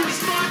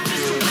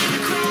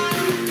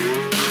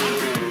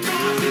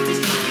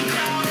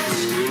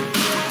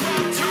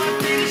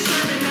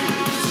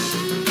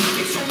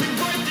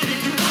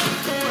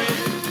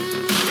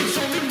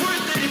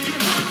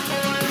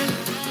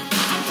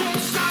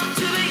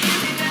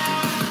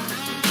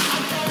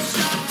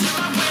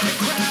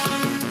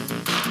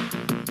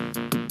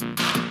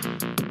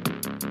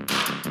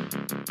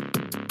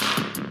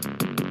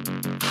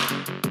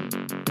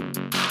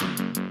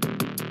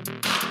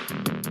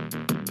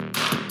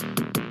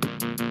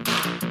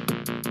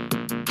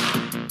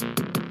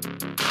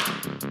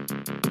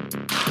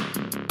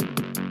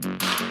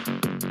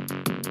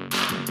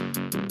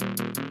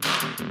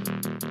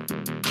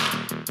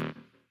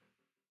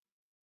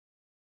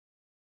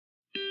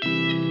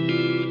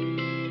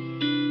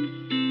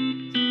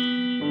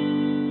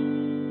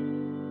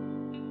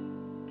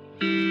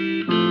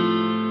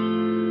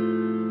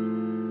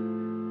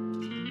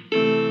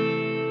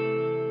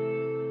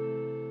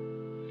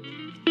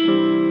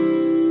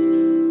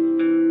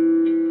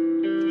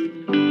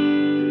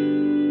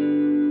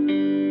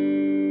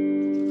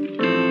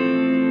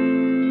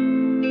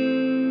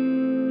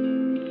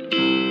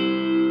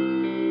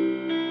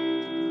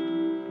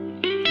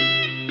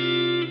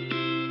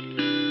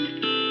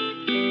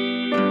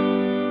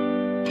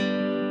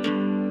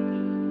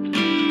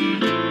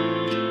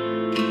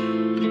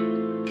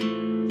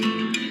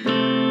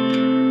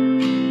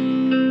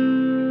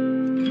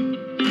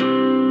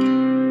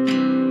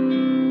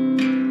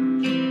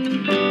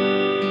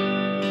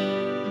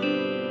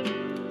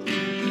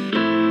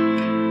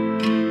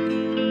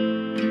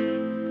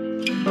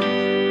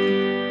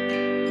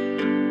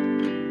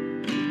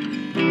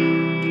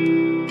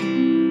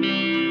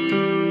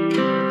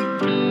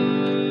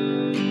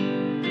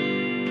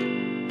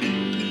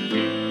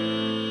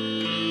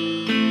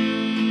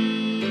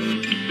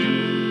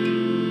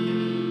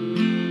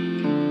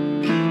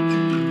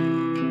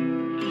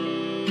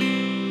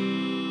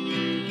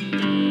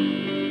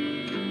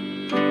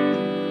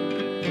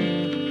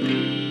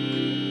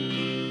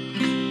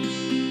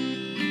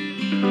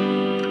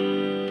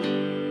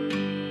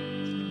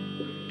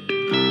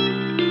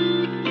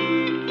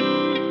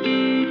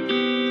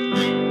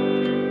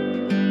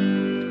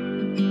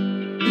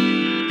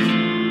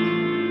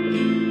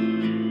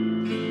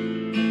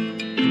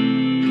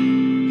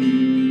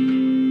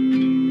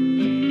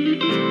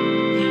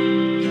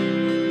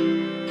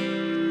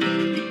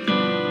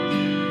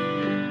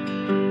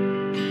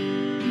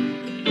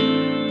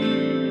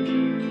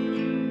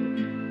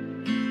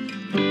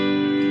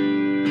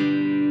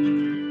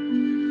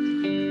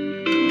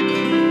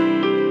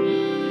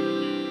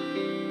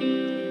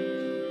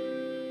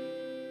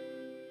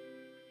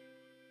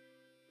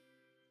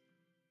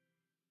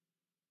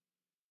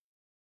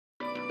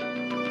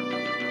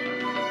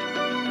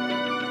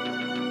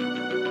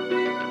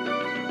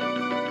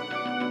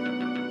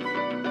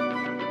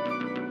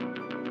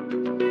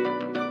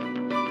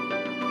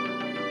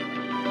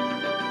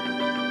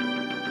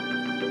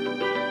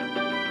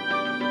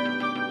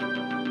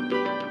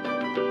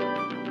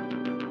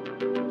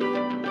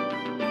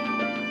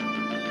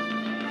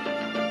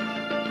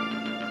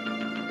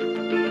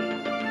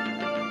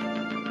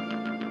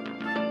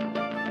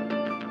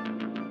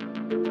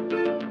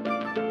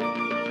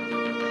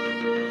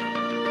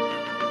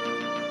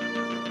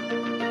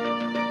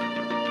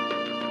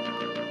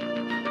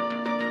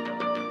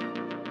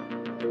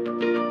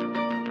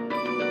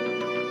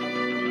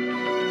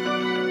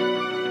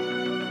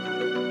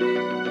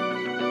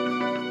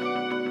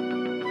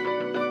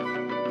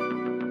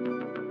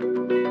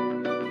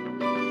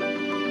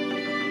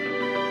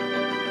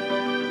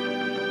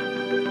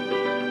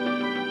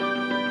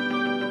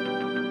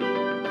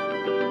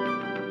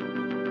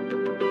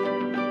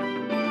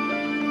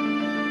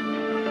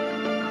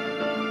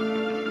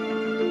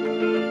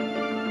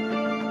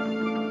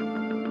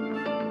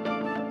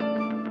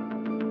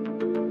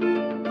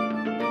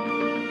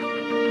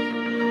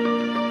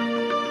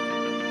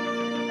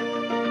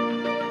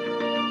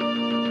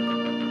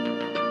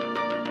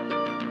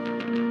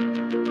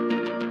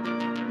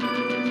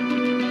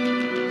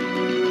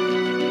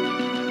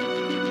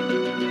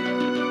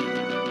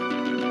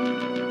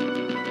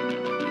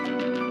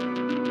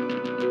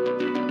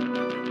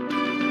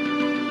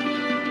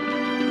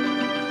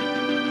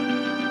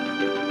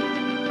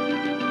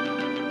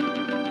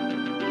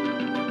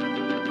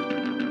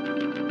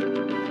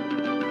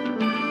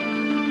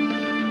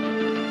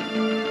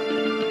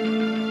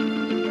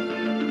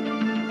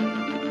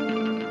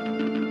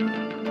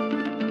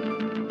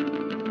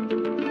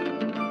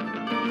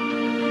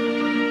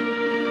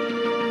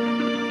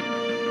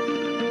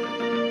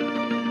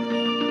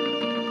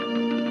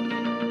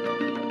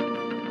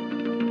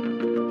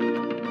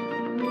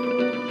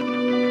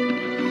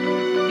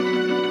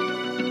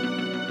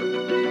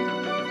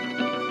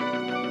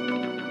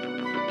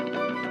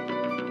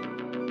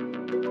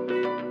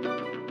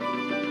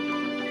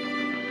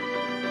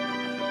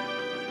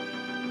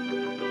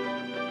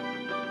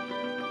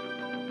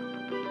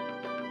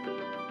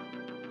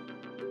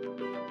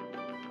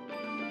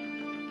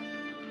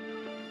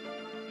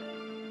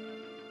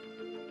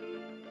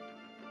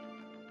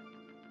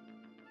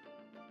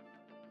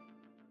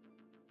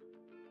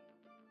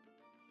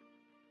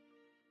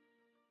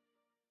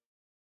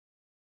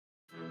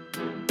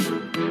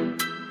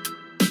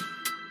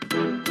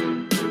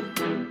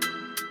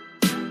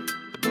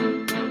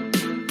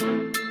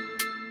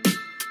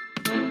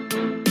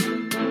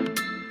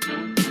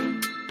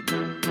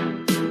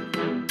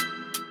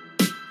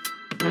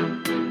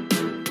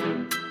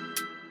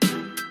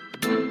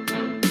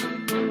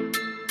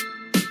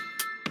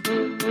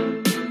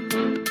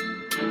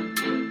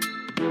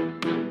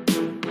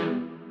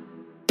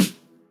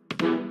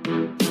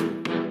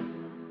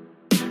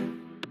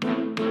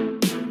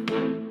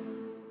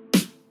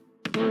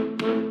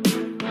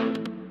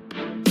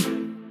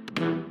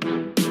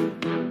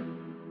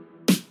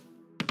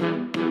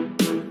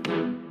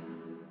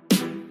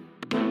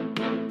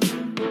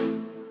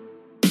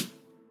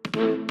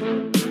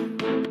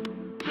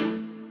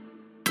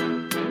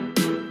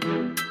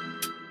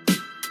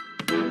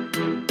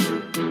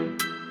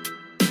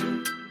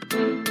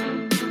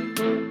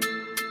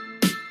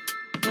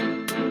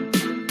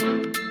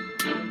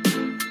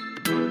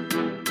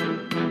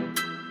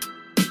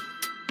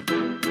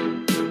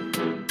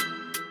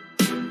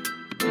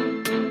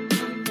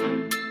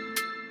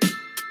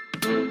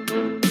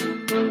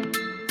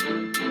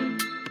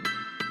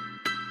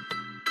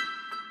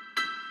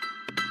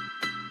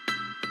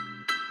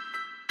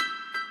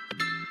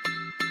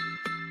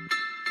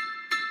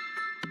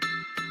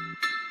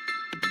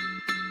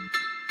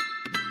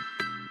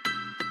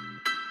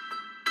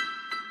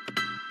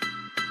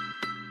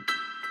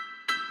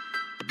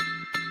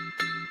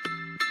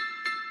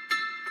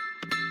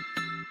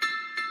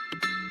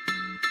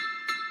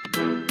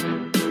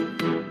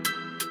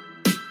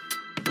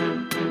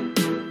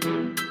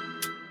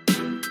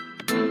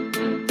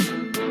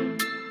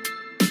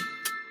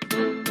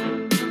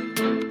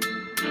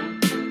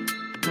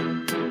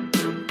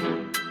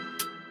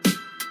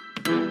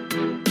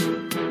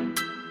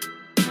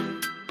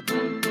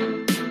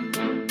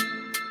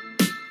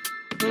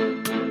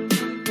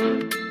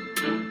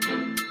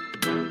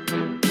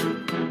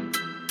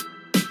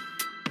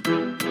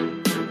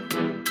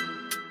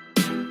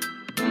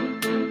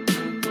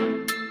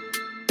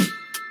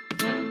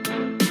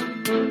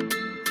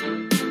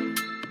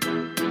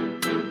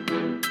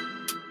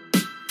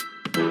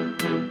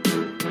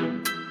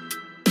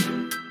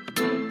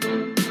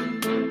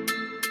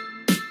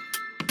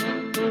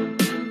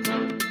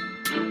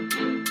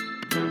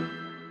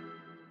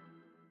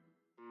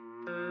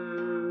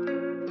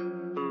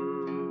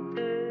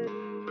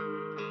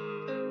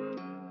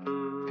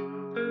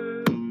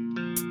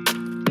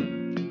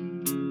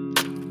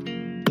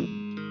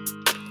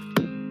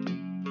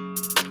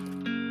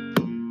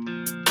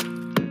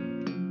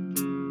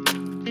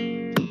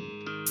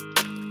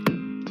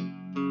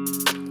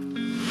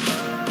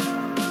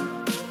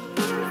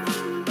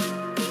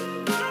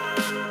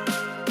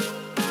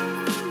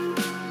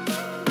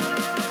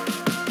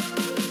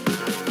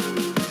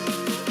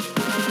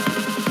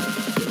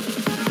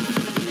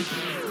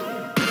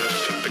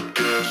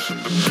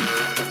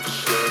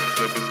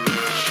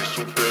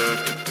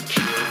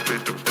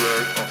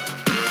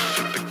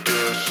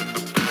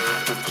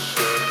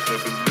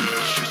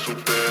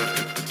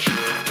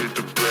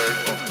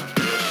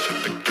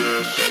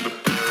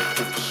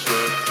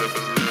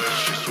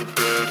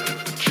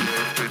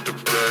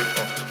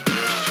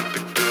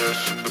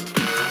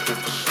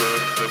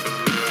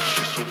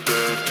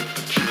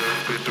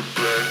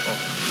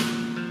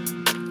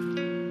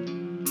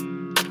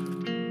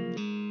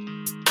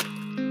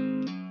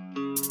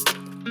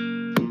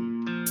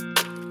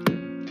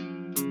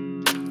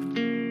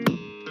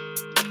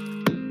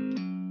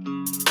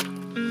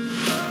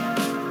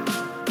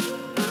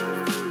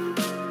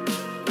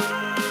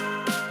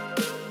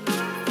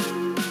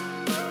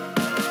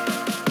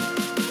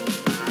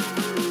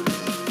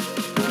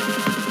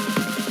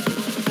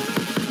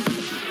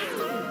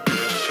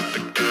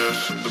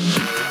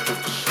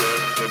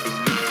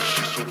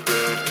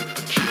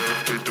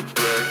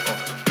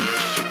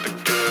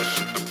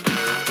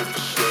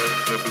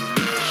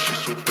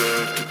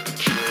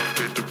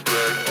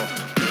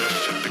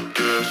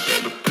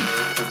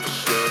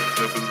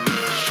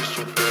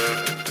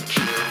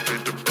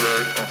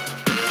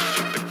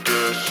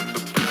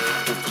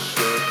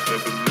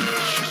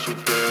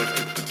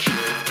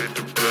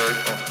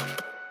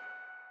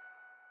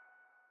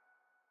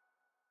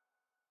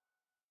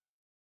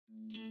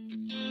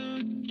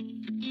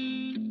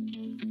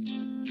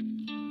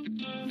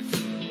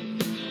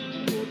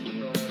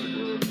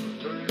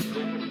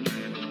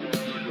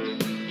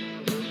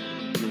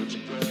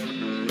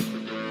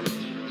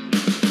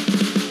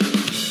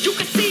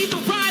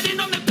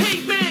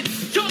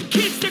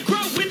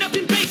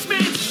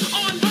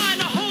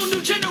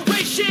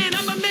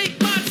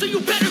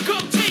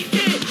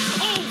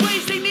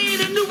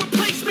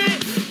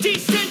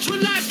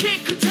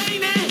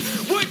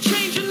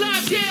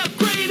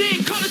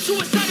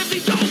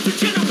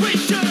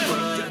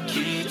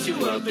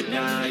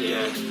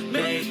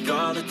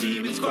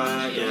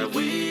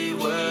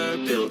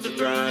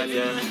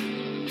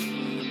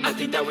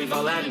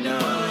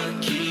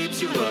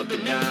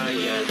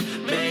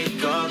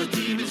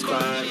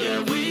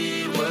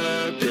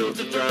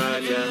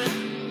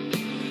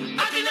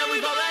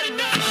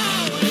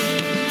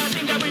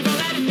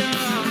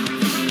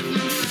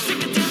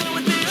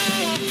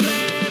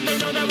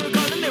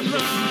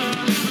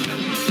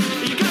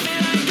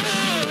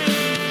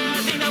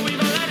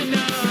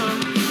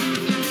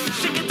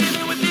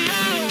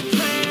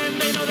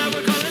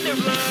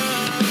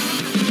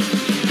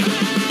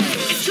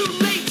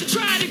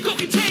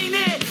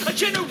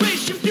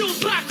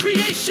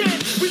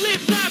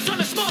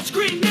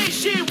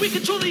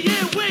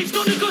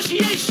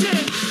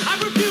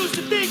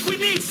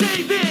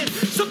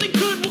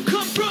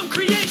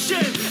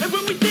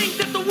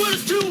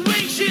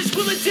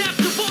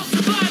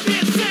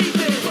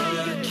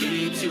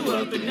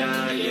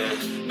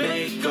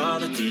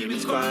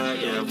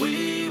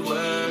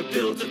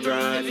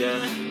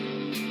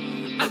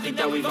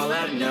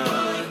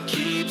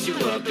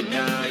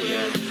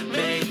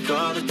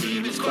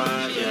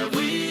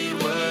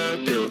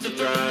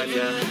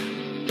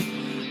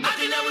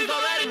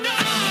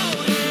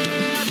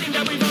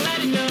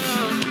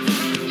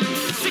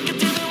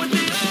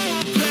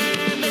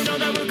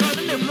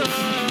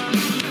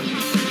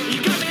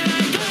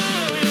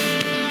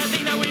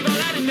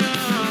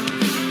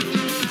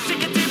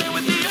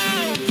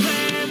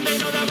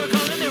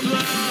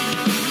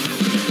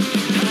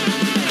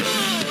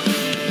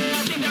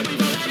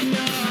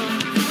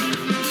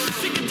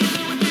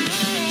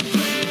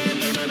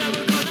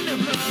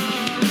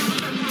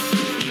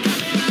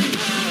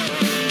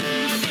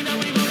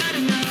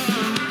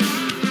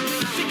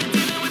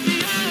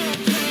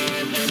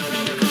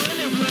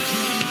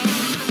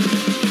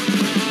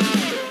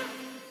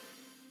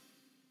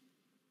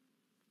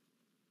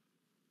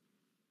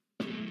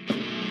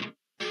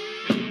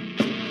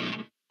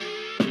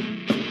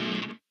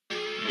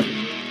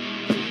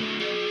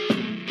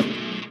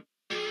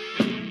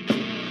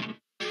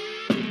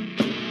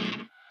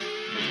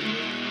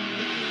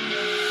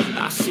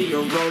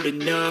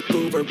 Rolling up,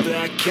 Uber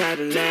black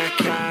Cadillac,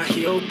 high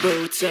heel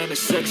boots and a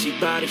sexy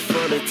body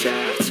full of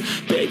tats.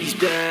 Baby's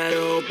bad,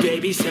 oh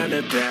baby's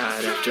hella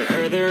bad. After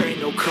her there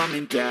ain't no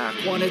coming back.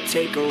 Wanna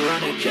take a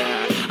run at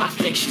that. I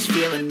think she's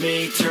feeling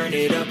me, turn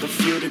it up a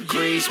few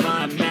degrees.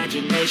 My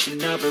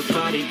imagination of her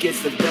body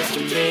gets the best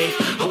of me.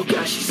 Oh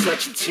gosh, she's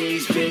such a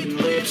tease, bitten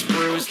lips,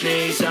 bruised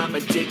knees. I'm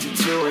addicted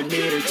to her,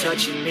 need her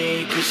touching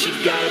me, cause she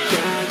got a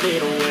bad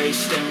little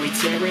waist. And we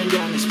tearing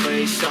down this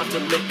place, off the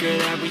liquor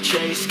that we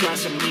chase. Got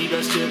some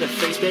egos to the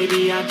face,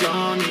 baby, I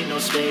don't need no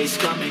space.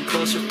 Coming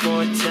closer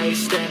for a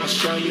taste, and I'll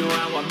show you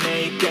how I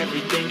make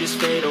everything just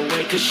fade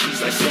away. Cause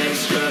she's like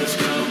sex, drugs,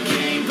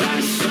 cocaine,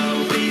 body so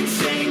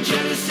insane.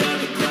 Jealous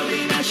of the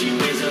clothing that she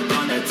wears up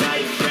on that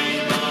tight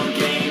frame. All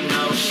game,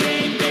 no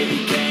shame,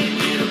 baby came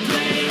here to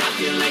play. I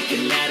feel like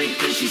an addict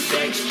cause she's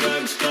sex,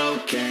 drugs,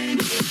 cocaine.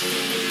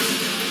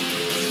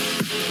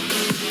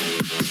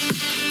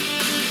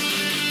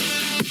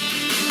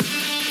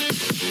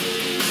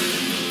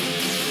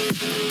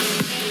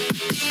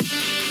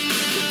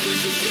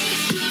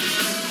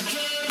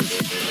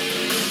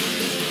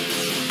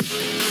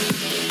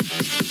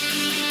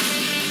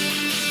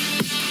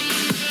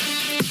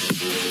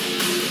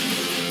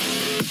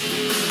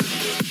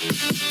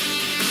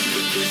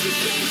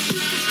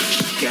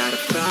 She's got a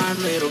fine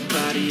little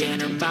body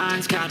and her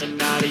mind's kinda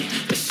naughty.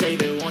 They say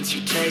that once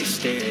you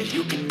taste it,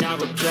 you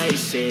cannot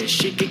replace it.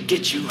 She could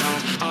get you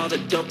high, all the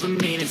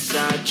dopamine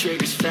inside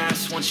triggers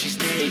fast once she's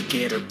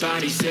naked. Her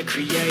body's a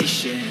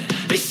creation.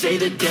 They say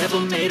the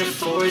devil made her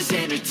for his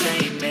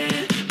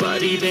entertainment,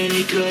 but even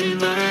he couldn't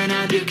learn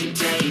how to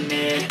contain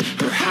it.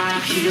 Her high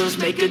heels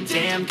make a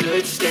damn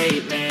good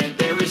statement.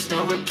 There is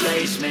no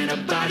replacement, a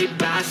body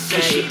by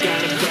Satan. She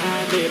got a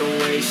bad little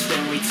waist,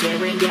 and we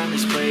tearing down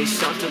this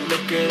place off the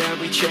liquor that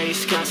we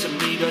chase. Got some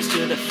egos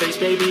to the face,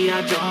 baby,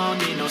 I don't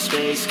need no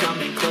space.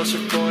 Coming closer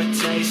for a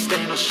taste,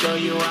 and I'll show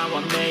you how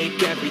I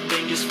make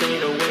everything just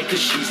fade away. Cause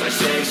she's like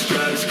sex,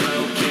 drugs,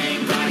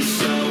 cocaine, body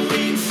so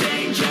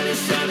insane.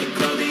 Jealous of the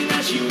clothing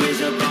that she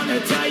wears up on a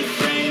tight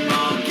frame.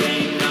 All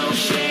game, no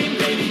shame,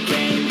 baby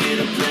came here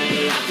to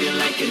play. I feel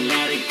like an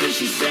addict cause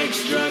she's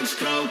sex, drugs,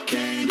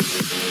 cocaine.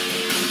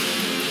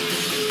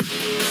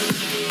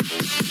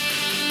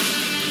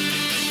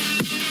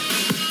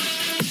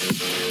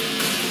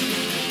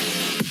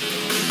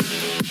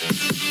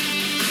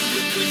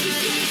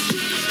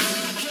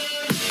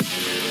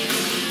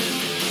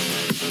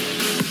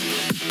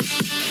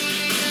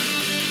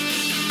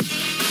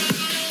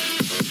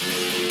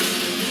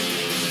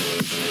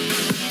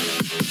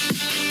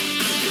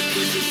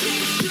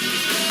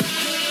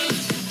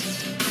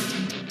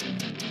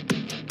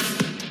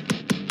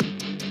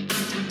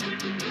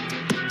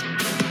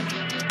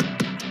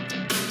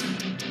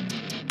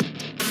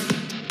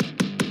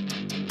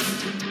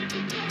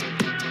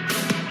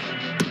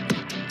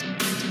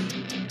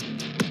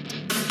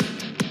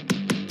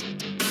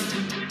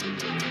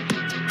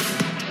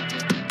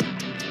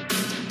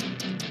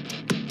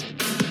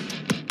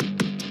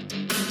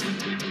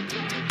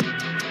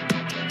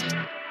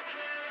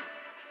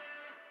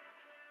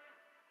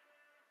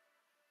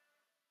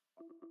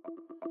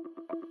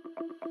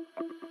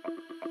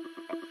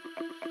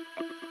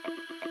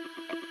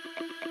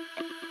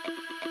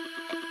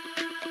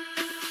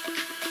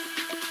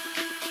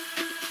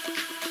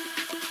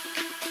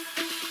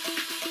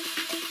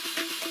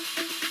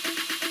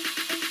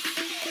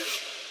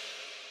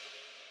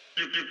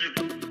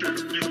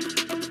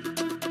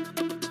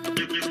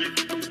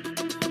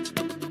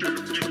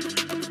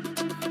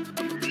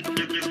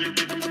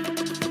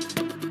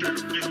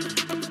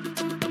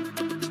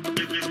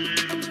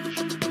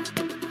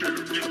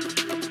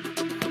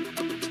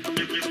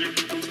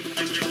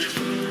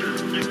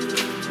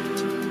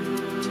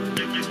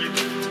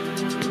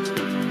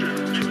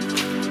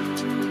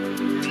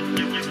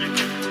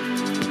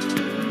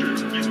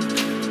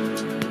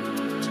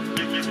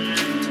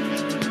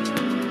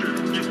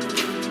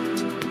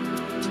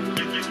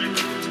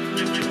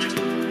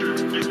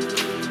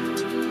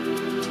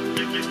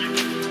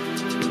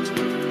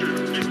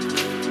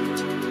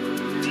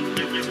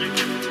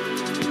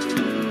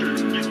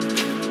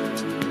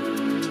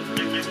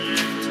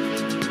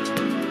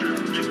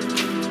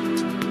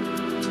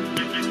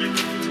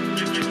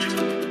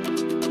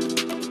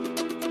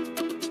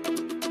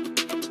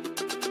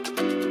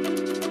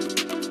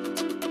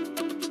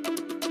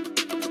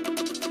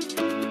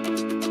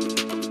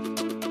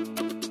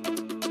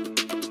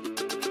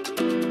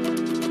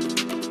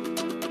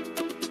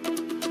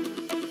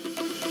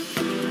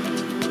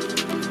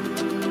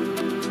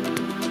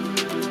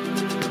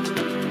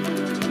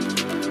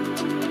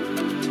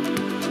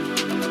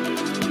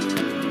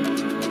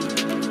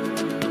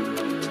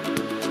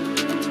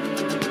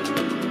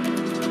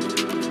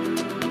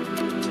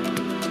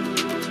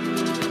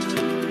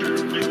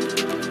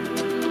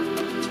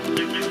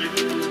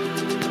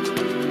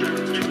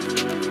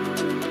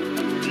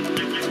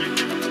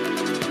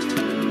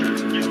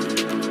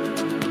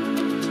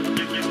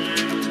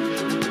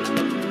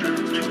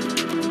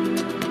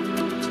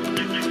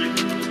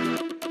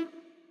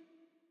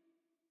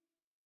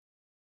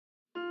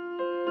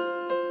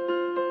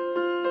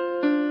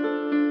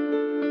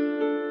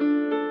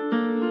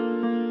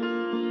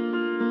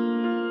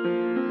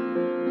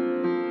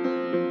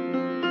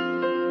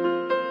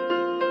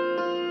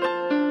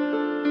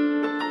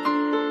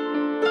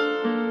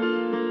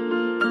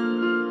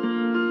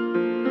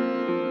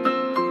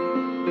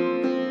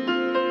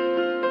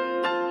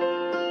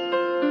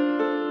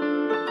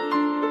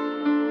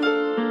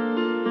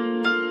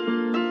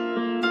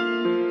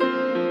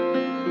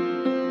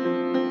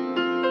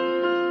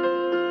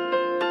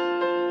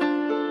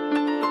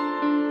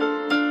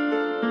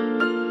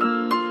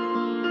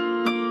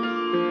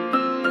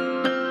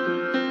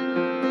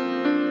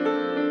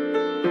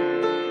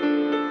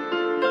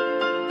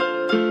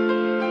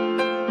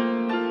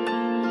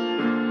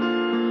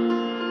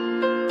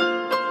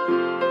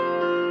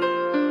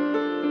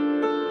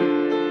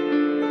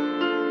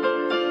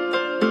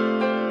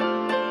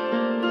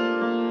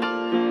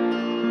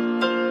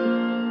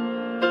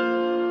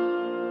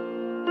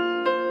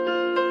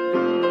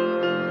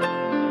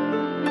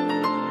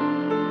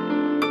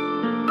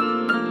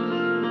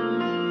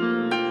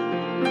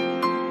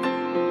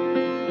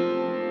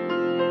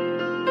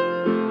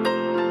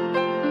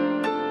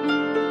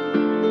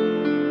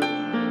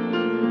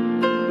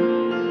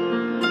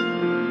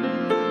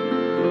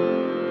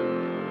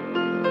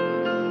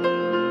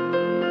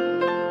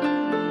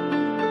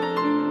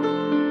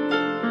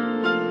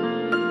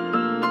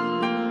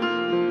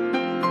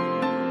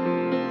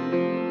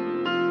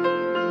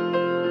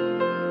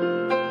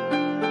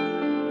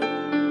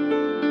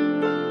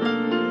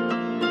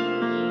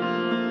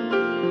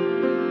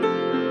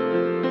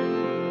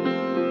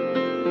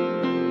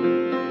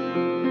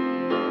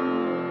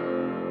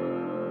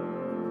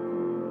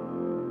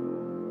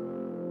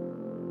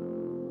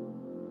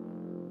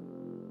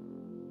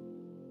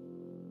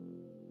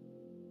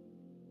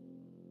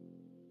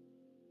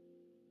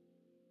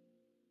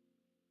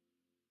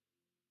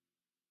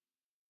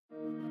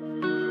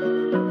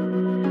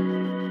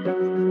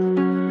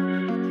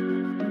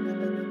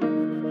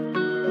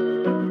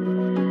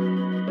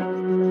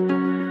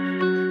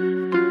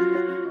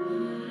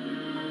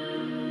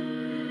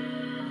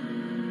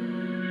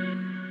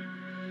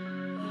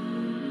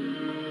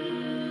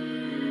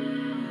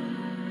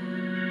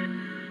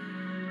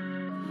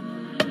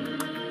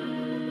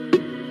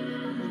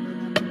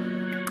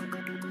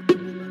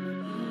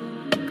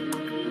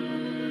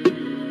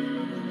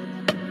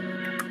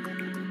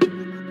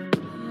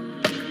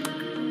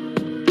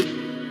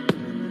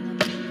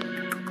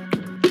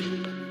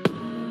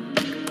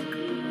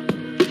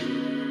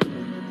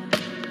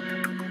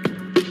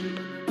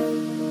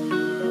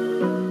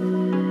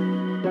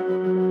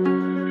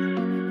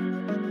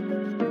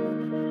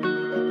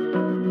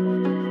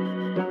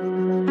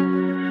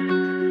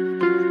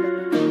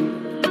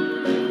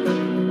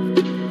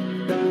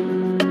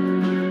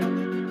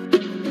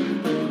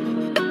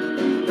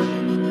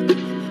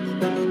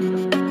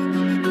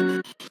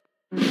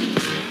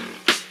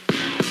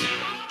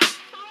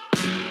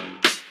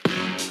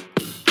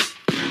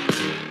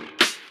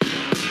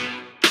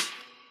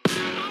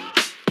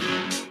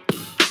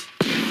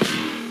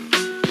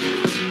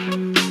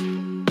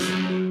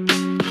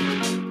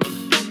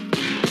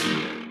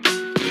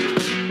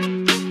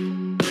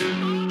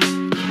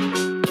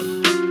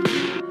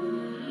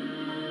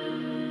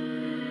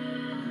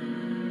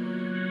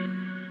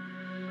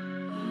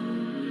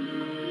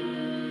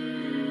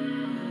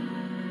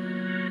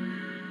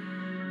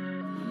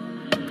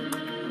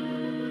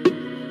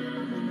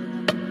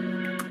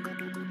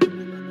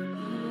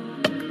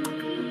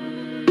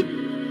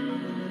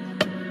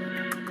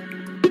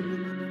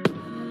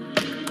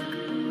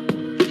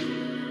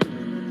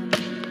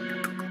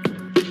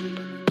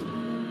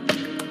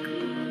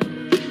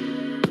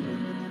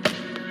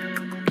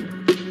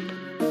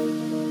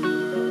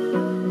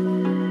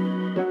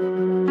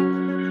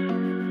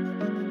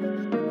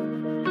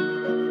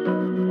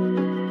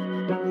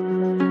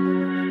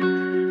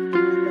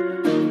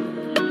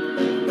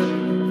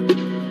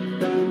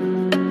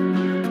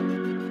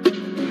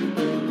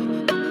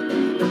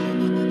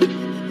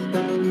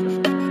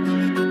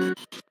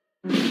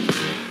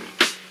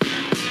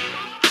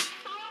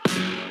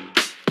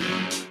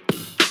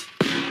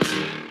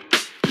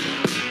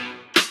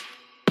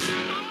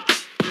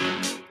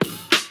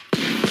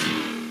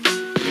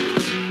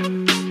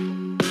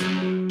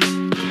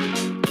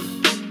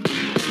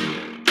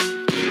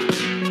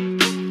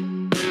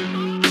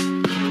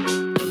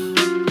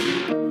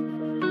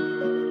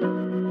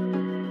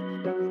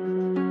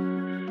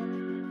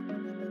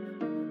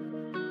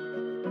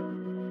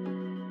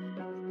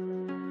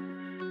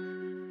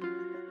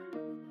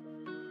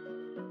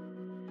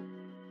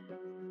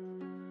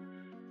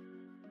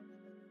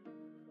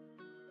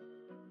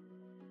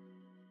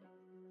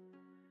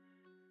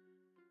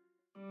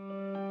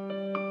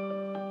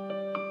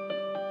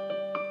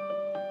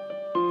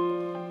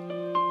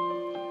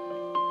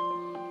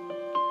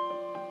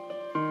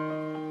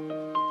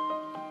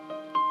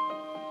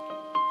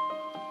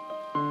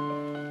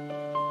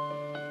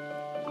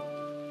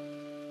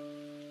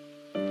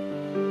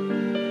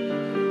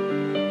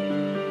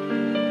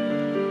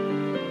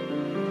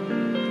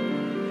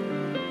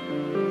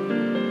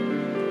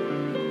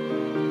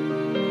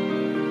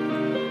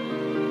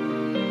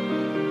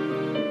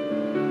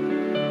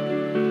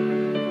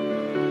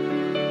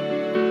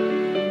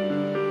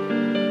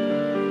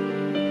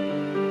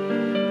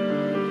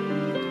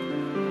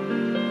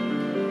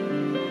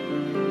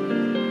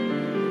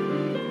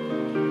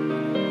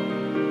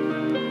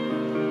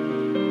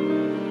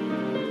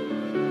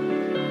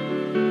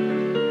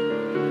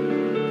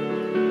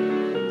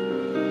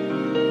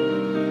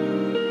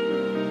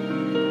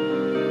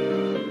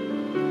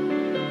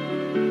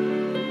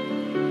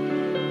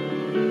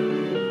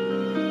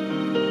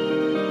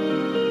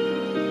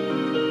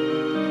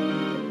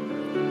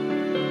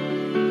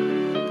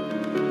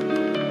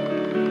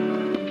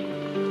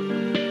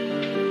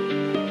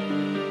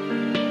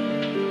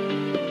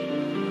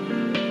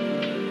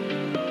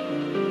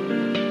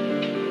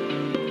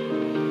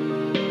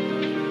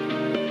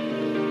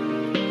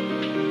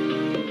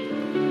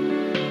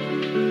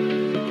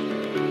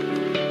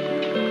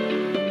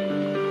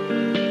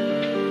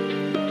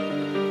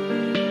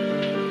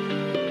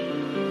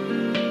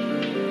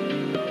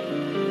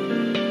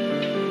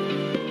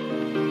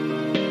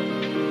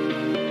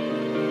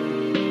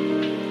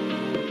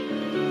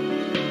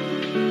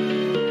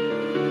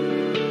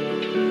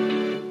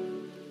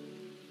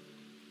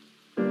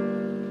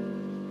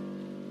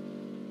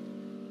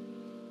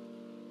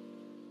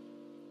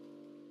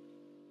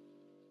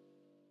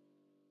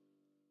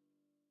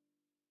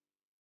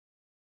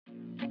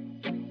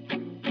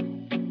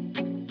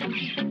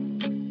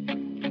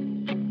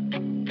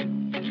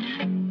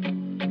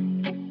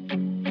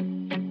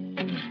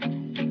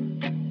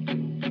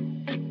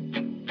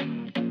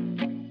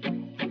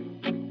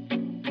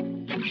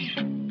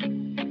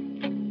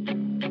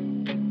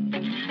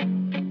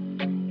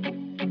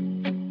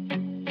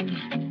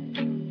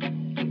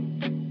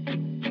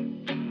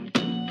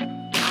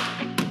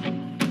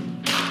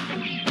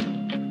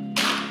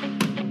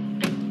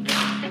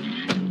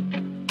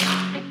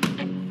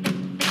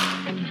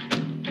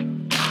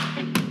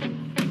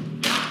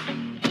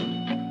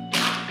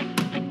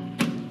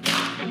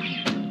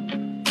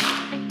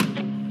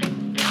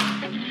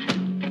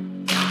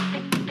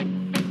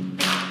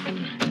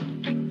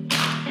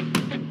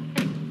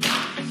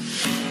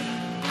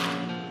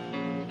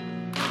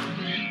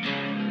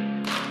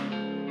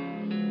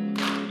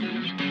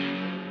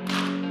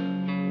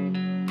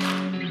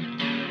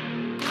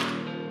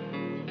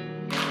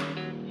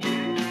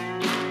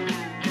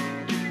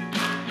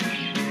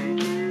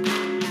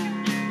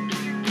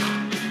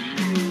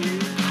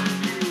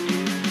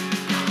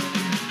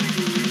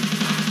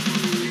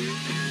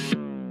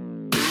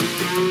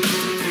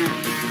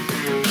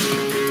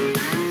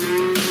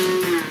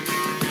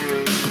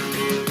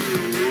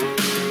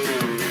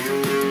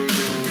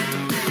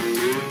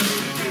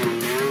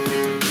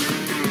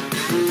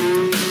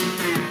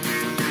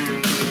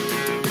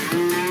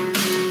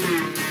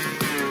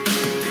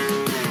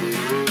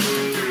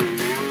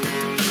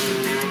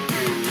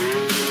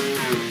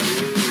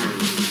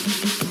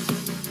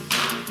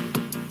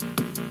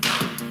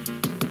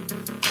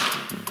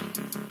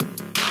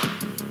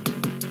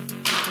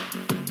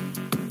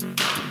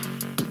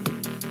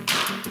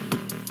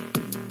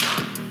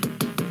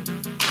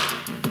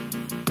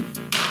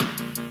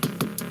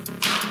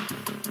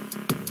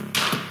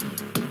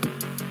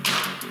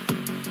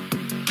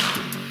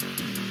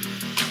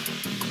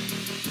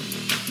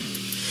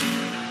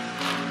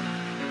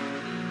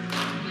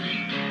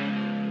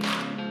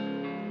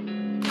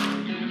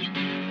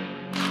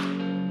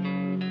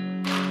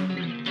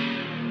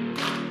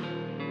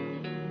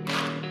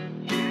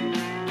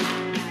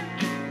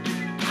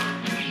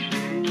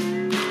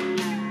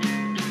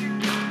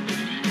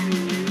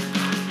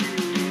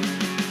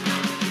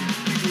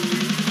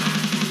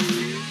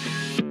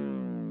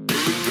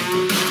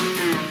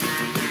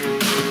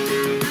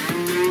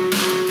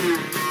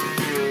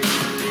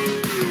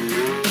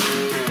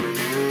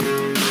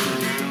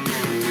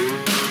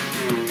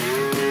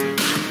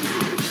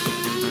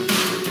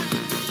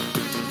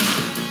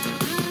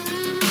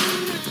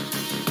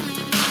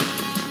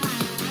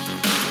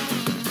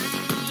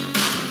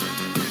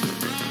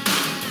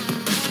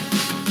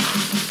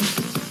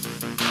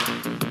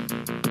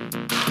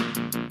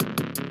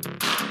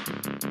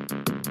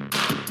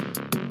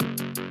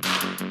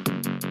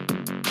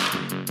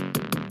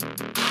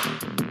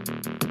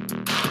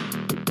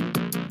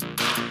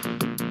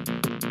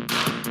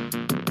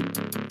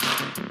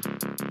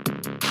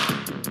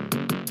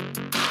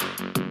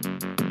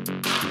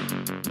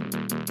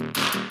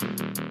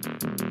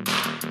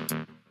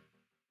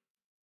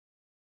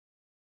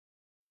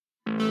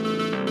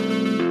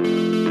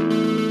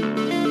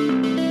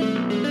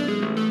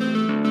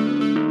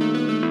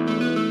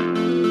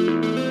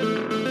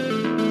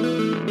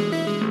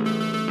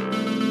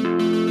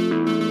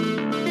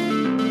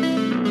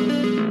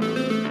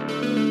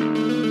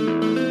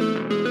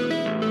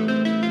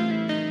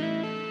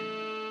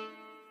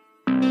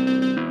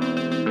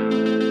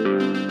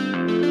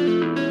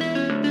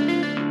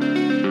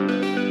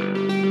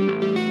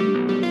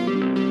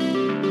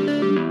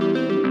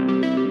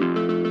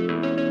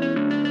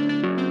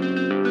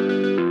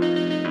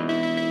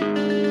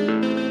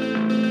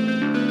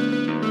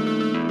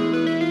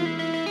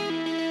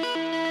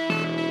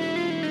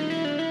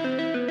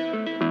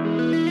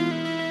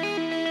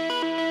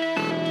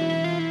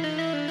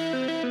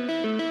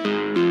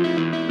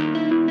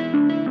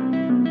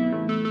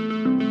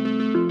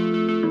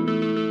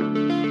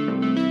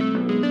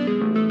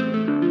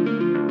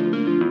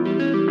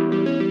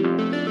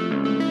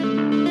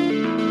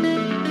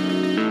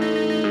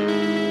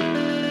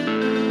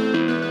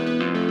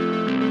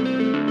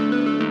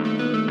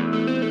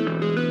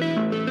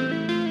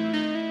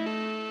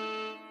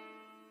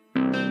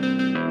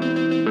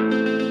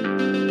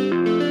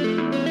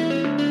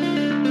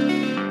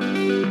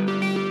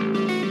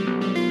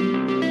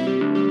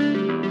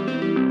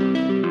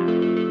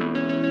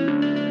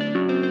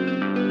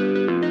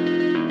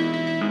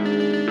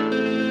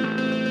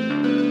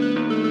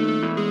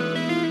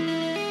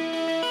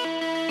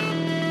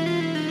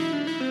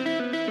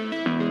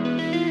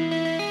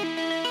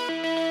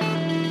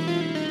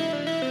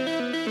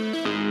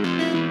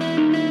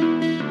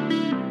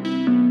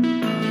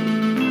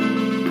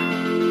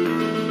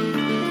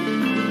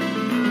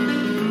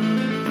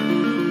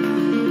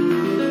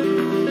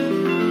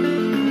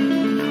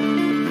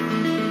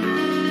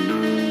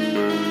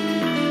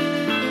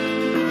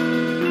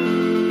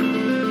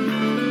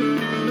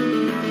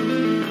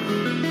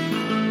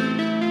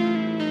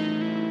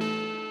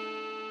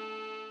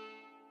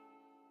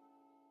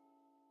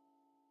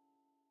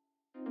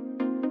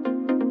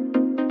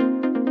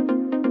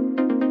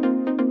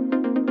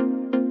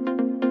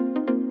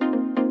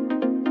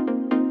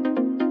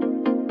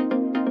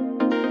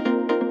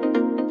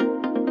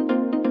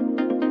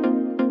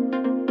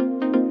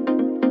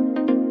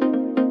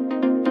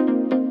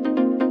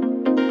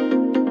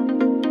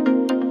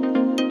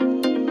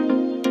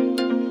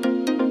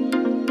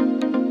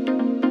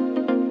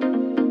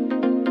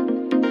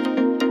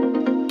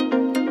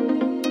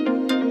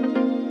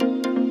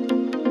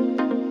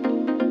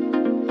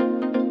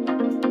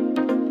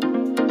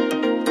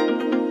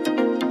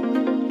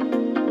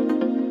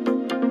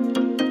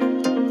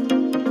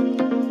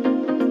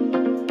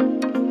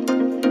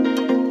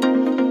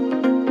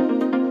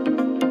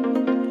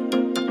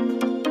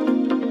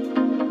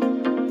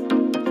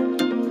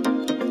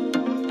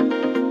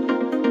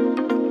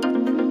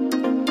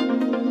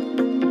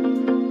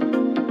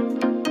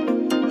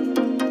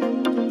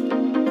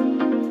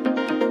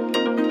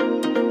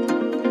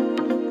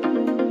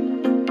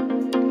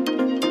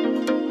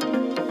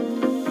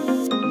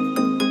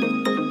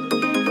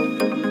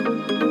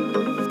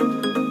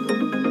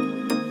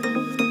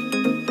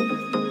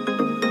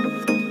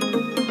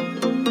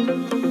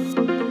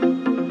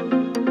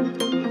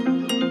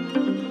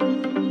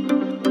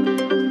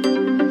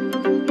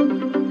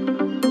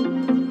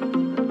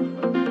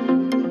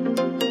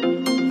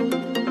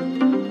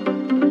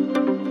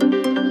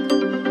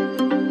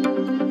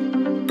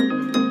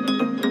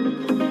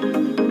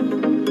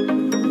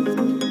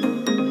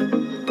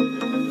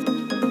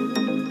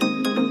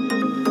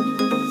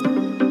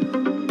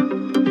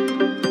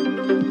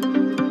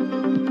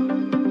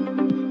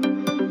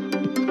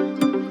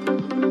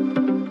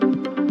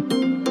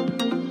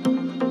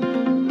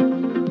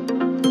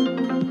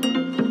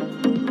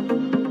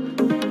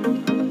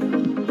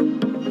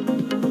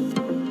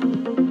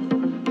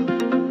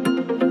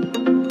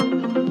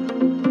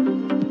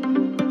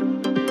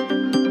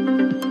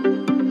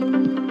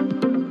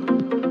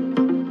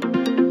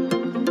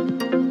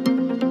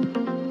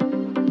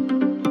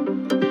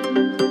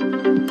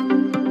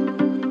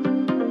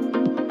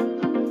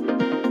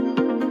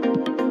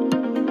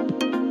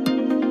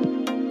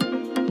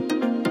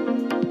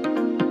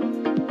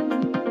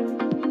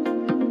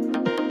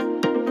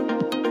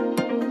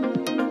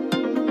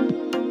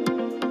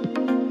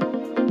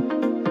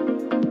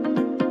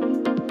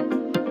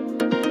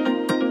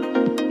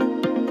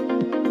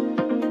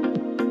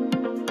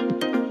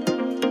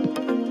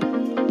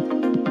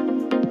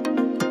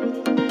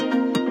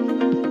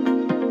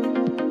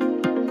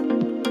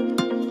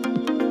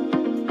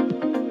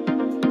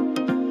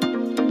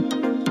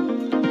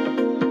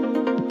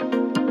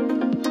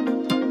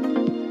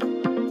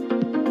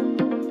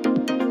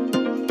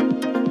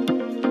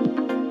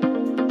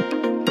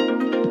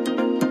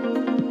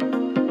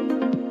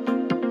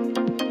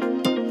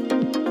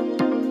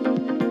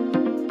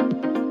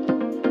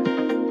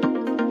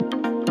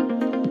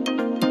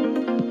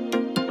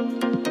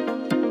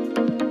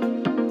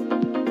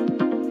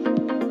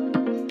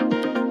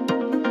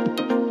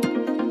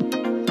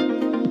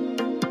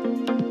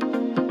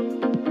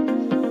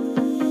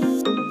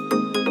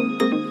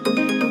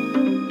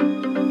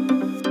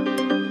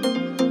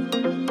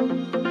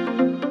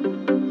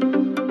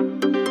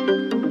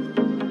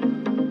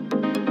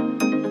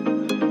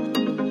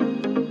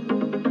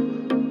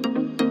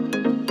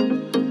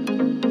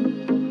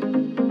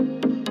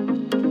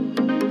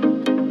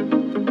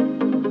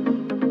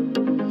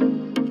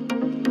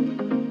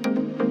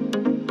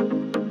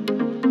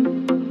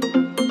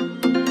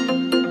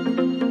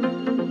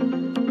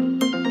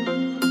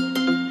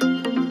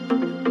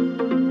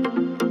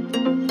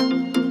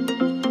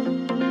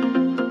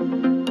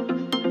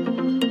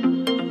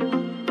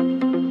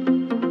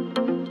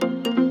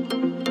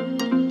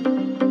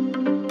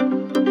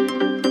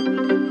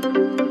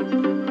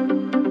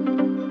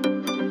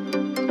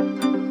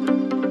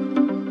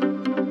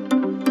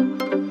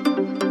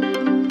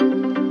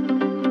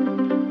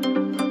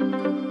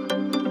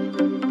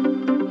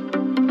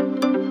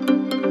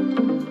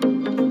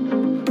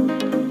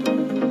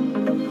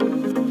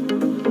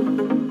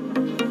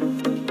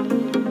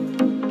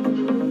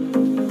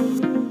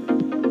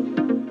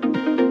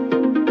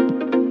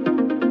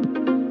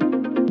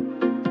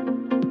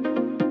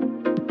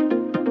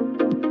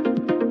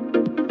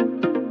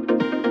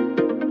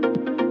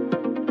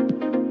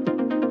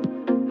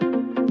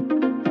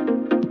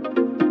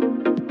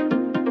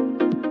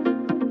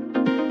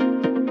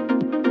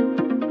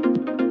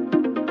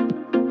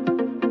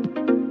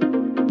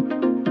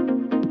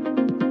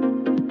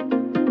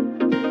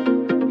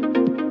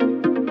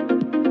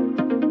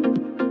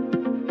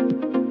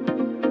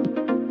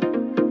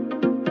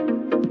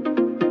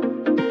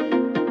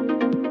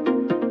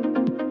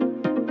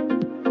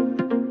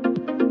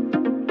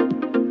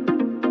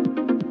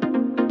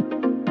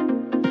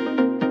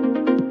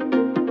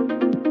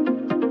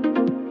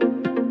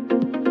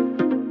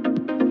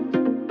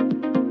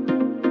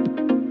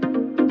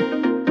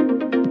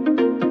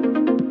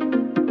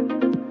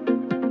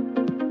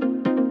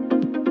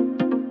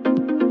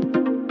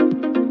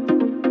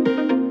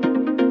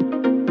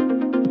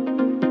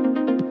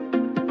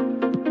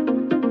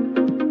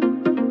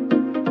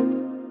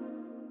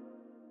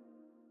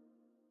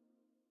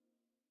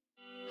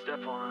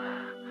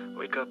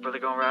 brother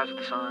gonna rise with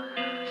the sun.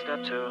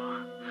 Step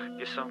 2,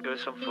 get some good,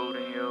 some food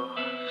in you.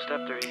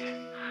 Step 3,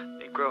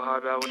 think real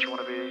hard about what you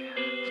wanna be.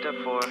 Step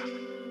 4,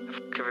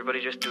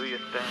 everybody just do your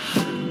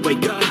thing.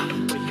 Wake up,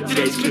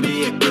 today's gonna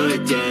be a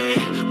good day.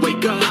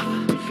 Wake up,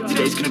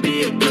 today's gonna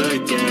be a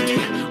good day.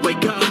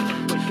 Wake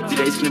up,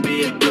 today's gonna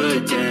be a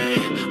good day.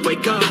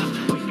 Wake up,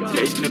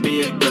 today's gonna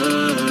be a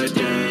good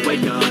day.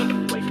 Wake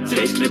up,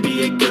 today's gonna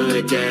be a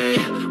good day.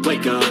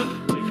 Wake up,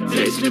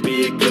 today's gonna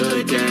be a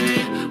good day.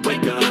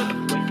 Wake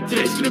up,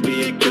 today's gonna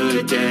be a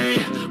good day.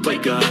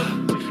 Wake up,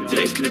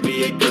 today's gonna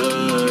be a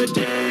good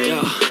day.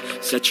 Yo,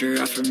 set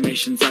your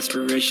affirmations,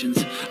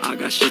 aspirations. I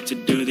got shit to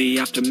do, the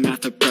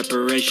aftermath of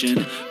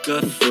preparation.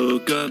 Good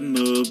food, good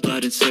mood,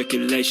 blood in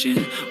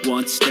circulation.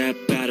 One step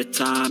at a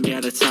time,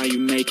 yeah, that's how you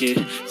make it.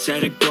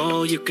 Set a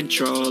goal you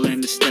control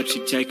and the steps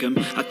you take them.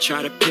 I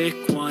try to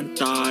pick one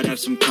thought, have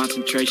some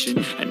concentration.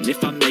 And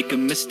if I make a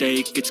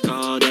mistake, it's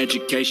called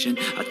education.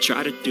 I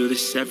try to do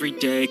this every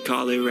day,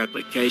 call it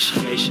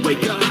replication.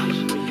 Wake up,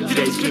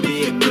 today's gonna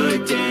be a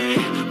good day.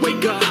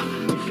 Wake up,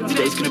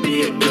 today's gonna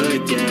be a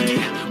good day.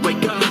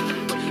 Wake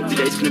up,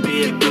 today's gonna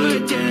be a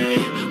good day.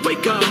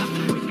 Wake up,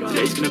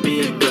 today's gonna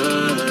be a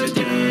good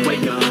day.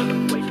 Wake up,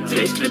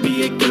 today's gonna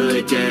be a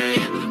good day.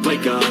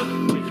 Wake up,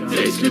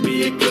 today's gonna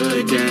be a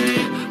good day.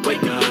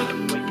 Wake up,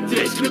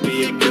 today's gonna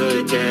be a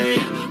good day.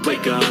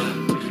 Wake up,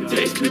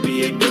 today's gonna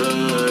be a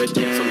good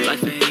day. So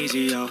life ain't easy,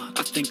 yo,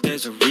 I think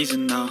there's a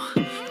reason though.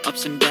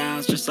 Ups and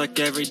downs, just like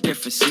every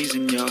different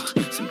season, yo.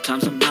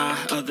 Sometimes I'm high,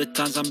 other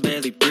times I'm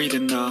barely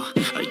breathing, though.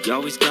 I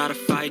always gotta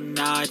fight and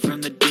hide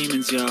from the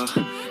demons, yo.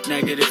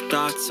 Negative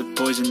thoughts are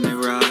poison, they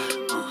rot.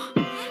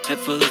 Head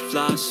full of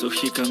flies, so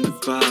here come the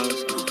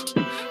clouds.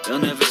 They'll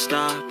never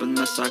stop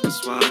unless I can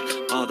swap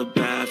all the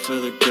bad for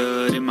the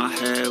good in my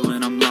head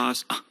when I'm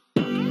lost.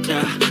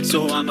 Yeah,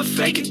 so I'ma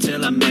fake it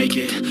till I make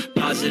it.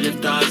 Positive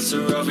thoughts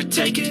are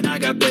overtaken, I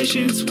got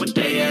patience. One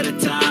day at a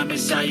time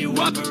is how you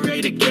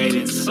operate a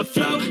cadence. A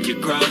flow,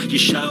 you grow, you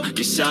show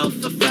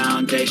yourself a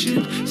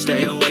foundation.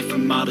 Stay away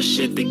from all the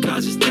shit that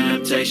causes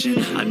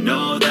temptation. I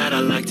know that I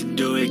like to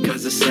do it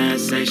cause it's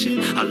sensation.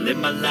 I live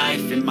my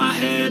life in my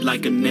head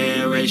like a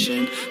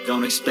narration.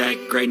 Don't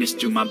expect greatness,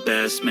 do my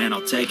best, man,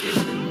 I'll take it.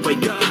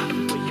 Wake up,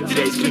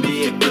 today's gonna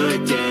be a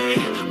good day.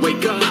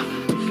 Wake up,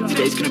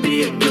 today's gonna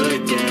be a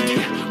good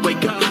day.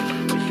 Wake up,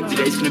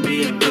 today's gonna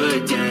be a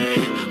good day.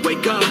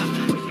 Wake up,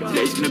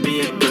 today's gonna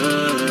be a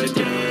good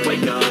day.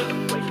 Wake up,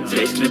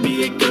 today's gonna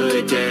be a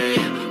good day.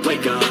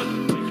 Wake up,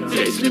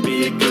 today's gonna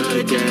be a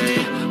good day.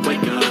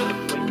 Wake up,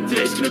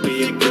 today's gonna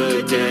be a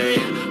good day.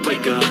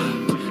 Wake up,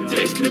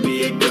 today's gonna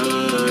be a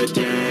good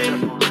day.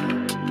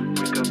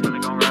 Wake up, brother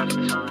gonna rise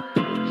with the sun.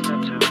 Step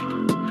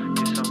 2,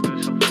 get some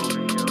good, some food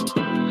in you.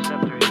 Step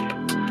 3,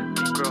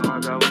 think real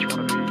hard about what you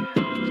wanna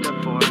be. Step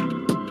 4,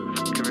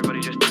 everybody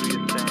just do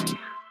your thing.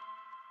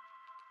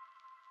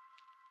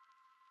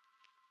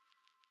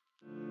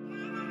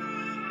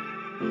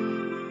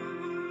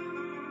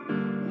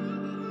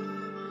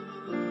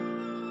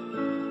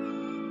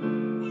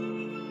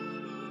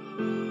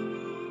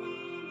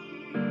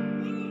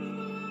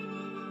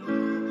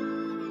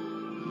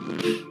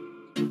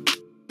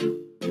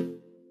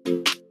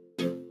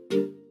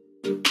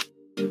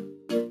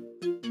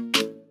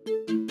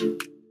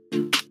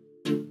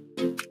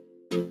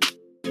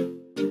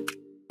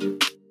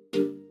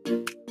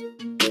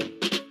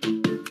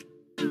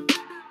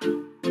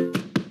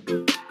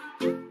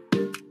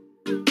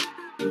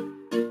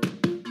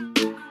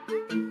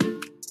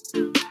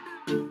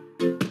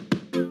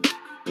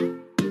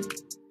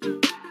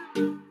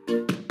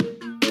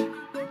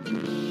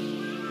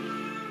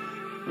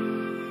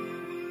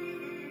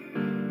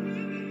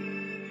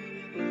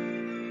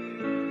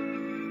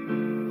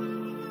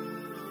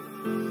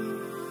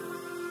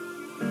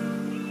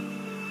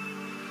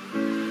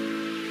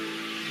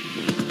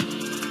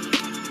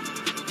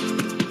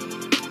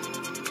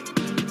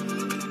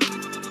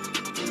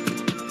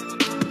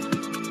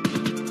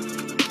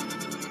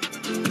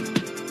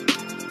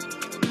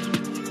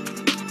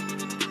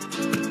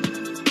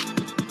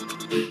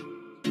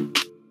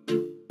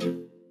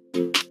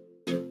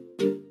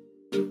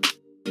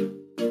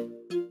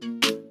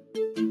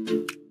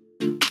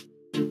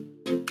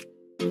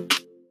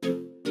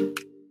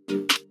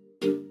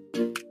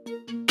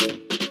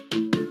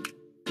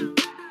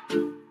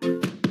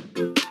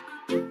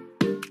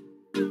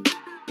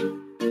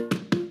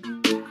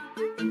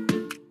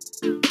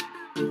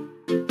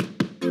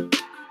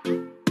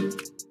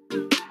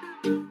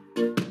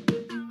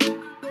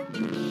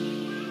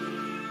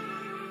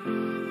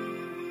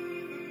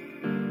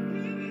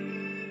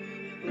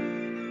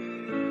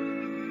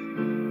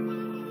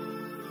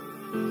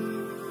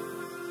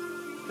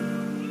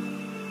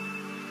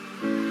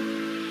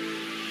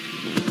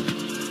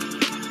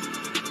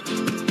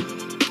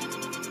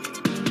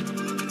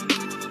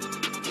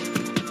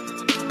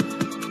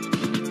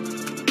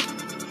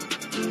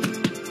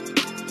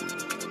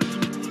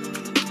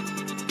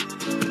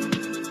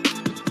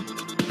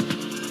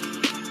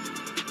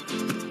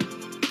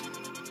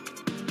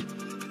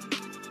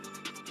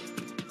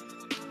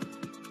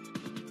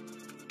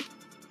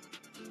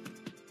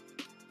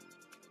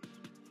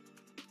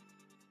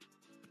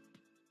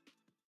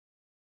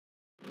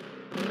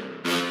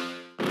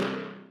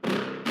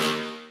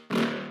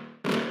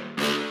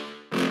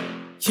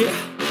 Yeah.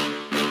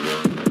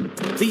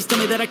 Please tell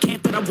me that I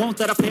can't, that I won't,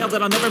 that I fail,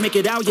 that I'll never make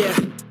it out, yeah.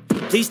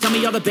 Please tell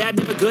me all the bad,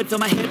 never good, fill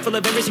my head full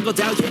of every single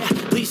doubt, yeah.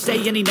 Please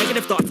say any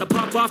negative thoughts, I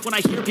pop off when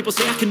I hear people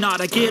say I cannot.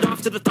 I get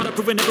off to the thought of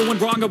proving everyone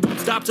wrong, I won't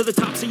stop to the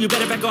top, so you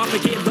better back off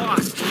and get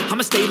lost.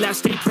 I'ma stay loud,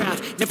 stay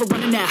proud, never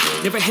running out,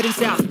 never heading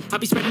south. I'll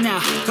be spreading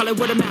out, call it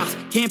word of mouth,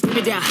 can't put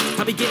me down,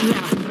 I'll be getting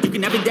loud. You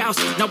can have it douse,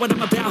 not what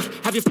I'm about,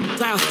 have your f***ing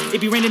cloud,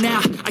 it be raining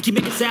now, I keep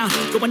making sound,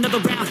 go another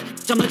round,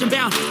 I'm legend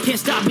bound, can't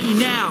stop me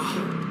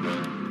now.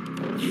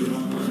 You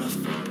don't wanna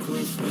fuck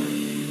with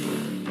me,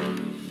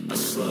 a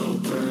slow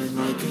burn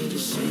like a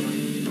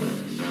disease.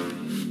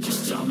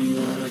 Just tell me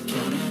that I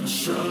can and I'll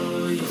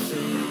show you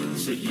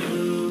things that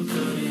you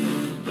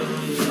couldn't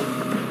believe.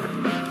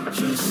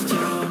 Just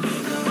tell me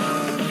that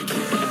I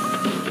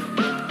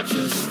can.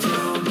 Just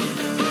tell me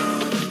that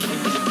I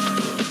can.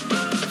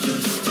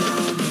 Just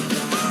tell me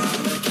that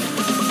I can.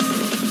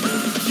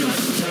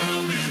 Just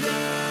tell me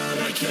that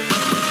I can.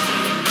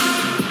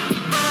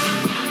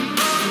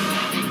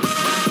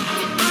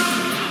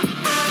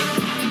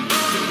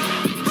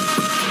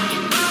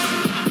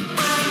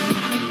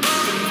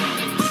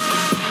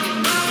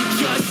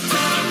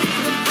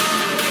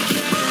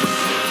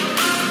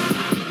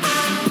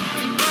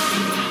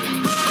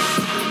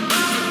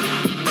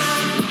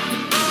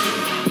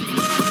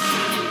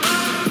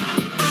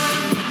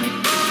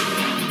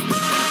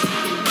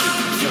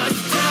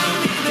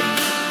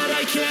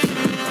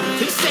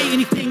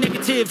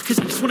 Cause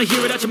I just wanna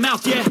hear it out your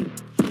mouth, yeah.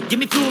 Give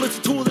me fuel, it's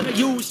a tool that I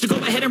use to go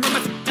ahead and run my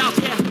mouth,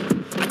 yeah.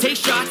 I take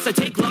shots, I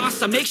take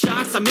loss, I make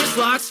shots, I miss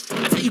lots.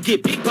 That's how you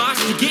get big box,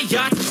 you get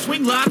yachts, you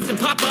swing lots and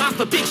pop off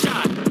a big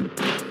shot.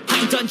 I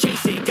ain't done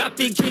chasing, got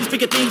big dreams,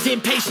 bigger things,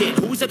 impatient.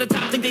 Who's at the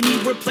top think they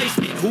need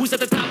replacement? Who's at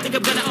the top think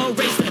I'm gonna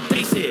erase them?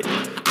 Face it,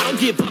 I don't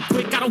give up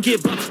quick, I don't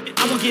give up shit,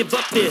 I won't give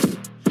up this.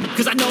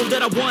 Cause I know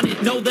that I want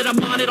it, know that I'm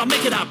on it, I'll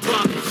make it, I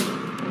promise.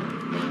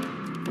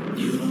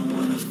 You don't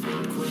wanna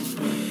fuck with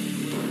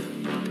me,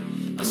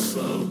 a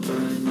slow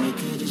burn like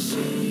a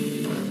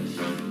disease.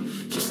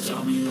 Just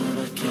tell me that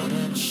I can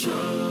and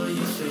show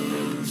you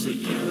things that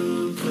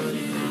you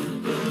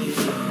couldn't believe.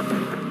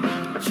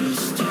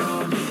 Just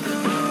tell me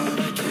that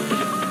I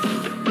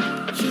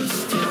can.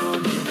 Just tell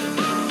me that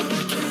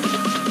I can.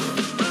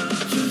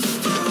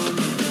 Just tell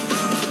me that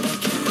I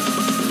can.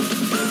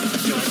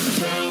 Just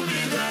tell me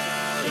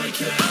that I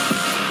can.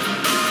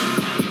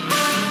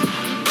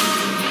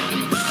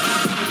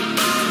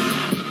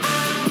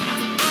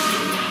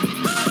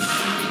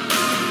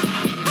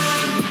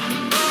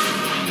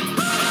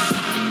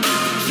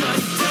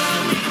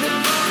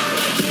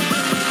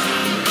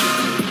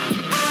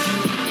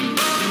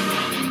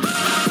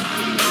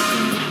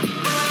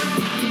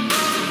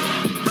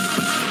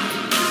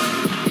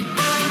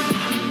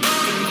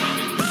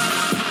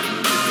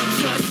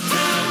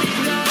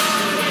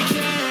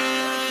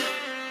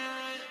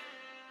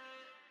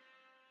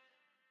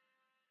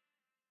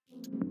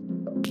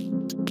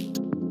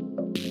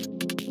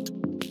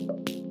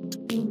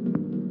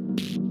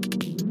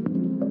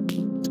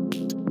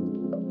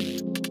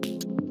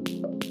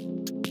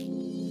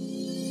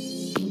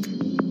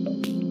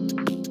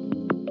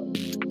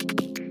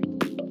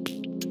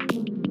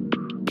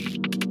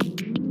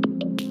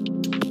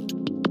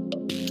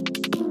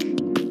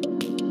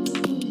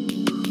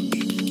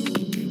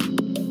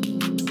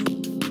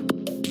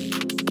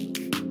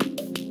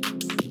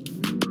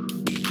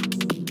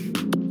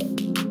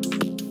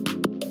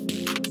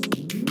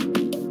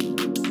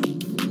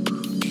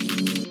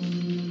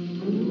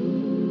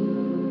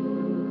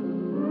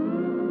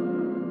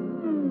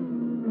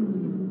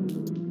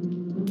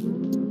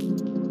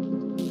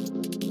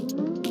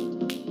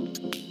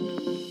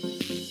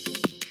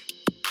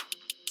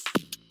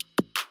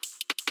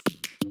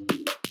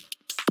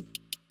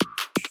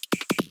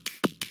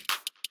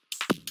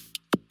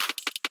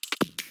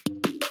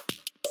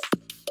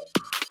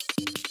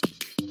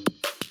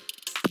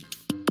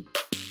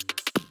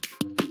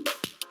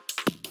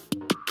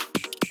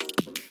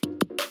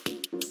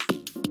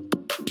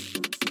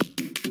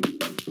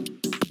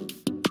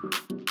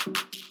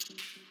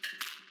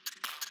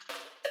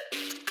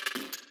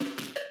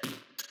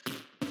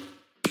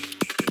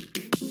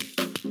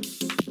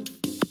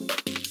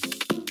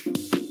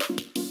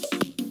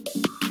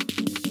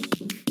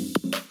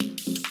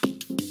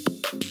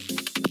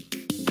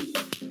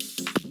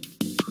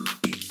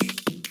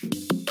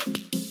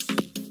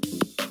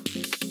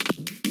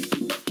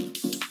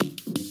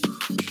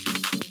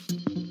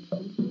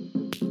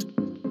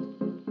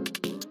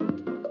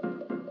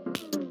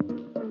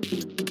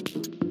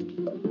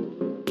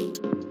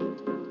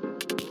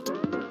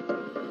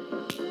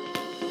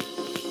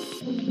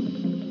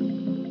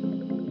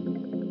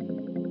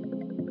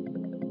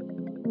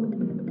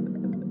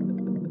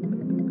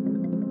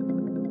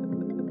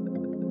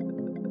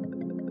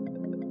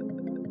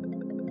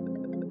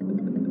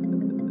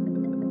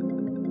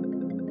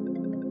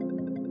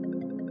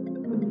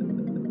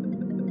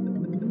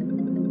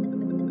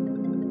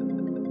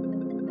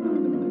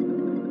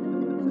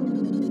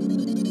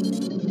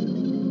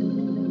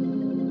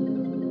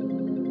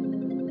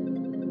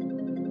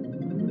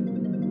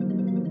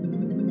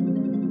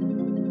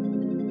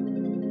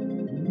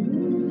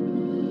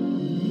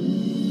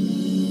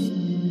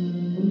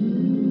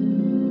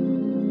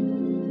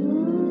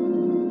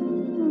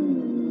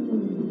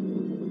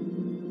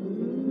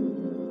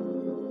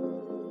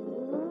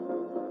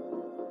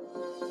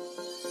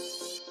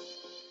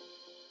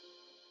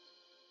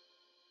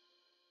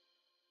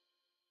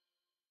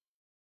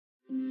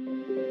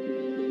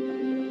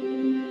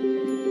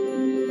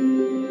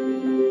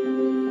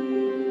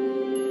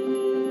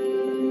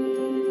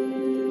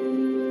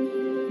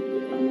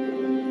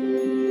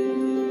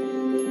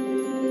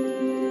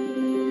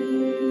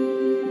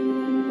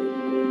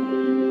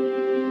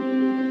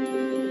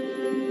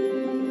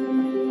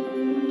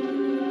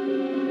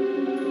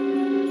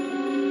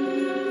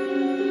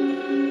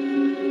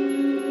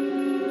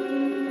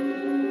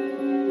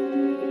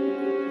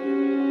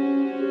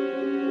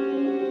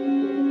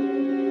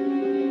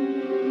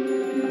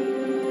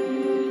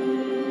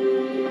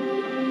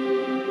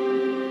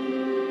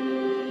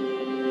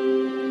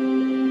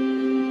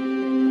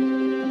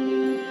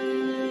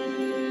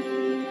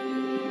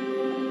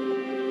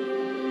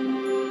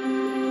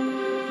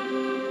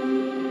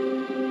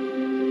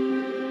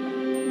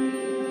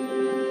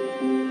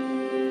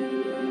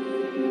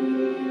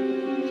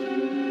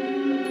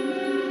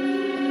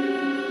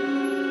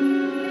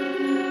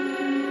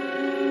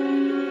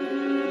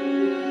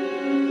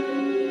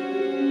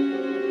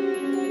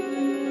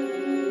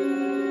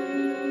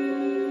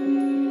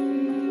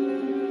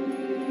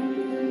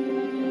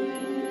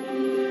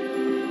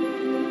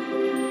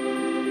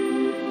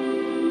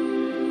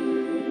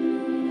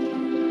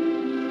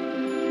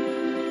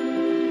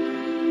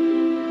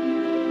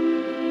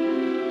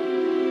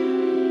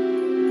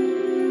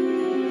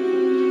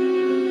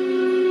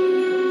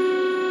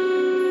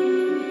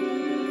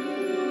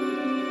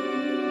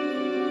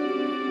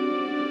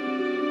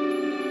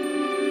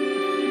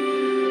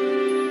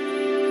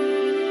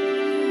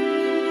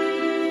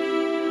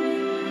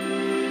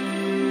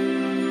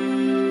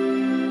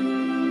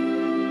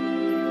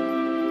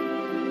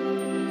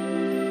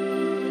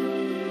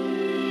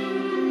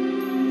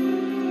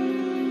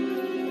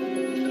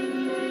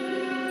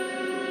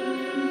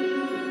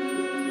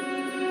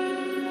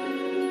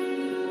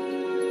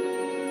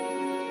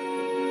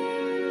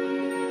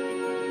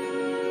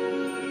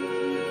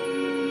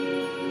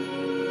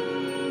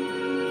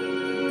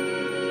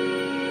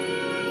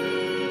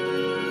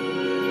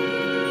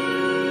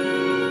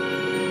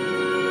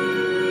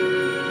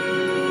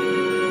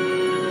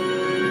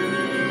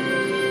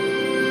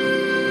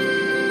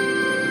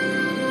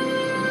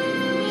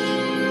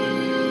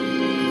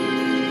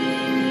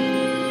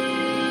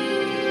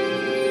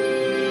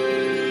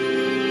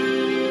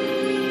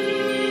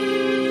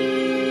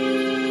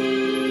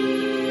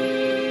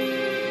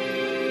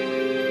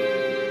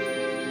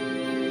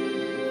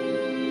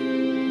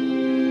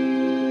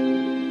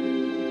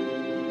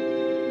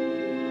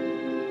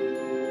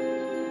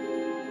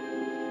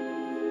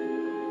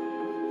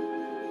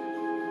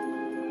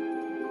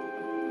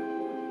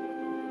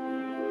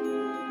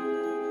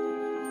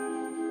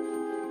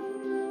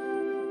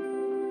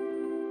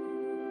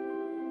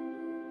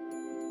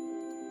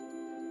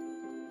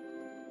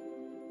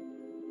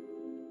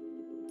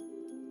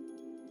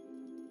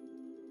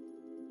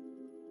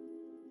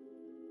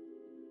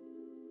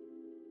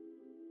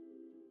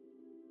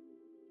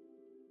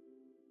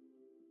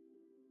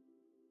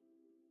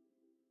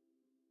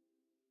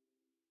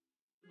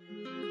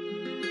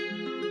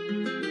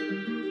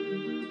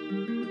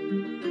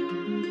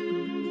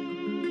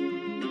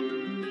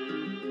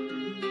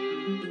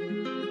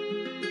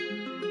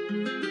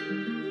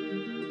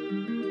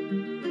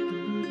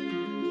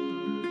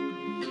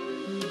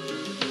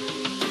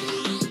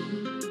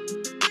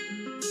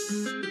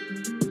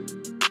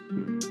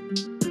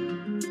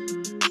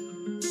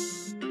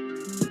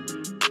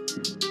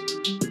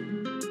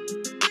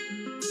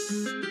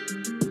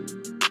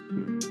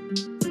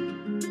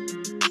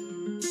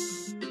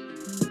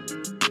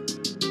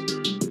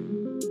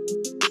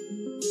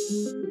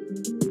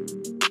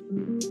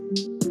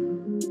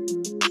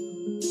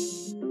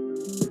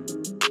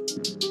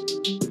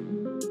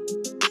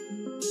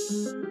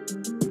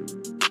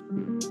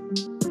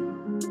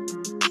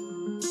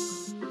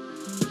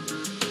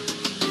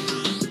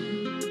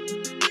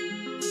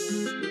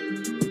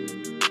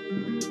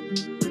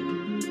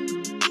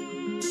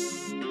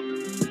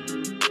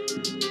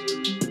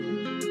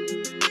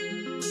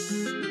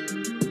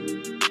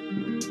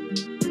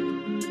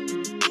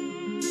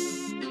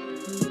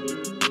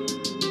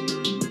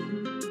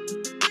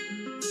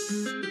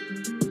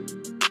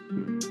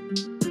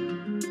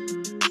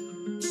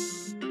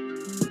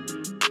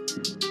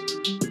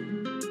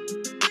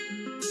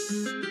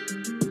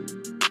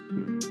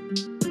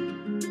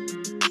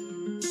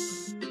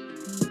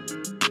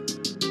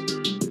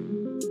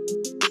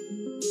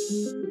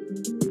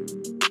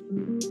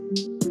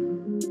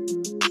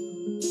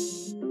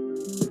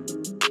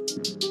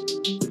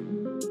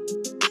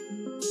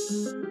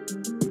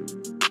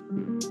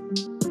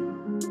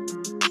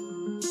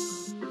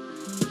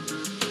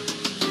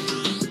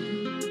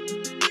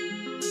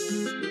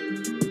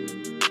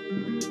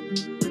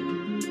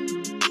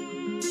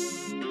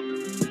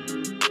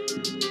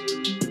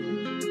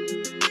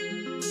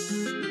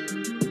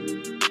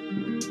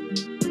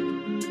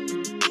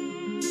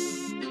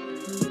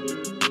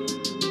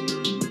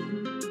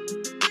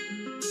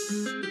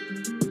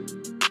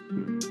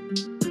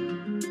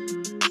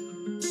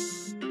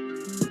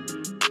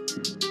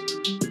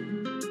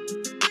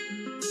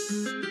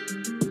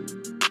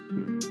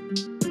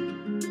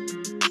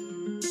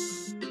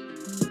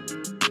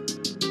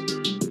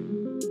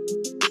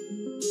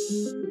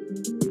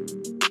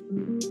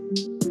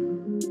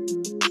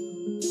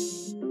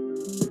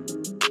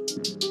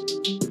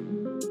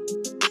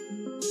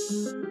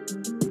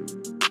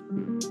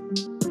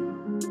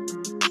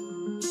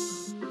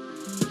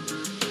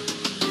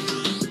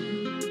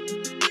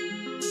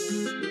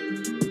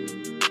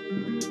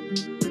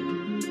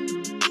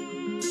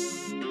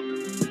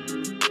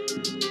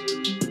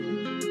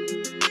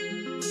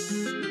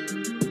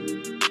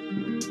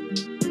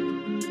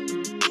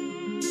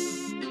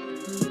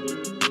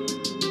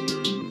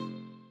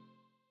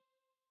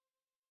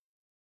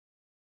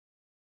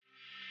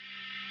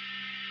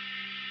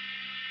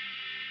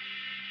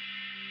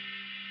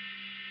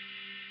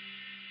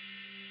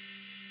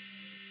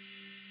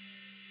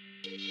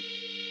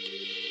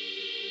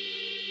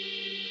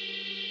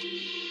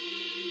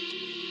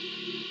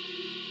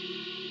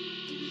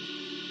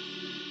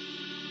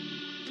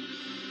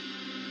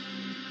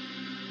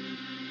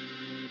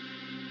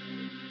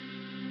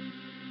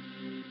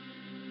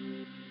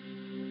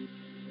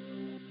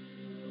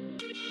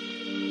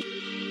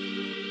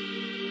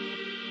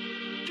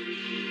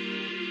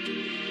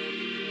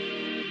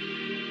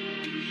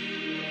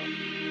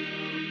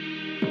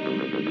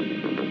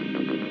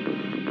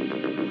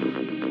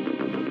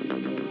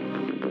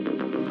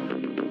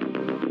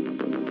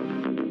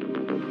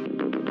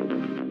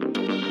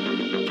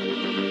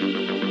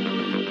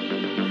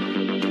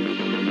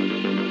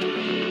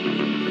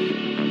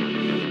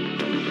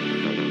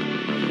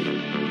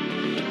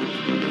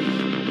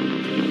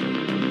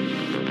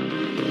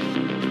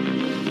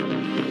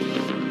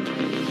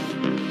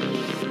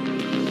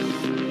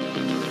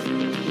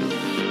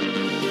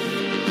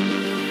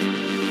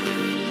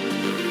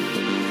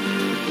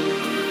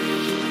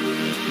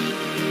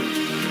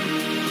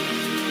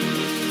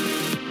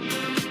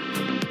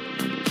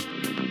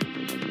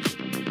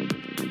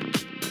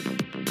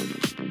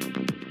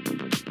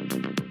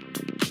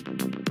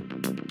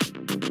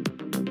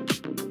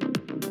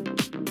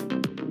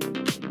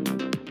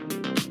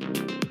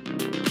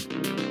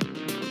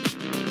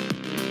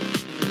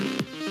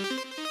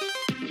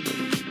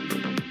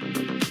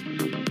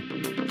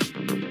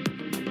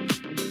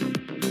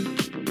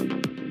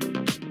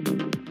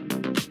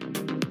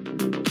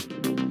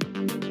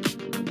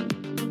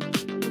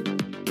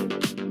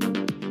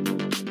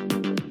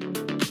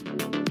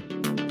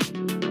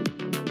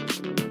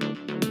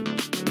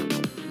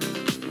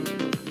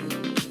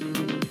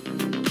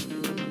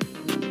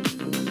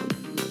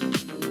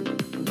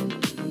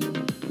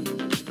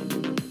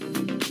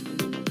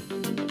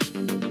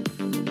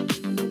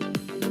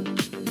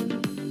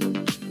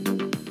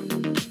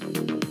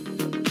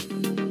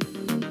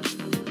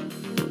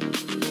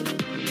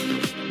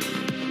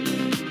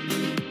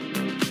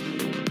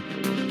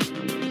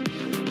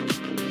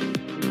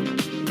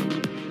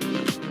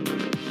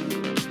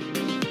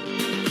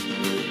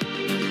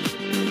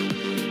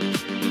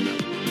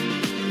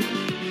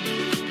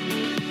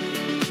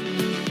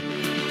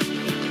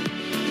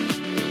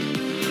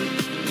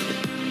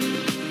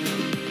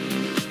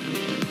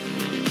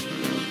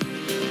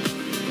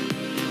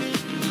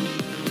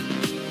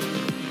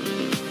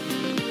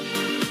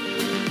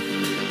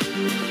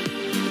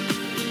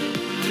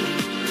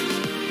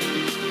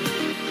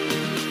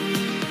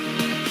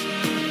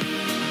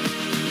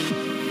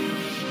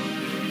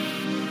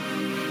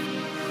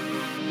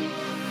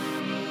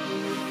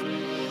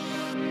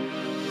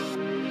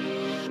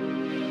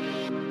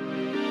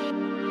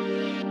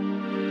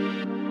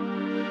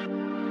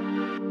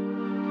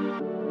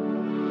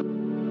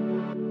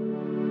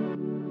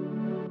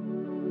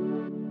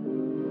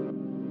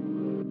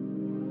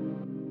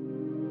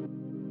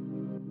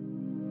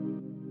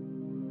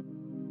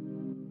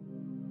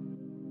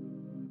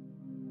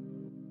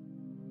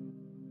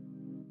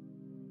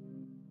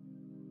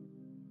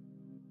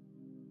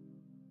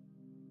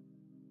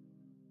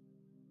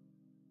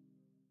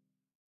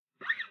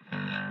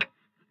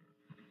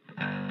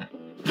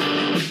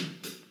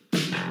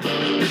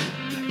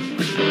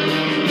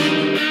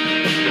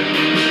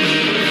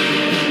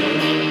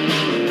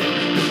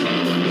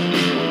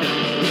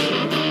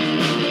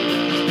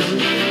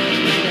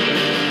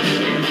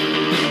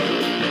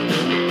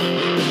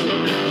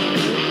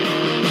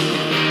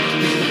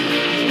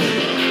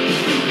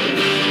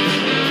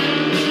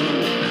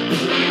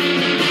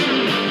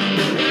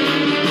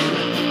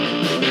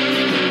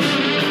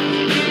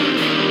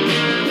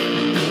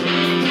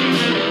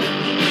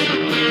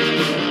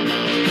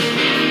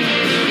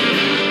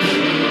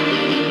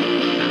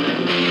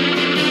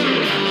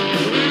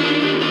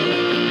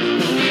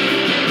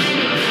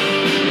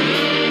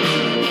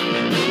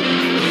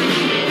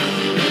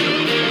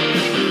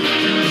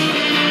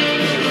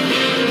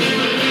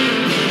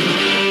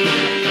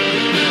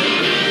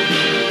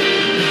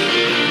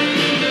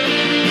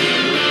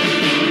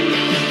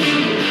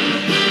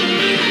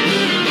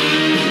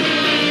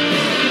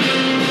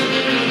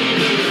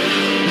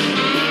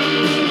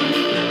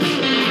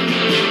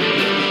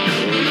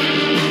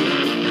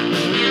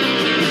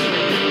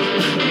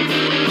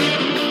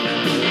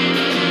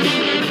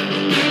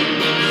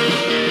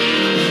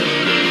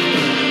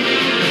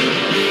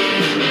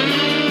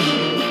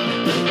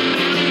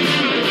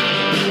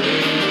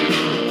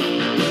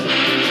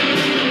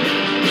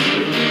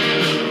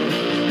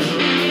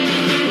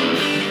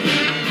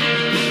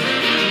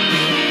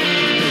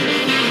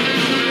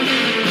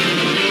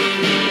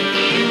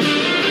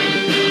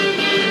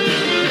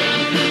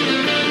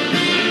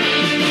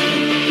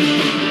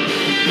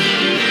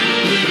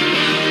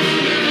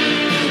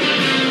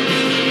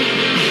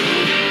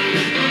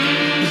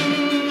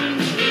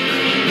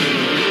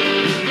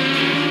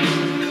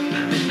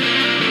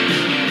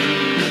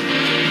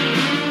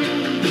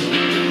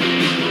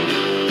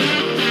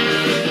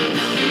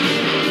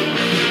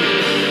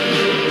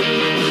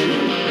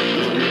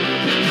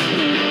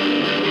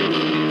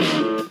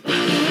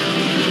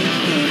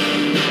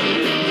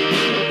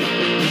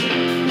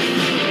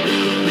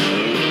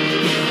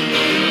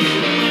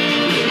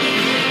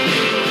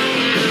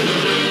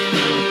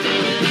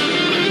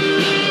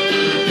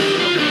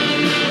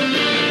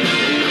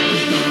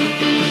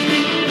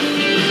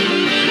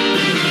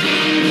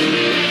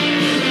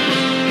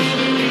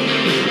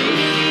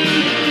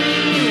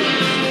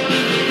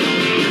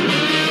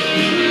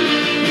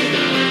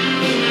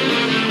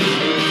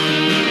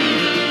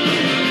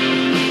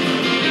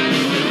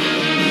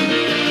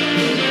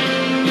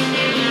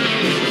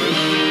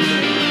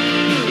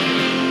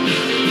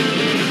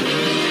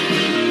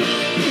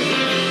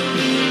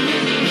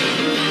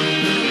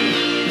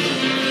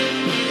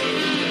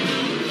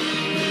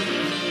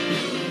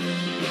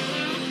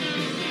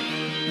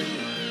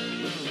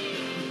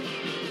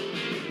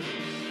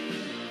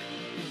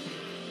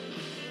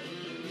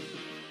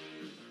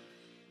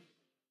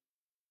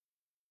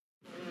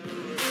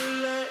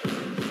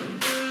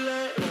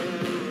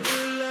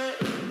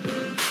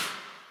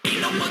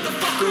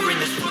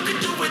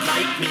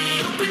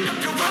 Open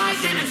up your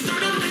eyes and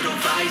insert a little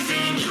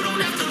rising. You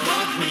don't have to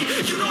love me,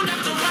 you don't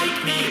have to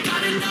like me.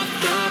 Got enough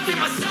love in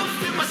myself,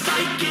 in my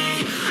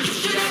psyche. You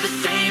should have the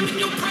same in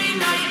your brain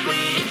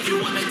nightly. If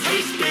you wanna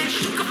taste, bitch,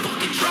 you can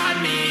fucking try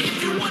me.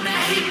 If you wanna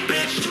hate,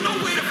 bitch, you know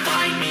where to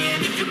find me.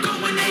 And if you go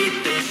and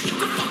hate this, you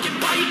can fucking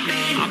bite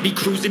me. I'll be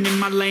cruising in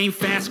my lane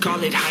fast,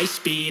 call it high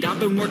speed. I've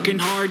been working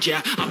hard,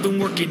 yeah, I've been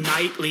working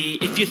nightly.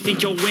 If you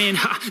think you'll win,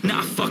 ha,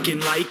 not fucking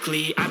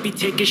likely. I be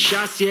taking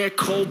shots, yeah,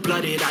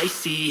 cold-blooded,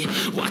 icy.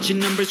 Watching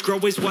numbers grow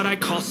is what I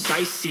call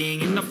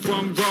sightseeing. In the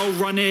front row,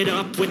 run it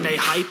up when they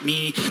hype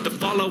me. The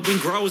following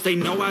grows, they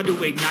know how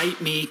to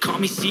ignite me. Call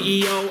me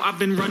CEO, I've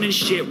been running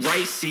shit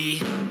right,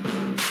 see.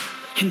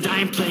 And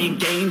I ain't playing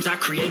games, I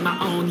create my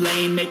own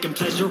lane, making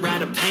pleasure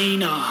out of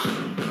pain,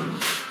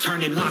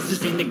 turning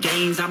losses into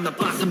gains. I'm the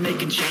boss, I'm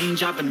making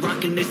change. I've been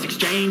rocking this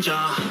exchange,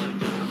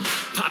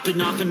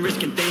 popping off and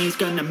risking things.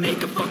 Gonna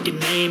make a fucking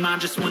name, I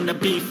just wanna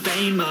be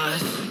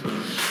famous.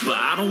 But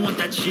I don't want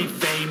that cheap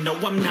fame, no,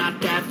 I'm not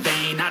that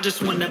vain. I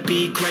just wanna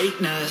be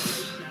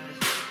greatness.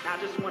 I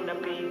just wanna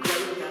be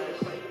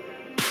greatness.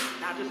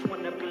 I just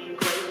wanna be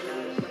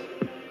greatness.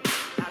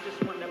 I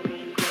just wanna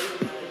be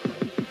greatness.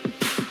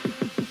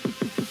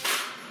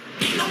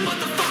 Ain't no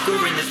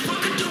motherfucker in this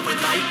world could do it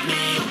like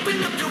me.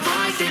 Open up your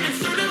eyes and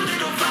insert a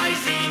little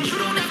rising. You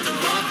don't have to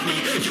love me,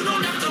 you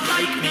don't have to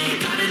like me.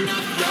 Got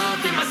enough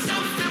love in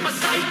myself, in my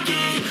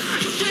psyche.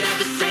 You should have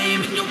the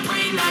same in your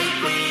brain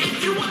nightly.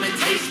 If you wanna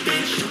taste,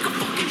 bitch, you can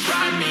fucking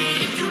try me.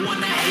 If you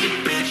wanna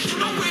hate, bitch, you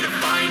know where to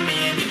find me.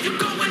 And if you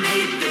go and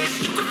hate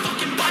this, you can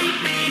fucking bite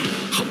me.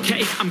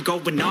 Okay, I'm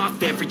going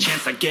off every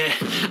chance I get.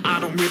 I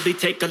don't really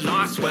take a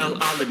loss, well,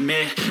 I'll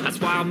admit. That's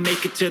why I'll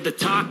make it to the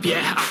top,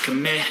 yeah, I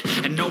commit.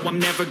 And no, I'm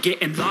never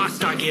getting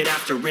lost, I get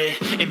after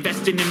it.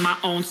 Investing in my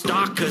own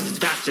stock, cause it's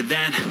faster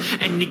than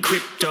any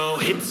crypto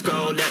hits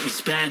go, let me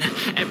spend.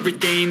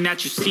 Everything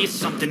that you see is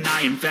something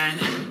I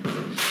invent.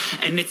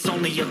 And it's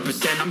only a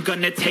percent. I'm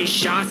gonna take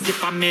shots.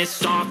 If I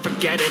miss all,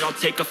 forget it. I'll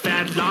take a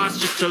fat loss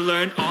just to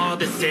learn all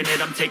that's in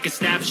it. I'm taking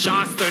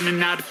snapshots, learning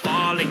how to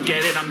fall and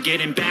get it. I'm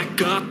getting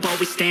back up,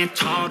 always stand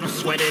tall, don't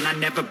sweat it. I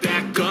never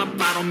back up,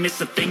 I don't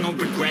miss a thing or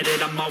regret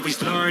it. I'm always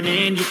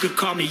learning, you could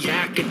call me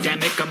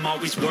academic. I'm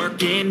always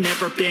working,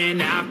 never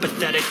been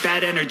apathetic.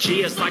 That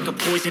energy is like a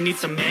poison,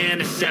 needs some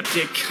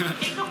antiseptic.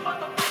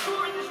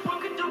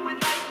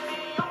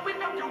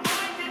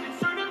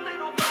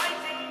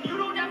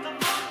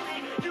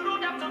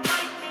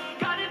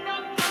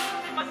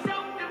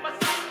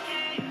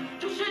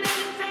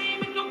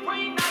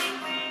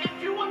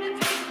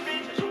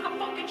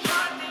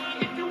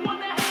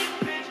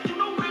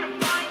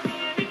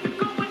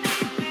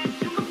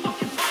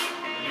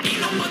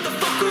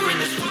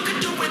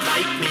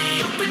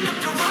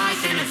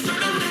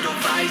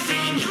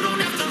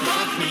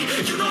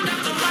 You don't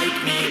have to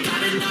like me.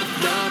 Got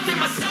enough love in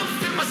myself,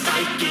 in my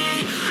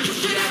psyche. You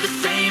should have the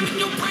same in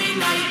your brain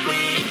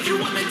nightly. If you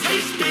wanna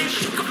taste,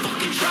 bitch, you can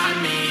fucking try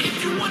me.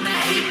 If you wanna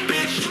hate,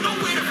 bitch, you know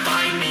where to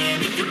find me.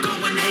 And if you go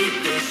and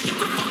hate this, you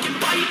can fucking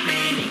bite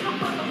me.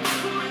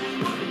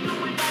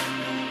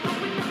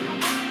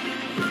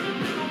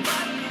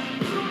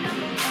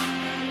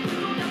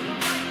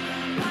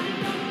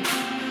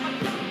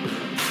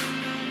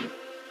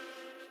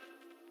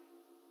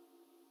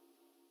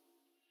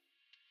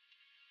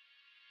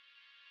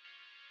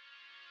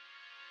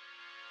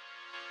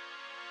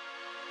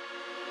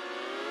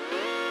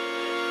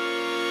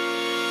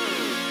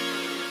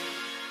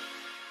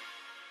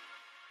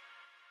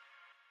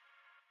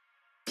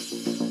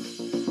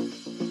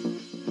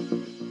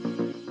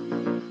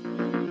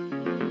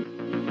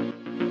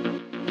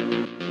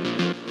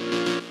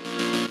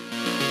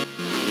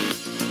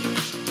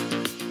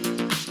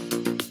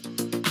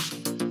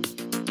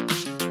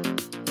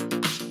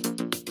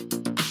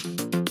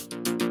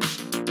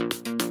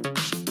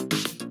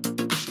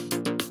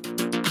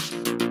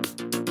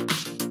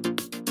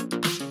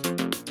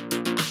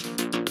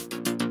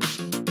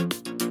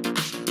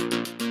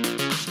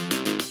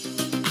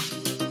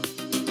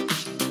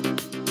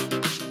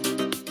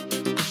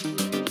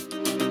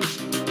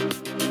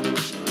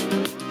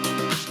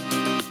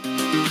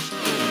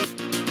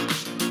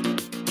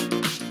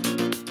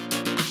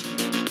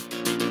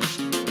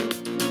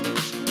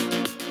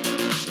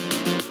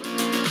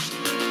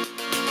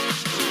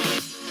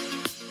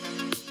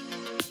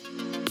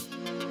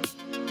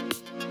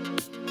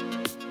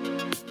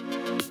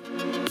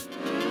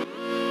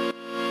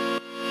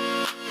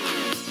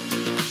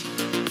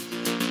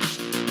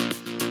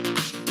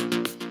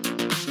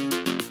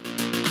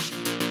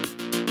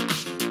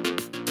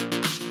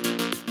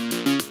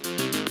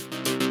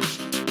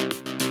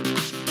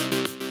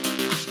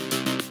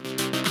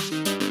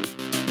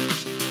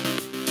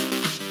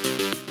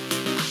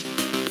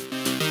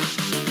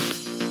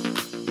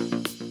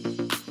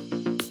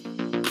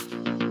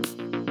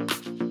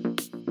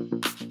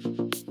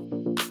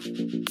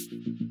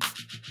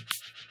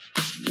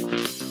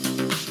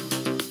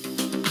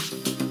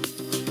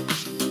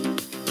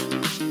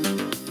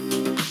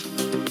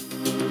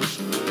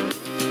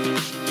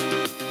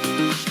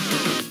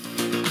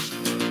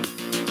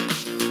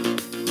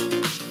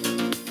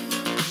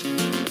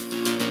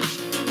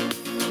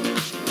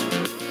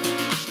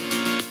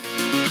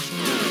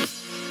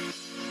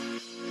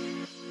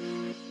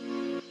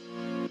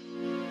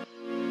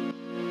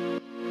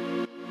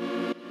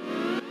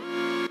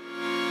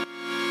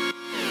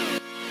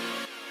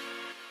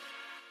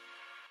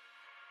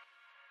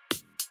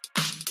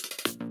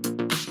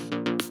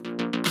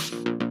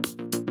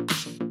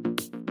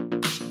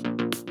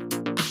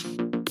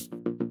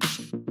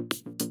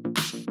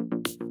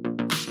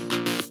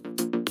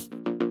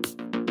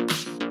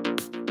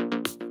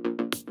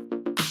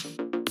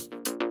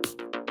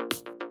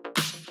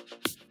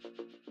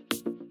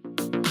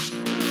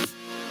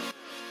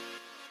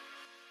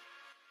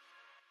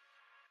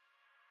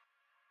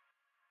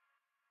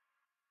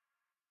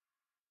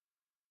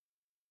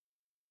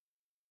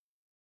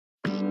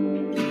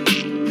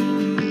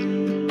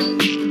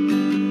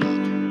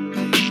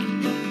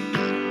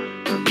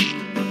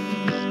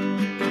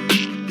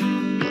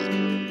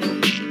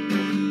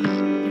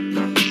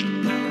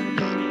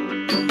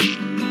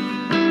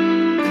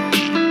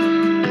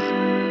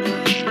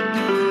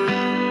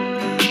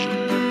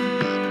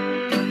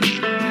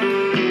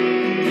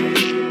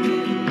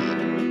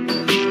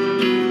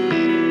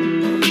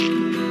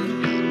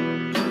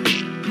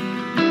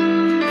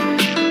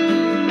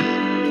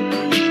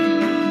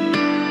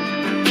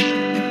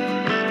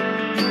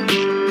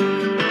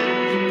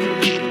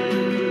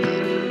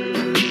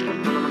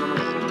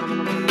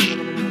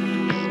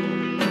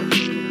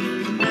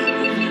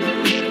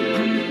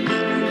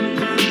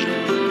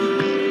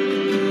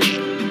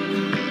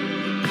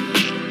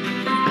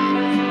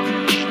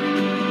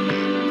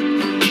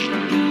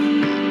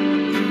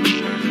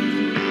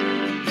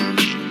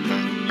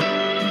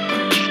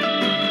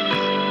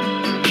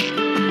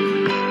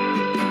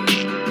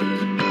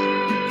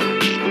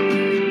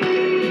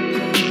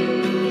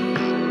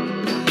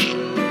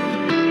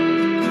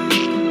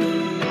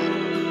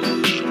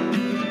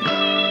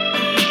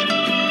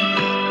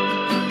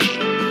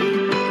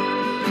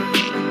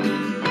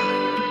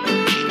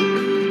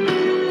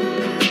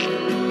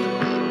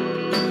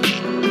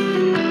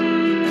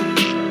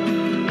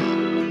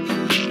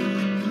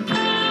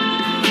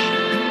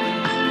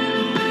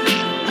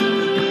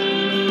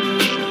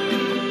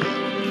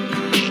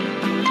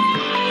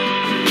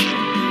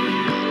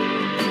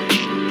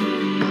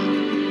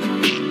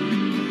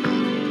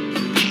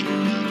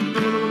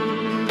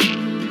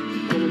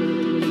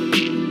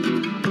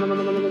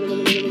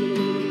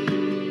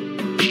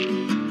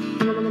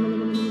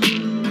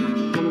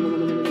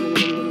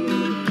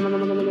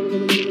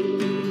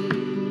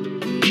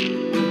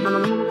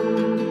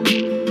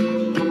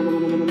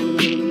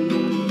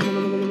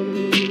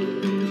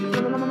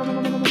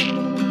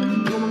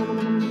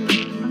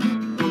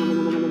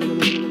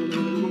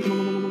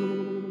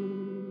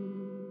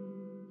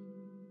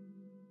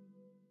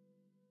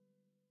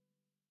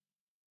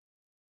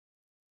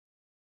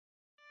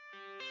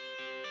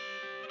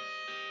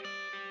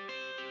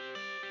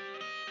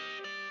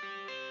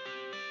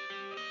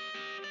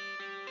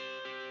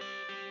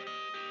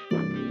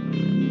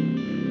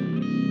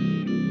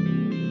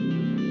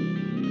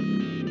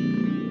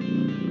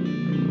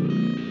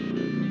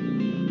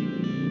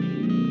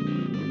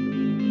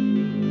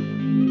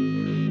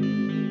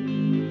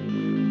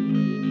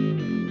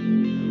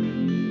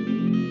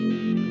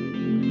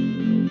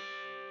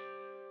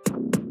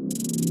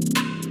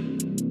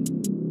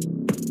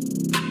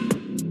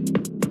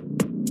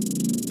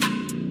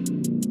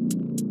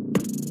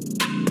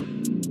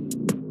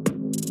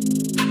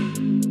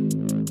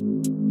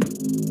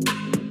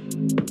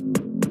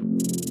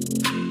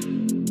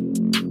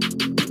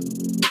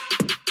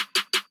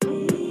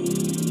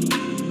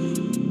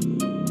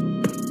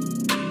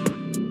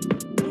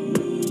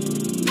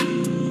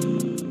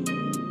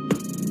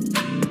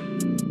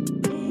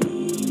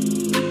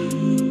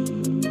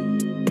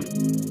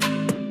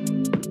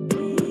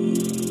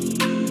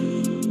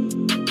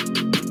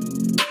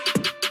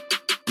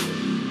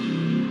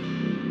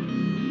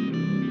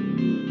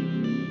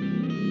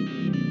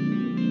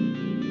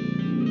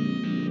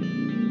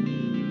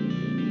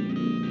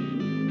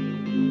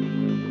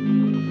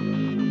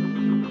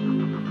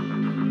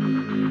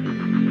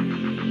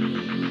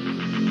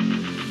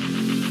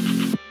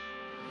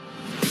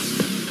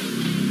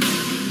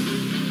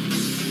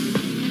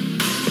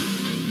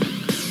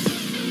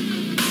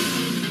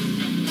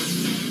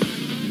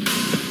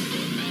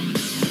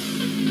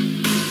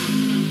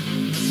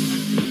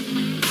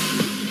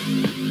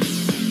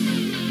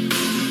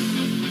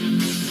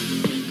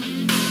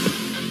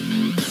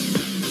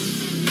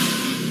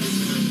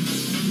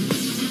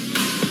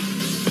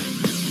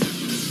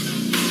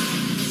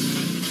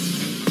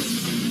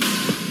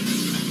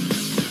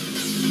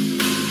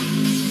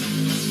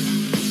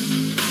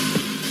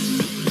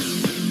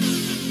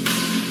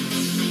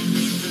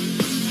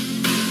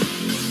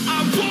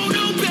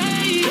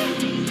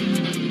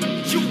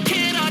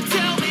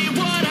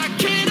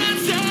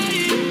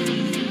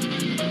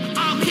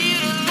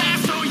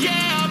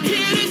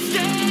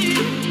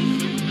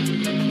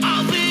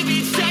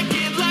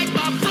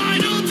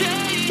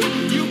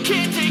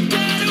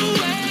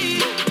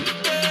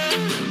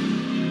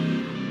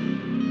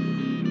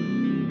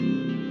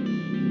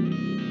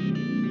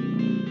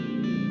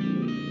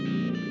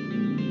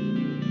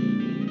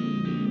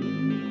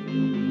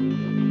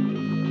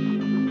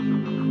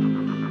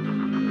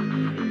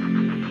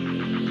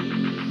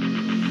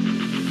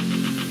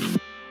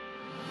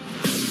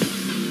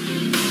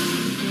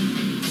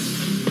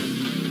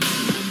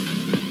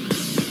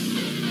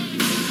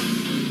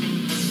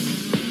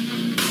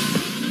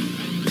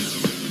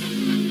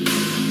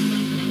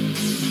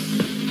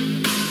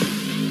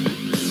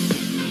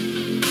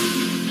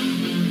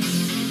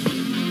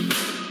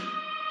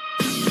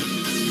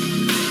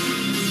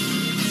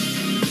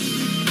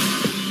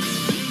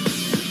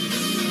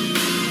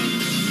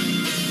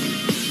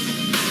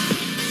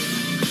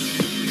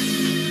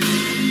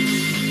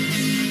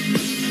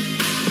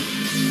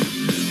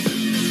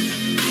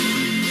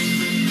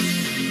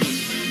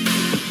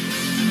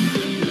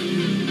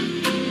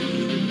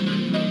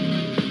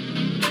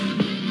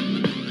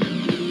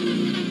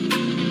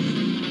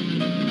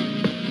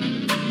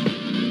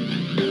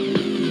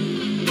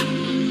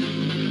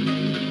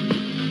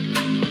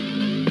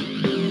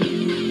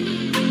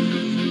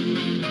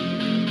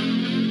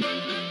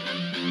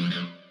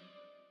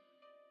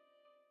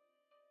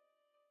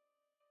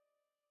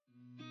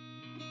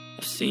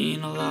 I've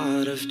seen a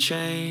lot of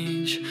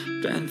change,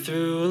 been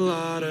through a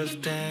lot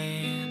of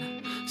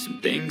pain.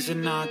 Some things are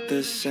not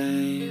the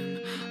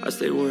same as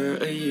they were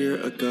a year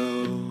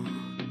ago,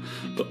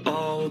 but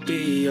all will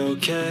be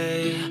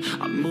okay.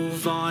 I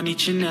move on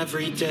each and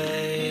every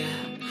day.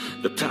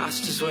 The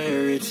past is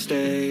where it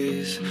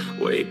stays,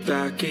 way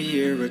back a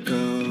year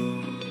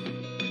ago.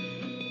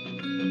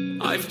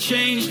 I've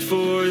changed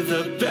for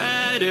the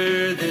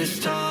better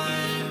this time.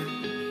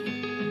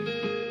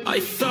 I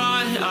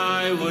thought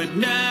I would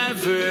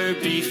never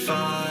be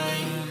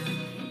fine.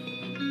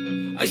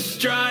 I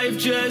strive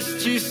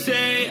just to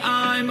say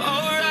I'm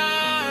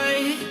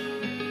alright,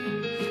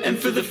 and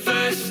for the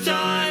first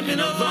time in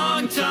a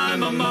long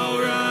time I'm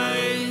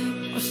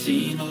alright. I've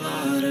seen a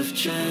lot of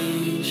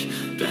change,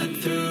 been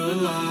through a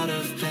lot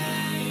of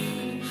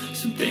pain.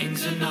 Some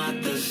things are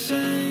not the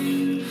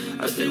same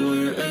as they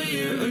were a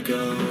year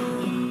ago,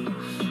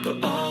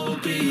 but all will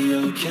be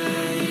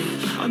okay.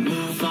 I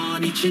move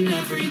on each and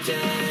every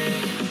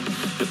day.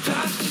 The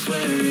past is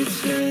where it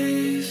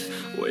stays,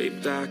 way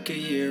back a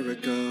year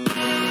ago.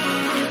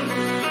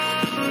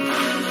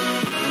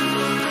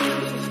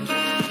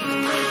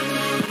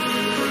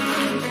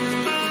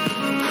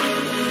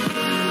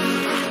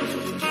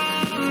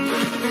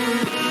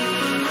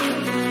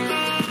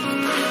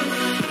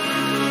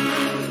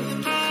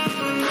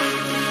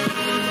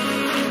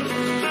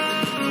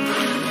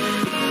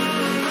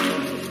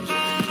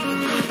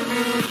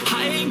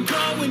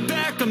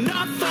 I'm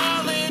not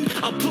falling.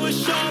 I'll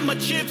push all my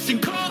chips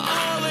and call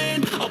all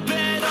in. I'll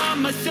bet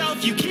on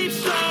myself, you keep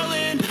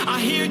stalling. I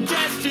hear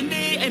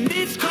destiny and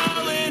it's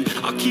calling.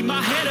 I'll keep my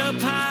head up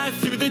high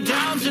through the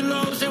downs and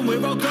lows, and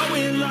we're all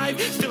going live.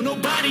 Still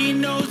nobody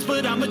knows,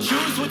 but I'ma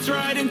choose what's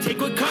right and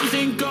take what comes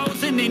and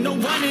goes. And ain't no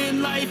one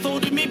in life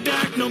holding me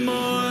back no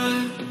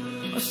more.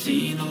 I've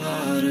seen a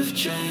lot of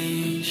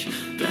change,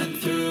 been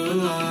through a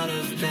lot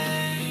of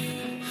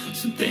pain.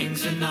 Some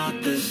things are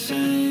not the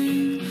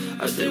same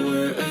as they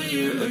were a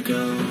year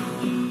ago,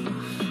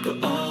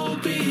 but all will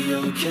be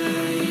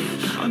okay.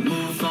 I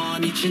move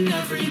on each and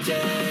every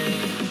day.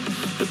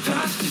 The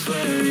past is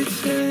where it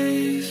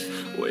stays,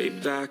 way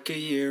back a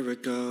year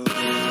ago.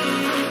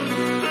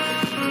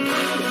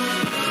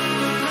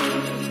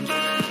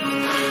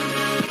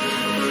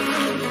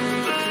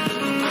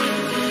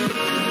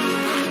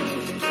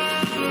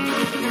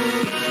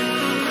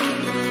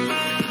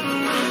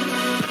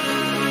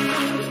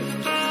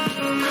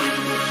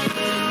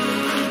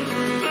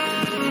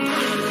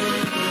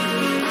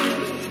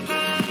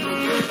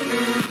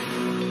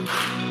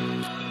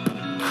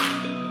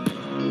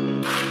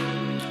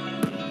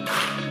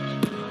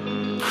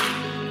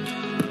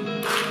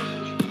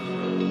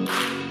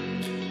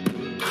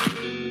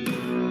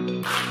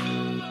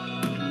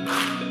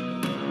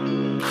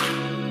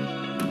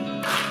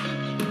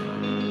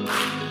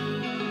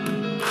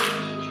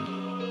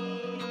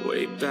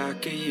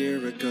 Back a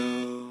year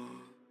ago.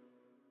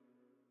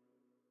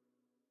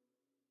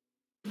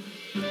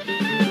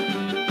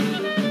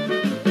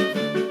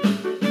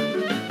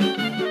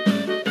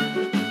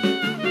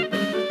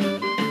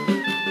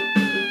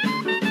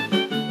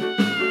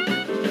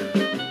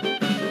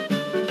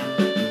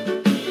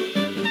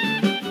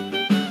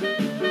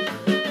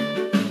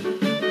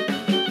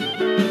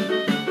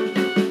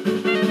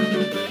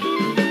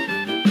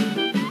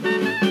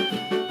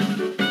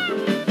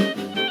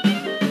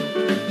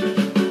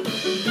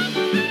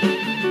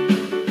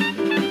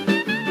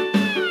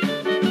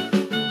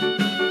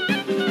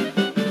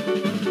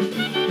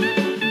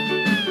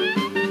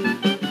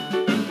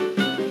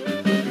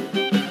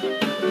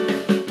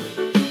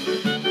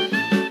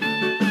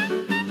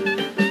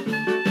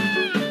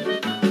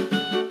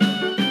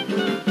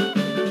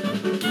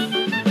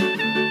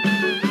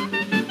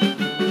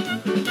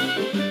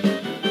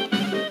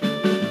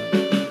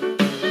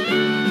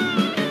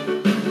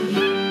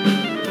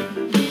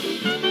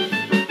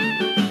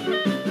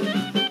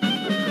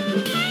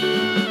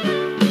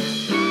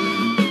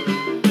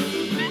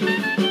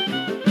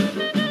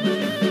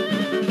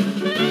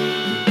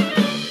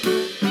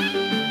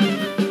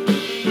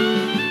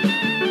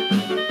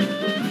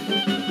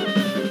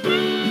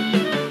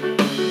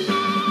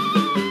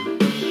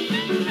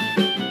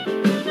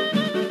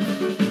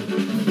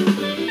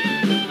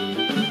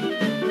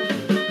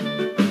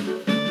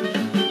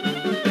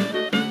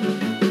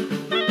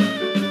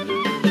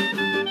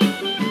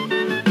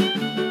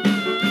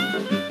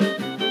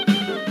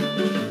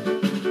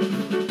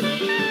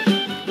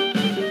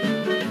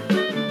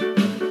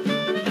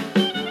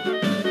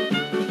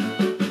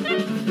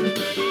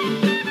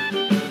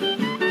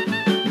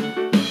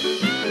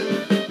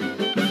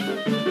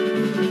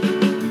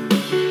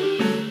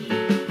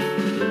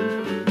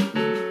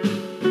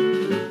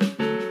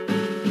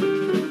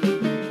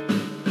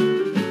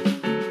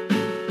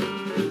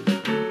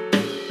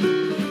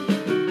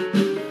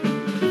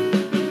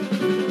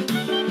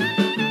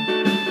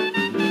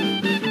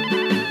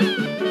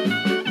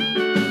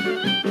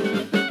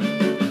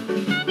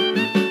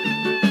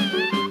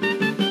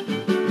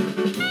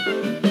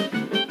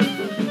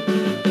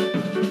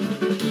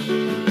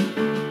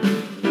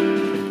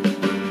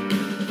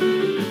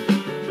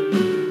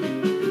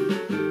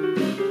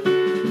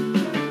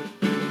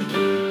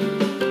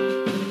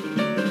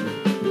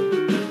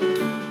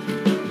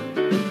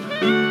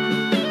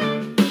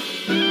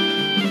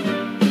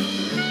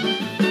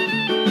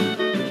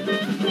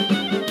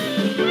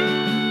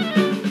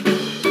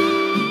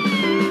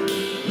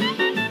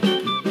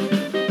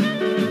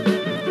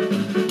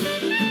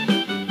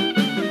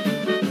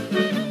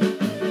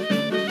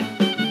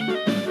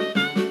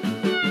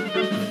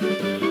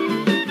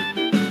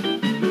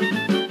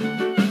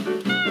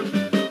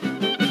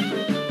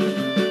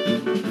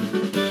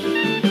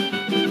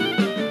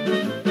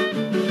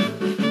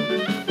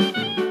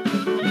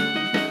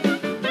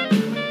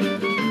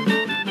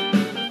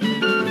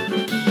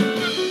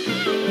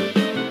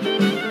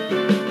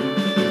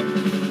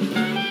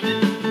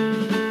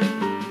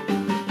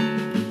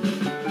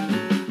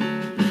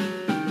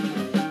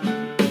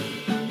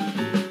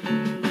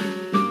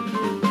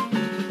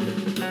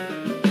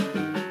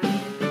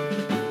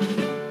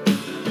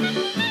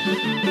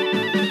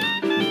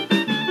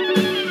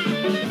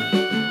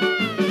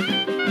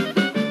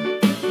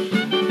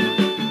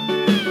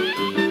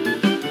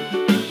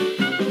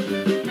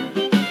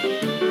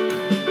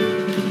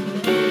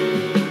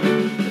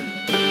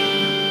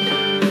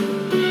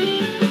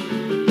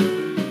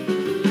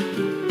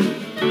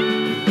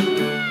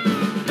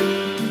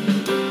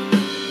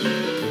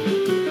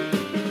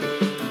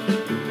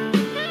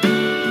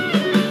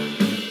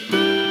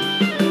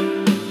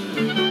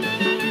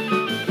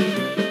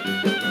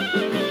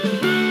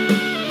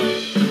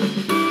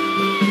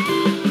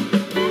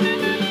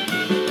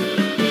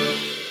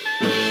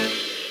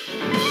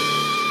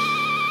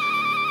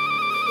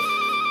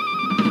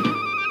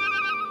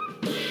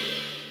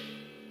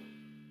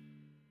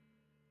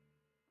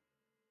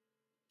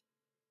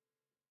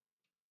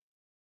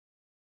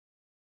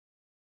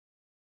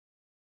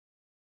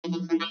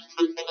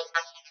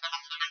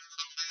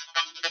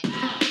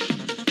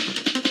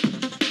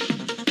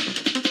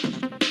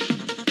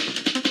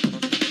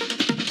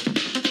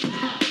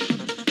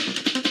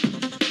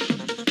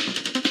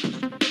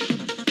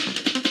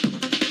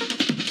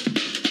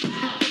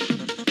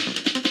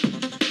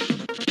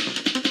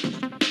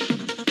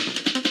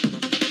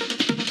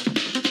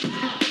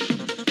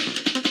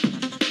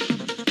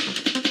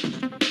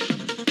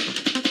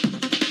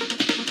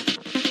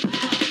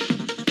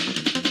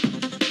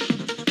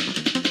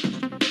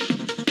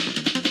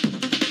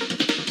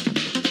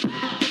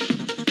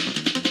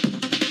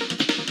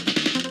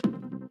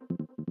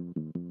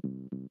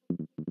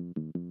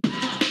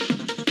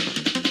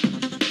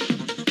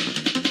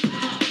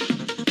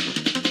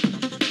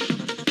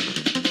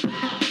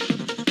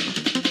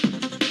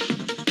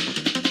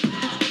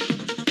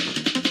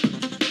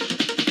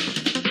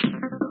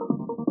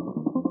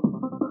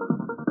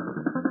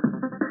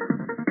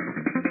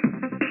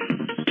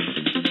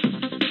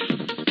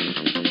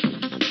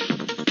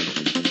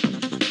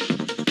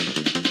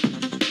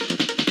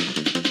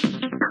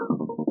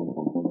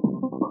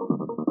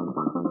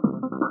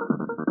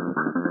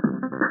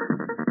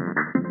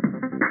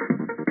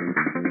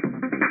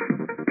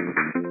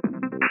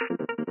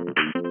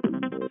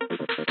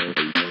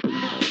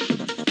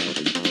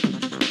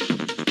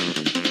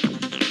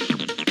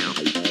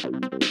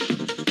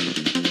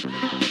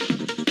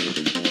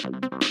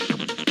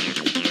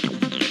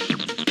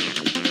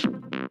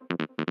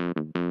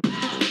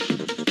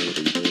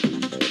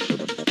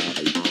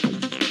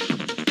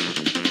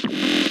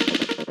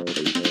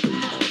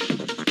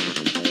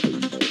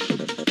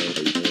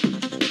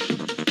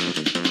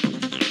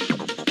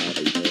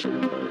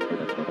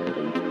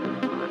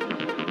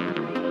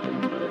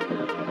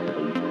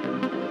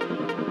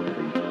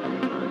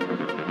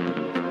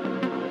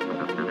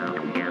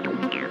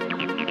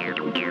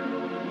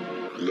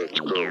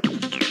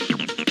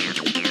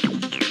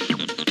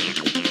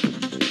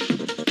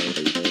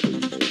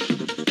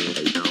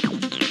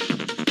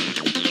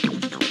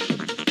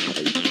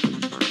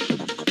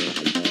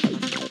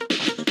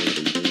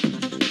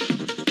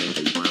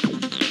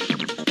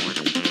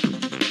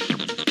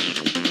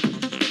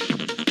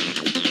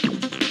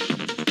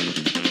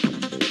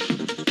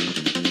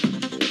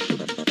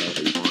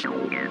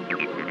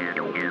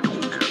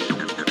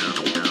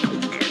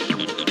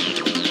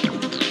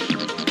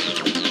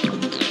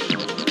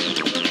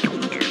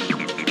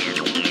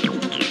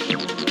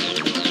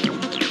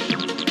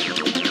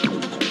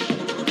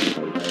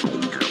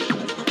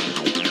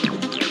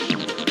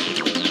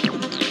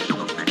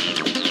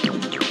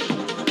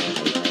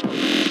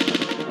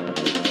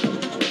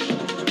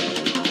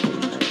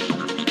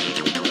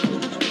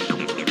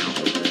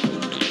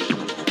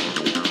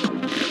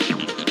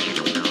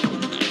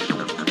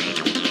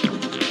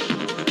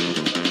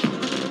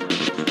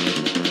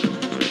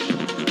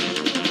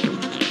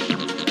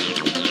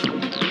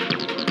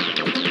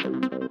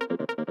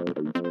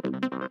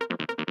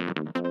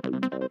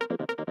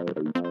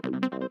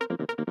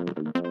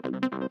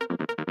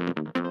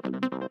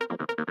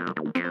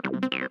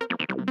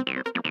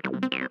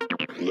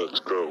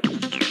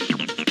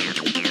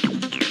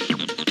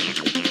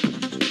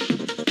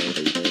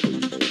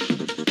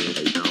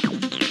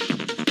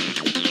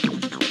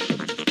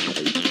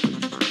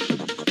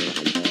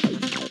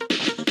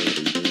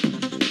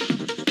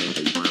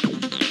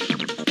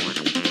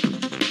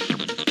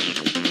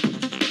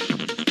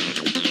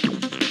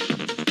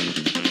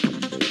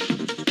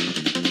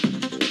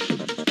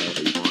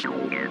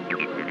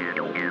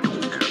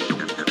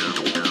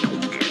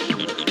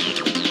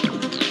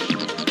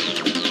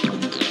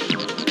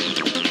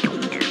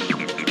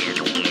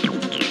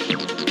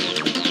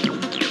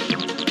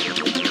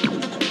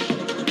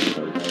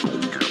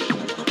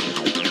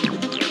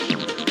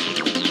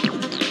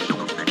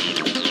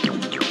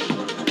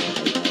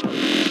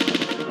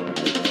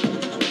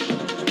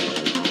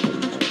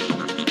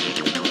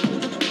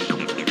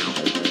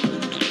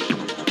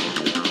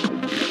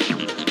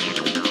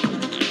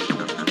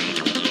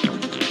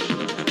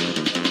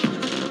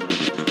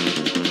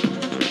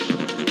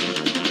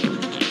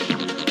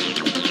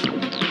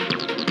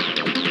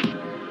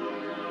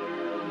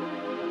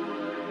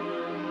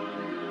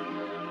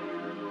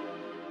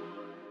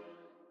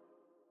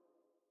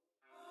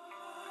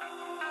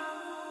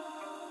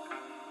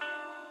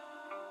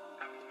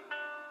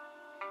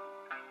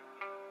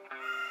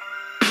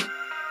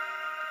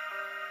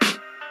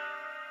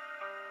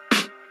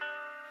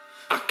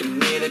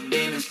 can hear the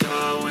demons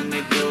call when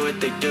they do what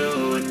they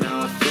do. And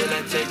now I feel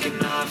like taking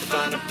off,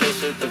 find a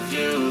place with a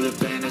view.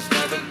 The pain is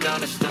never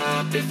gonna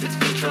stop if it's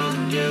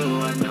controlling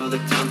you. I know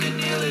that time can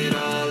heal it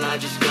all, I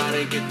just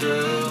gotta get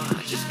through.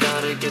 I just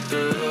gotta get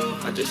through,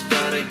 I just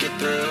gotta get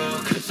through.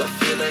 Cause I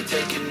feel like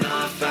taking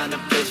off, find a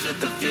place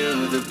with a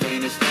view. The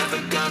pain is never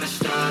gonna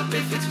stop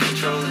if it's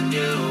controlling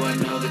you. I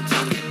know that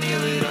time can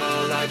heal it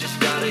all, I just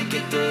gotta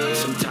get through.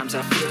 Sometimes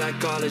I feel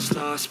like all is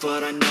lost,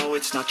 but I know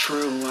it's not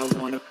true. I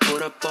wanna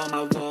put up all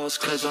my walls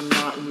cause I'm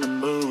not in the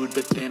mood.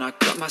 But then I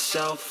cut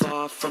myself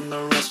off from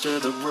the rest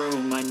of the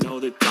room. I know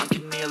that time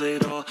can heal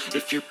it all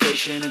if you're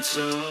patient and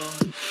soon.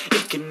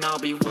 It can all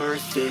be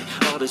worth it,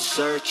 all the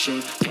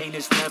searching. Pain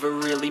is never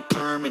really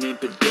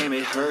permanent, but damn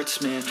it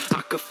hurts, man.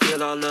 I could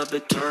feel all of the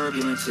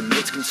turbulence and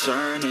it's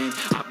concerning.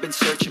 I've been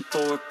searching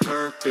for a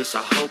purpose,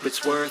 I hope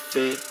it's worth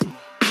it.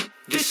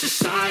 This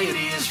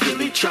society is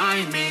really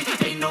trying me.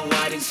 Ain't no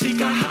hide and seek,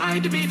 I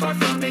hide to be far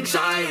from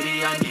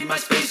anxiety. I need my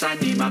space, I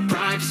need my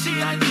privacy.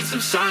 I need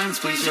some silence,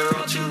 please, you're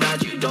all too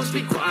loud. You don't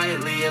speak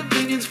quietly,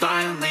 opinions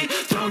violently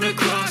thrown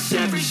across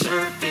every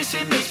surface.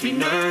 It makes me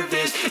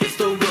nervous. Is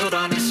the world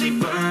honestly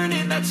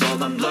burning? That's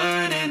all I'm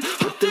learning.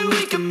 Hope that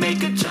we can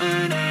make a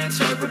turn and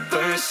start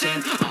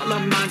reversing. All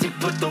our minds and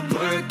put the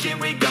work in.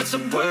 We got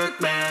some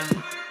work, man.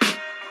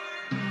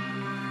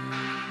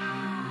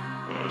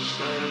 I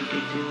started to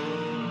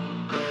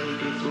through, gotta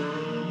get through.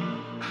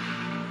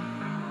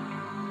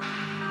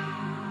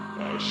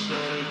 I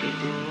started to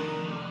through,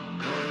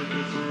 gotta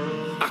get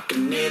through. I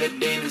can hear the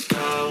demons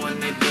call when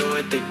they do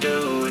what they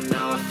do. And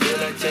now I feel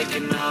like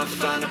taking off,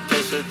 find a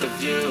place with a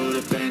view.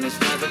 The pain is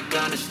never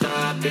gonna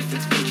stop if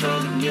it's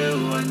controlling you.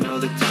 I know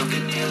that time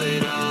can heal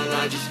it all,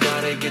 I just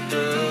gotta get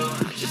through.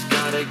 I just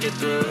gotta get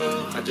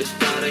through, I just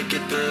gotta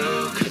get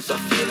through. Cause I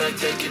feel like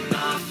taking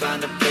off,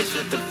 find a place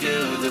with a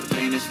view. The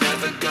pain is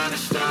never gonna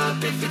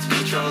stop if it's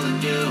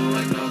controlling you.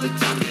 I know that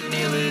time can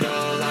heal it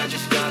all, I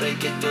just gotta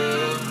get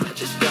through. I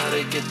just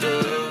gotta get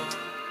through.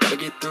 Gotta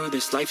get through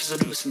this, life is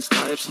a nuisance,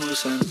 tie up some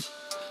loose ends.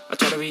 I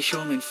try to be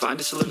human, find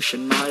a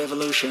solution, my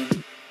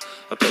evolution.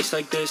 A place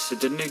like this, it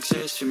didn't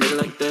exist, we made it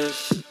like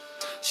this.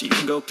 So you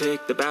can go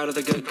pick the bad or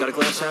the good, got a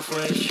glass half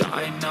wish.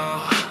 I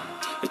know,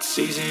 it's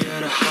easier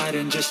to hide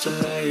than just to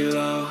lay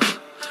low.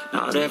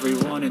 Not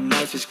everyone in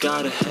life has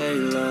got a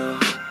halo.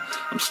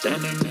 I'm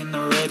standing in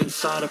the red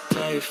inside a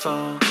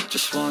payphone.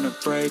 Just wanna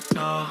break,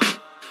 no,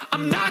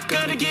 I'm not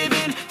gonna give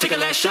in. Take a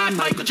last shot,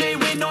 Michael J.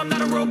 Win. No, I'm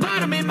not a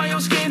robot, I'm in my own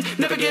skin.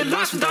 Never get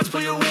lost when thoughts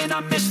pull you in. I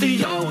miss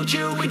the old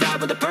you, we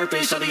died with a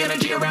purpose. All the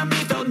energy around me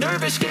felt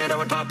nervous. Scared I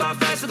would pop off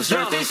fast to the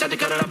surface. Had to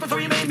cut it off before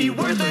you made me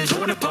worthless.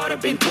 Torn apart,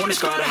 I've been torn and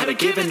scarred. I had a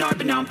given art,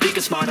 but now I'm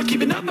thinking smart. I'm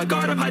keeping up my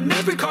guard, I'm hiding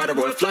every card. A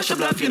royal flush of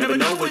left, you never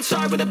know what's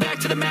hard. With a back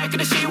to the mat,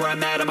 gonna see where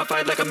I'm at. I'ma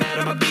fight like I'm mad,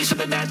 I'ma be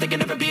something that they can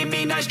never be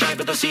me. Nice try,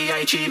 but they'll see I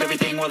achieve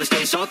everything while they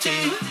stay salty.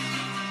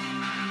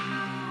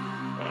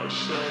 I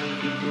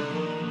started to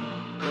through,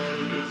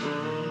 gotta get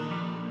through.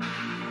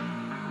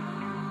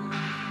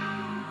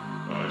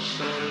 I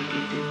started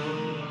to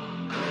through,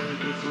 gotta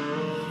get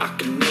through. I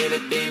can hear the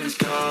demons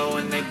call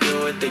when they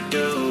do what they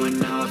do. And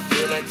now I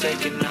feel like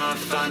taking off,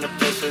 find a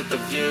place with a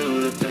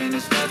view. The pain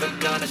is never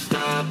gonna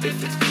stop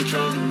if it's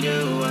controlling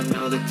you. I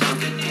know that time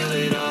can heal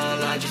it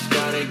all, I just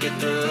gotta get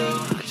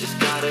through. I just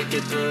gotta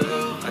get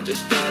through, I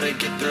just gotta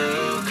get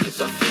through.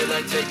 Cause I feel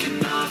like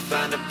taking off,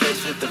 find a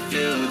place with a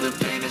view. The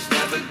pain is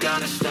never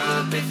gonna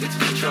stop if it's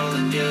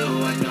controlling you.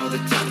 I know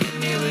that time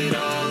can heal it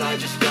all, I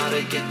just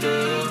gotta get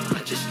through.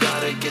 I just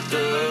gotta get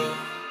through.